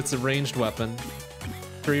much as it's a ranged weapon,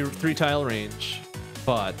 three tile range,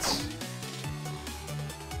 but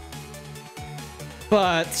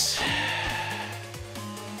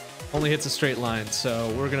only hits a straight line, so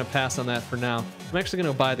we're gonna pass on that for now. I'm actually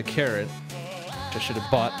gonna buy the carrot, which I should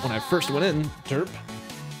have bought when I first went in. Derp.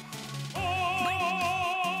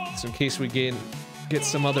 So in case we get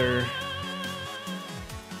some other.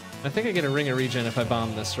 I think I get a ring of regen if I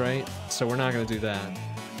bomb this, right? So we're not gonna do that.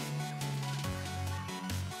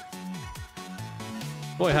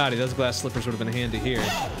 Boy howdy, those glass slippers would have been handy here.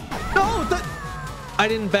 No! I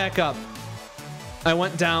didn't back up. I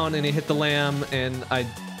went down and he hit the lamb and I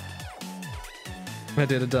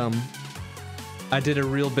did a dumb. I did a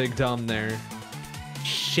real big dumb there.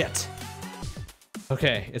 Shit.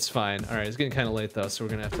 Okay, it's fine. Alright, it's getting kind of late though, so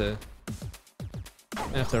we're gonna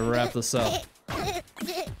have to wrap this up.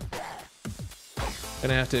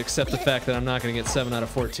 Gonna have to accept the fact that I'm not gonna get 7 out of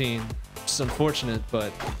 14. Which is unfortunate,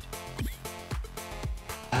 but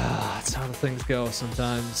that's how the things go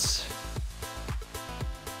sometimes.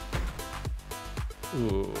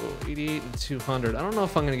 Ooh, 88 and 200. I don't know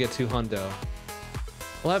if I'm gonna get 200.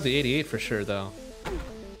 We'll have the 88 for sure, though.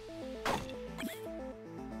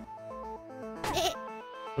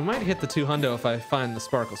 We might hit the 200 if I find the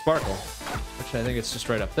Sparkle, which I think it's just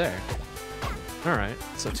right up there. All right,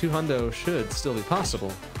 so 200 should still be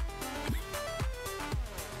possible.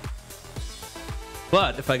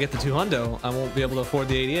 But if I get the 200, I won't be able to afford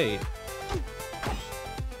the 88.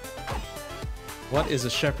 What is a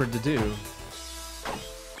shepherd to do?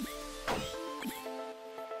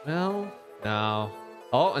 Well, no.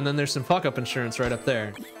 Oh, and then there's some fuck-up insurance right up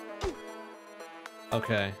there.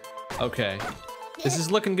 Okay. Okay. This is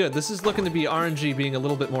looking good. This is looking to be RNG being a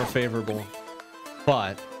little bit more favorable.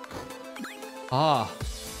 But Ah.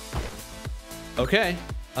 Okay.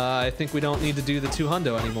 I think we don't need to do the 2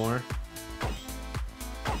 hundo anymore.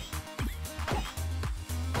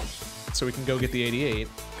 So we can go get the 88.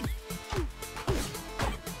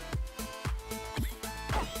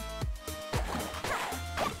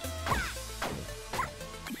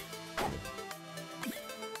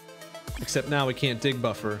 Except now we can't dig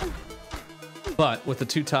buffer. But with the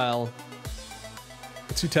two tile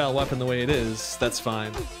weapon the way it is, that's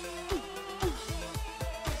fine.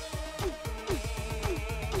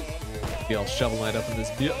 Maybe I'll shovel knight up in this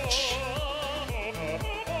bitch.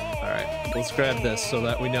 Alright, let's grab this so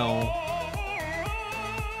that we know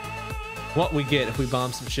what we get if we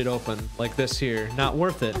bomb some shit open like this here. Not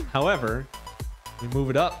worth it. However, we move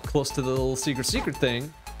it up close to the little secret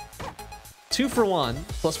thing. 2 for 1,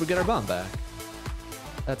 plus we get our bomb back.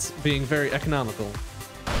 That's being very economical.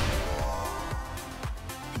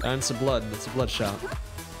 And some blood. It's a blood shot.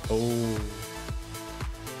 Oh.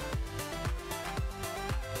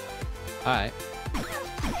 Alright.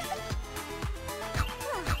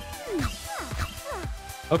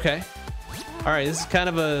 Okay. Alright, this is kind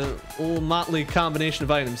of a little motley combination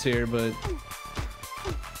of items here, but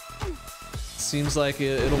seems like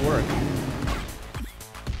it'll work.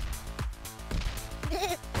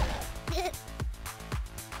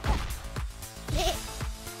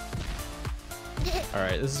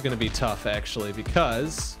 Alright, this is gonna be tough actually,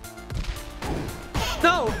 because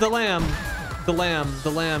no! The lamb! The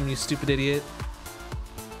lamb, you stupid idiot.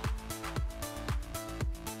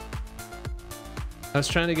 I was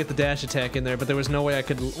trying to get the dash attack in there, but there was no way I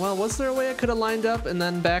could... Well, was there a way I could have lined up and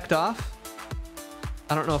then backed off?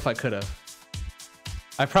 I don't know if I could have.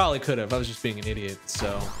 I probably could have. I was just being an idiot,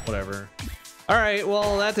 so whatever. Alright,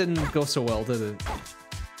 well, that didn't go so well, did it?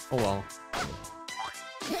 Oh well.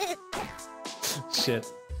 Shit.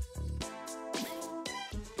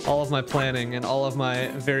 All of my planning and all of my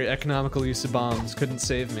very economical use of bombs couldn't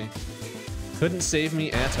save me. Couldn't save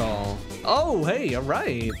me at all. Oh, hey,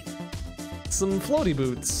 alright. Some floaty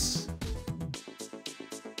boots.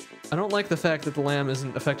 I don't like the fact that the lamb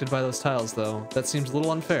isn't affected by those tiles, though. That seems a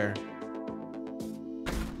little unfair.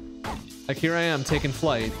 Like, here I am taking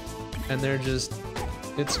flight, and they're just...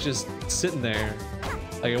 It's just sitting there.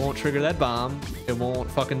 Like, it won't trigger that bomb. It won't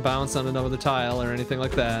fucking bounce on another tile or anything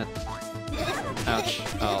like that. Ouch.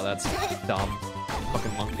 Oh, that's dumb.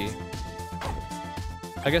 Fucking monkey.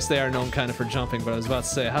 I guess they are known kind of for jumping, but I was about to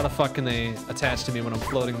say, how the fuck can they attach to me when I'm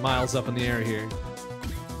floating miles up in the air here?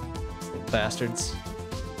 Bastards.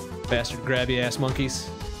 Bastard grabby ass monkeys.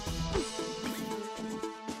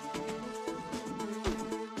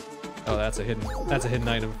 Oh, that's a hidden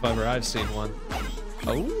item if ever I've seen one.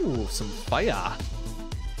 Oh, some fire.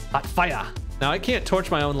 Hot fire. Now I can't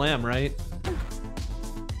torch my own lamb, right?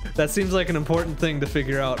 That seems like an important thing to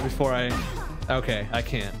figure out before I... Okay, I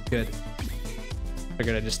can't. Good.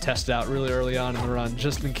 Figured I'd just test it out really early on in the run,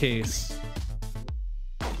 just in case.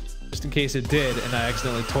 Just in case it did, and I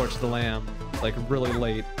accidentally torched the lamb, like, really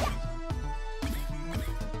late.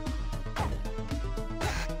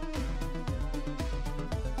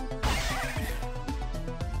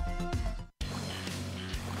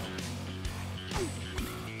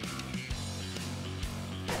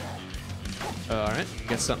 Alright,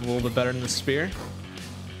 get something a little bit better than the spear.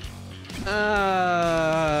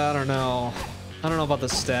 I don't know. I don't know about the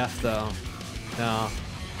staff, though. No.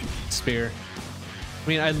 Spear. I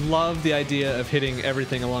mean, I love the idea of hitting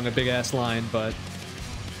everything along a big-ass line, but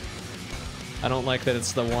I don't like that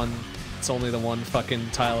it's only the one fucking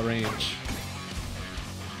tile range.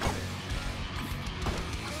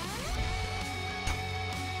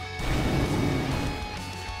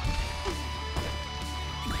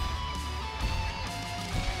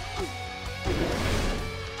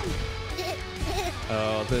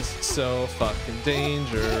 Oh, this is so fucking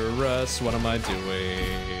dangerous. What am I doing?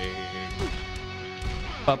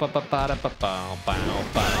 No!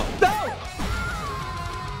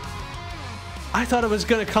 I thought it was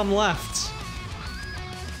gonna come left.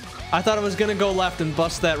 I thought it was gonna go left and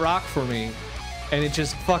bust that rock for me. And it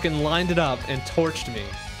just fucking lined it up and torched me.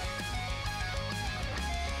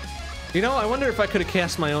 You know, I wonder if I could have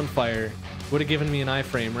cast my own fire. Would have given me an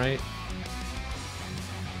iframe, right?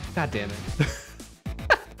 God damn it.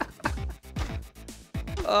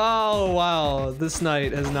 Oh, wow. This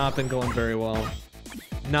night has not been going very well.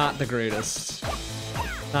 Not the greatest.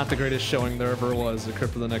 Not the greatest showing there ever was at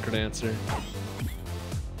Crypt of the NecroDancer.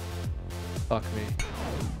 Fuck me.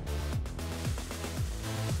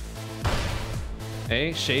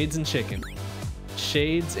 Hey, shades and chicken.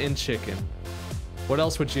 Shades and chicken. What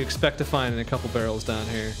else would you expect to find in a couple barrels down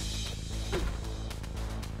here?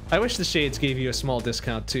 I wish the shades gave you a small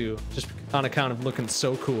discount too. on account of looking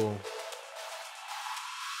so cool.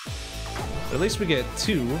 But at least we get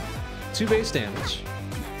two base damage.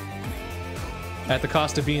 At the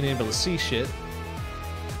cost of being able to see shit.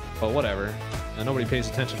 But whatever. And nobody pays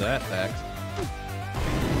attention to that fact.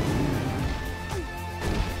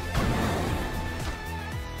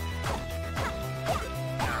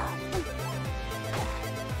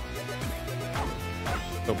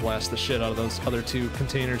 Go blast the shit out of those other two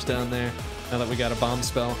containers down there, now that we got a bomb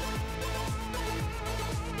spell.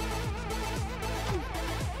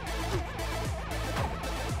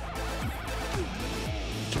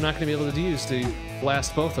 Which I'm not going to be able to use to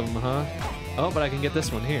blast both of them, huh? Oh, but I can get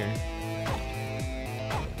this one here.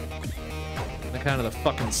 They're kind of the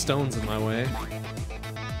fucking stones in my way.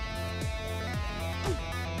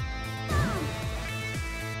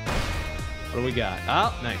 What do we got?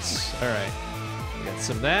 Oh, nice. All right. We got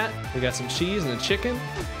some of that. We got some cheese and a chicken.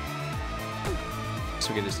 So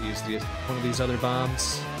we can just use one of these other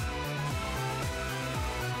bombs.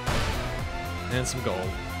 And some gold.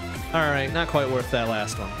 All right, not quite worth that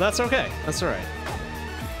last one. That's okay. That's all right.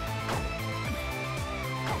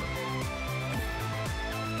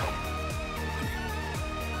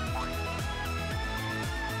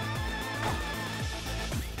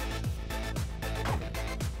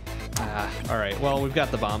 All right, well, we've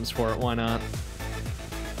got the bombs for it. Why not?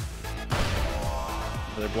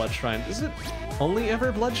 Another blood shrine. Is it only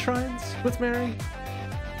ever blood shrines with Mary?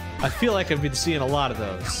 I feel like I've been seeing a lot of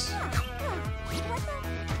those.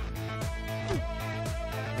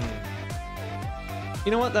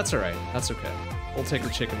 You know what? That's all right. That's okay. We'll take the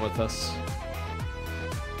chicken with us.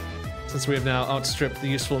 Since we have now outstripped the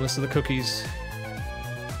usefulness of the cookies.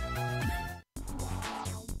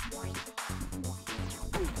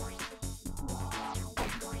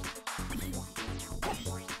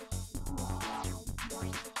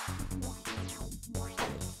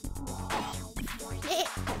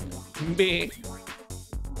 B.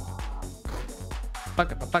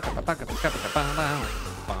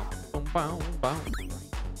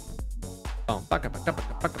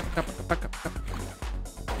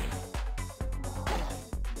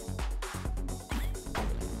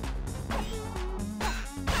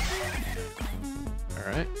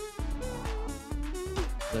 Alright.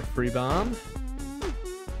 The free bomb.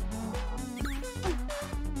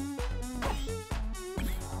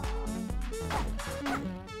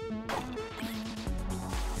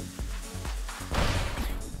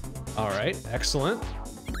 Alright, excellent.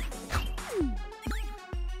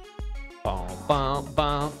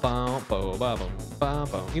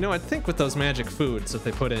 You know, I think with those magic foods that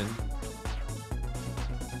they put in,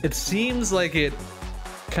 it seems like it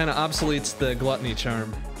kind of obsoletes the gluttony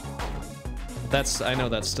charm. I know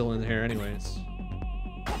that's still in here anyways.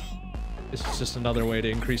 It's just another way to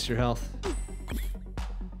increase your health.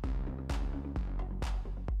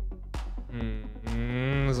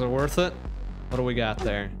 Is it worth it? What do we got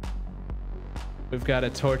there? We've got a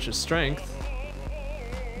torch of strength.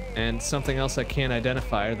 And something else I can't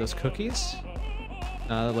identify are those cookies.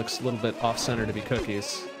 That looks a little bit off-center to be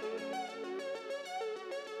cookies.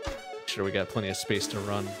 Make sure we got plenty of space to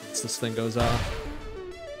run once this thing goes off.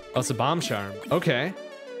 Oh, it's a bomb charm. Okay.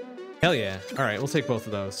 Hell yeah. All right, we'll take both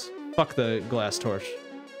of those. Fuck the glass torch.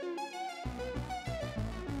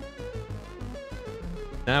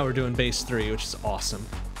 Now we're doing base 3, which is awesome.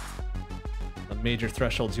 The major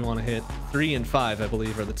thresholds you want to hit. 3 and 5, I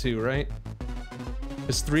believe, are the two, right?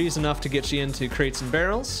 Because 3 is enough to get you into crates and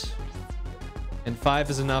barrels. And 5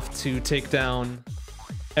 is enough to take down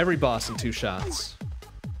every boss in 2 shots.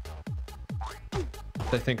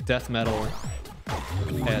 I think death metal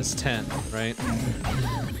has 10, right?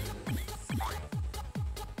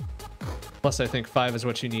 Plus I think 5 is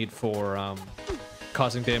what you need for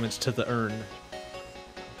causing damage to the urn.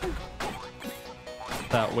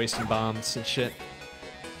 Without wasting bombs and shit.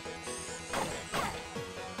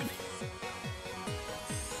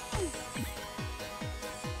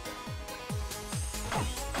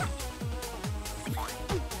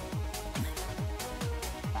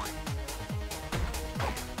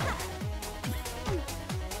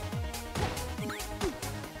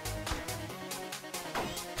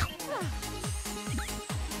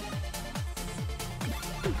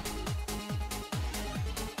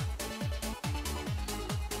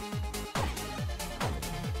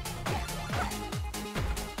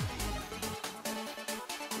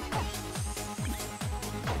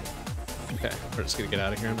 Okay, we're just gonna get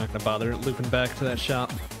out of here. I'm not gonna bother looping back to that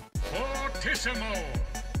shop. Fortissimo.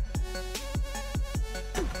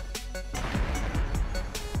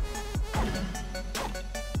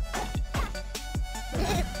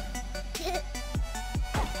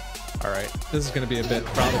 All right, this is gonna be a bit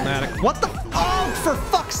problematic. What the? Oh, for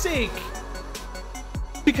fuck's sake!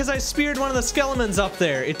 Because I speared one of the skeletons up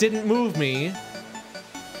there. It didn't move me.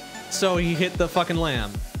 So he hit the fucking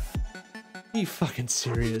lamb. Are you fucking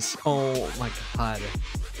serious? Oh my god.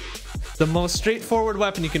 The most straightforward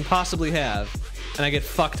weapon you can possibly have. And I get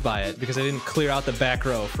fucked by it because I didn't clear out the back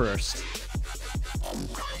row first.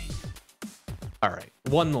 Alright,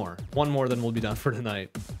 one more. One more, then we'll be done for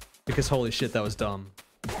tonight. Because holy shit, that was dumb.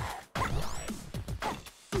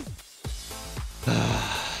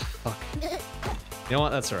 Fuck. You know what?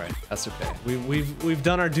 That's alright. That's okay. We've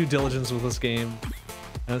done our due diligence with this game.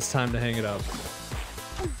 And it's time to hang it up.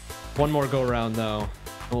 One more go around though.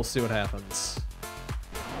 And we'll see what happens.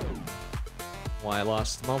 Why I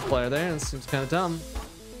lost the multiplier there. That seems kind of dumb.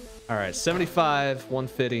 Alright, 75,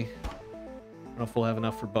 150. I don't know if we'll have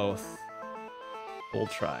enough for both. We'll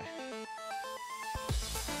try.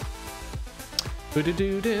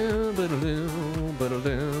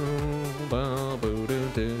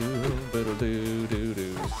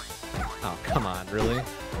 Oh, come on, really?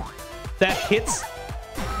 That hits?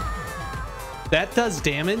 That does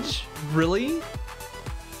damage? Really?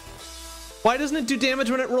 Why doesn't it do damage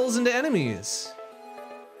when it rolls into enemies?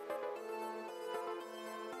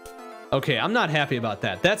 Okay, I'm not happy about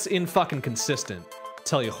that. That's in-fucking consistent.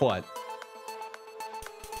 Tell you what.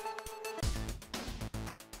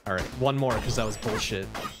 Alright, one more, because that was bullshit.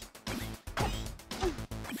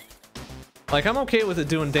 Like, I'm okay with it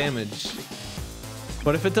doing damage.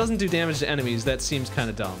 But if it doesn't do damage to enemies, that seems kind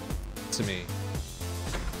of dumb to me.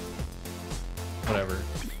 Whatever.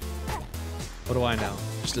 What do I know?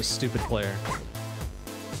 Just a stupid player.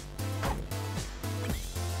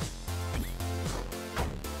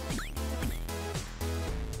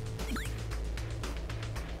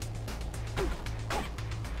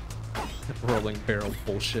 Rolling barrel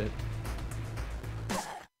bullshit.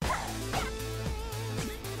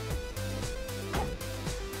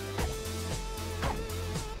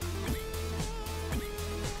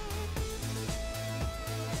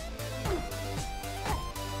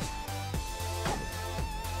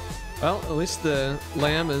 Well, at least the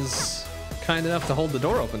lamb is kind enough to hold the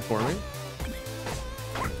door open for me.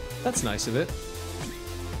 That's nice of it.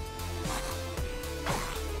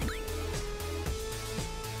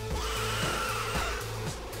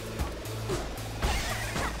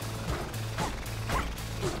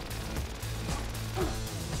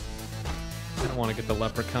 I don't want to get the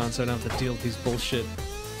leprechaun so I don't have to deal with these bullshit.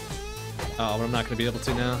 Oh, but I'm not going to be able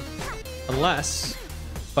to now. Unless,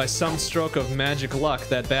 by some stroke of magic luck,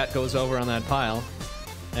 that bat goes over on that pile.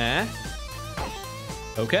 Eh?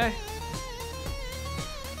 Okay.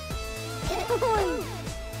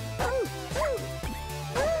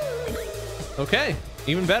 Okay.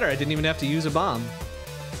 Even better, I didn't even have to use a bomb.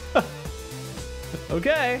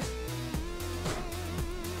 Okay.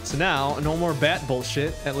 So now, no more bat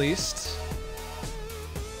bullshit, at least.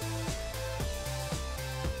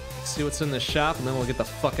 Let's see what's in the shop, and then we'll get the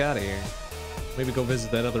fuck out of here. Maybe go visit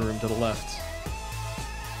that other room to the left.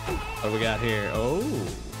 What do we got here? Oh,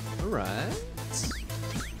 alright.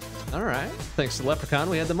 Alright. Thanks to Leprechaun,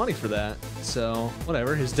 we had the money for that. So,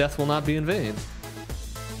 whatever, his death will not be in vain.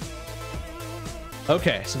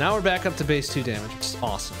 Okay, so now we're back up to base 2 damage, which is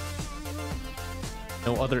awesome.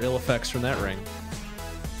 No other ill effects from that ring.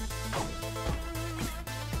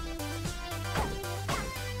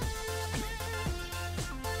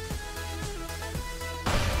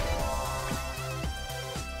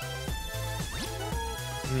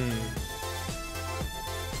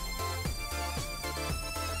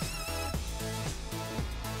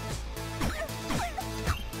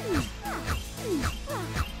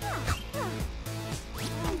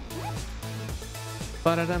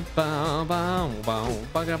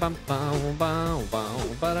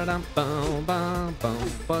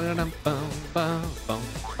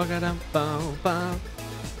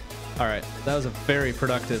 Alright, that was a very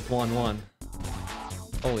productive 1-1.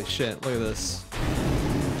 Holy shit, look at this.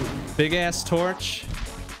 Big ass torch.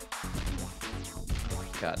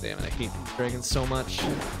 God damn it, I hate these dragons so much.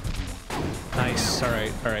 Nice,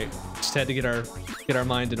 alright, alright. Just had to get our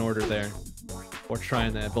mind in order there. Or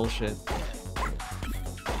trying that bullshit.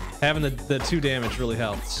 Having the 2 damage really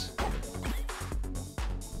helps.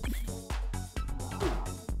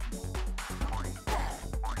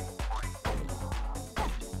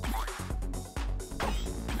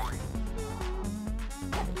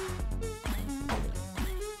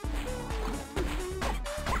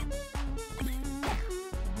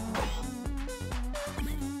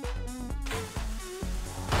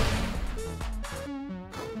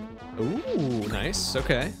 Ooh, nice.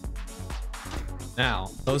 Okay. Now,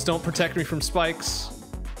 those don't protect me from spikes.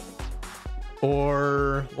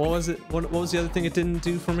 Or what was it? What was the other thing it didn't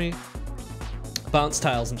do for me? Bounce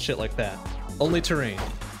tiles and shit like that. Only terrain.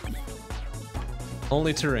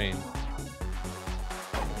 Only terrain.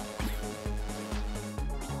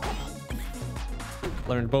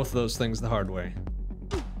 Learned both of those things the hard way.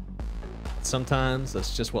 Sometimes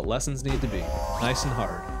that's just what lessons need to be. Nice and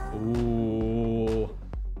hard. Ooh.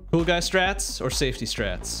 Cool guy strats or safety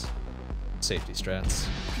strats? Safety strats.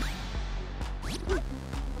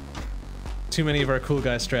 Too many of our cool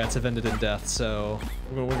guy strats have ended in death, so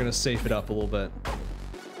we're gonna safe it up a little bit.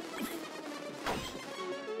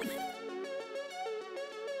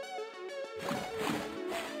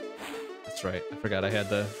 That's right. I forgot I had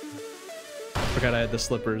the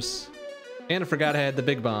slippers. And I forgot I had the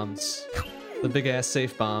big bombs. The big ass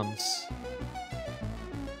safe bombs.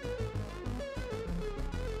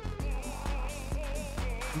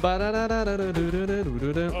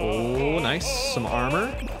 Oh, nice. Some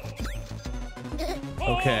armor.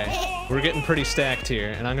 Okay. We're getting pretty stacked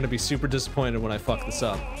here, and I'm gonna be super disappointed when I fuck this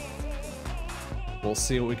up. We'll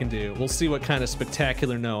see what we can do. We'll see what kind of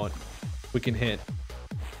spectacular note we can hit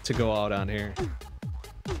to go out on here.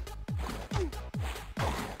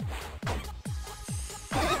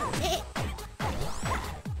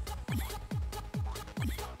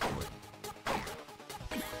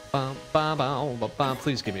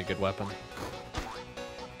 Please give me a good weapon.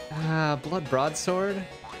 Blood broadsword?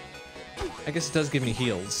 I guess it does give me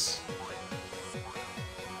heals.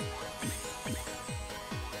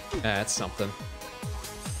 That's something.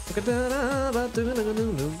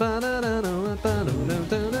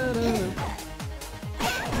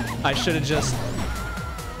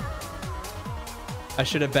 I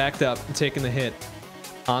should have backed up and taken the hit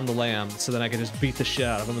on the lamb so then I could just beat the shit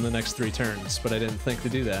out of him in the next 3 turns, but I didn't think to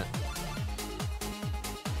do that.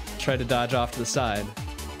 Tried to dodge off to the side.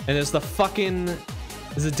 And there's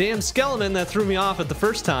there's a damn skeleton that threw me off at the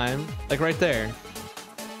first time, like right there.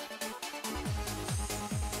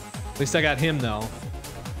 At least I got him though.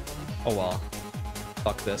 Oh well.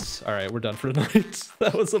 Fuck this. All right, we're done for the night.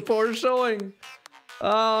 That was a poor showing.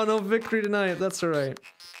 Oh, no victory tonight. That's all right.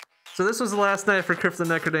 So this was the last night for Crypt the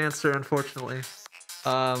NecroDancer, unfortunately.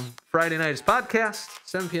 Friday night is podcast,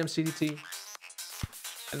 7 p.m. CDT.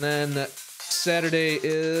 And then Saturday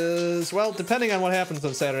is, well, depending on what happens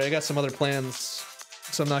on Saturday. I got some other plans,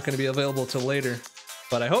 so I'm not going to be available till later.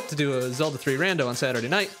 But I hope to do a Zelda 3 rando on Saturday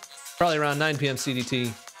night, probably around 9 p.m.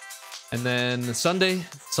 CDT. And then Sunday,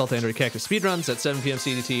 Salt Android Cactus speedruns at 7 p.m.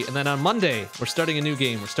 CDT. And then on Monday, we're starting a new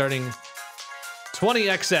game. We're starting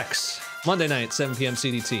 20XX, Monday night, 7 p.m.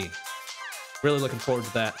 CDT. Really looking forward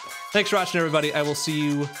to that. Thanks for watching, everybody. I will see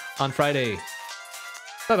you on Friday.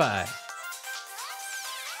 Bye-bye.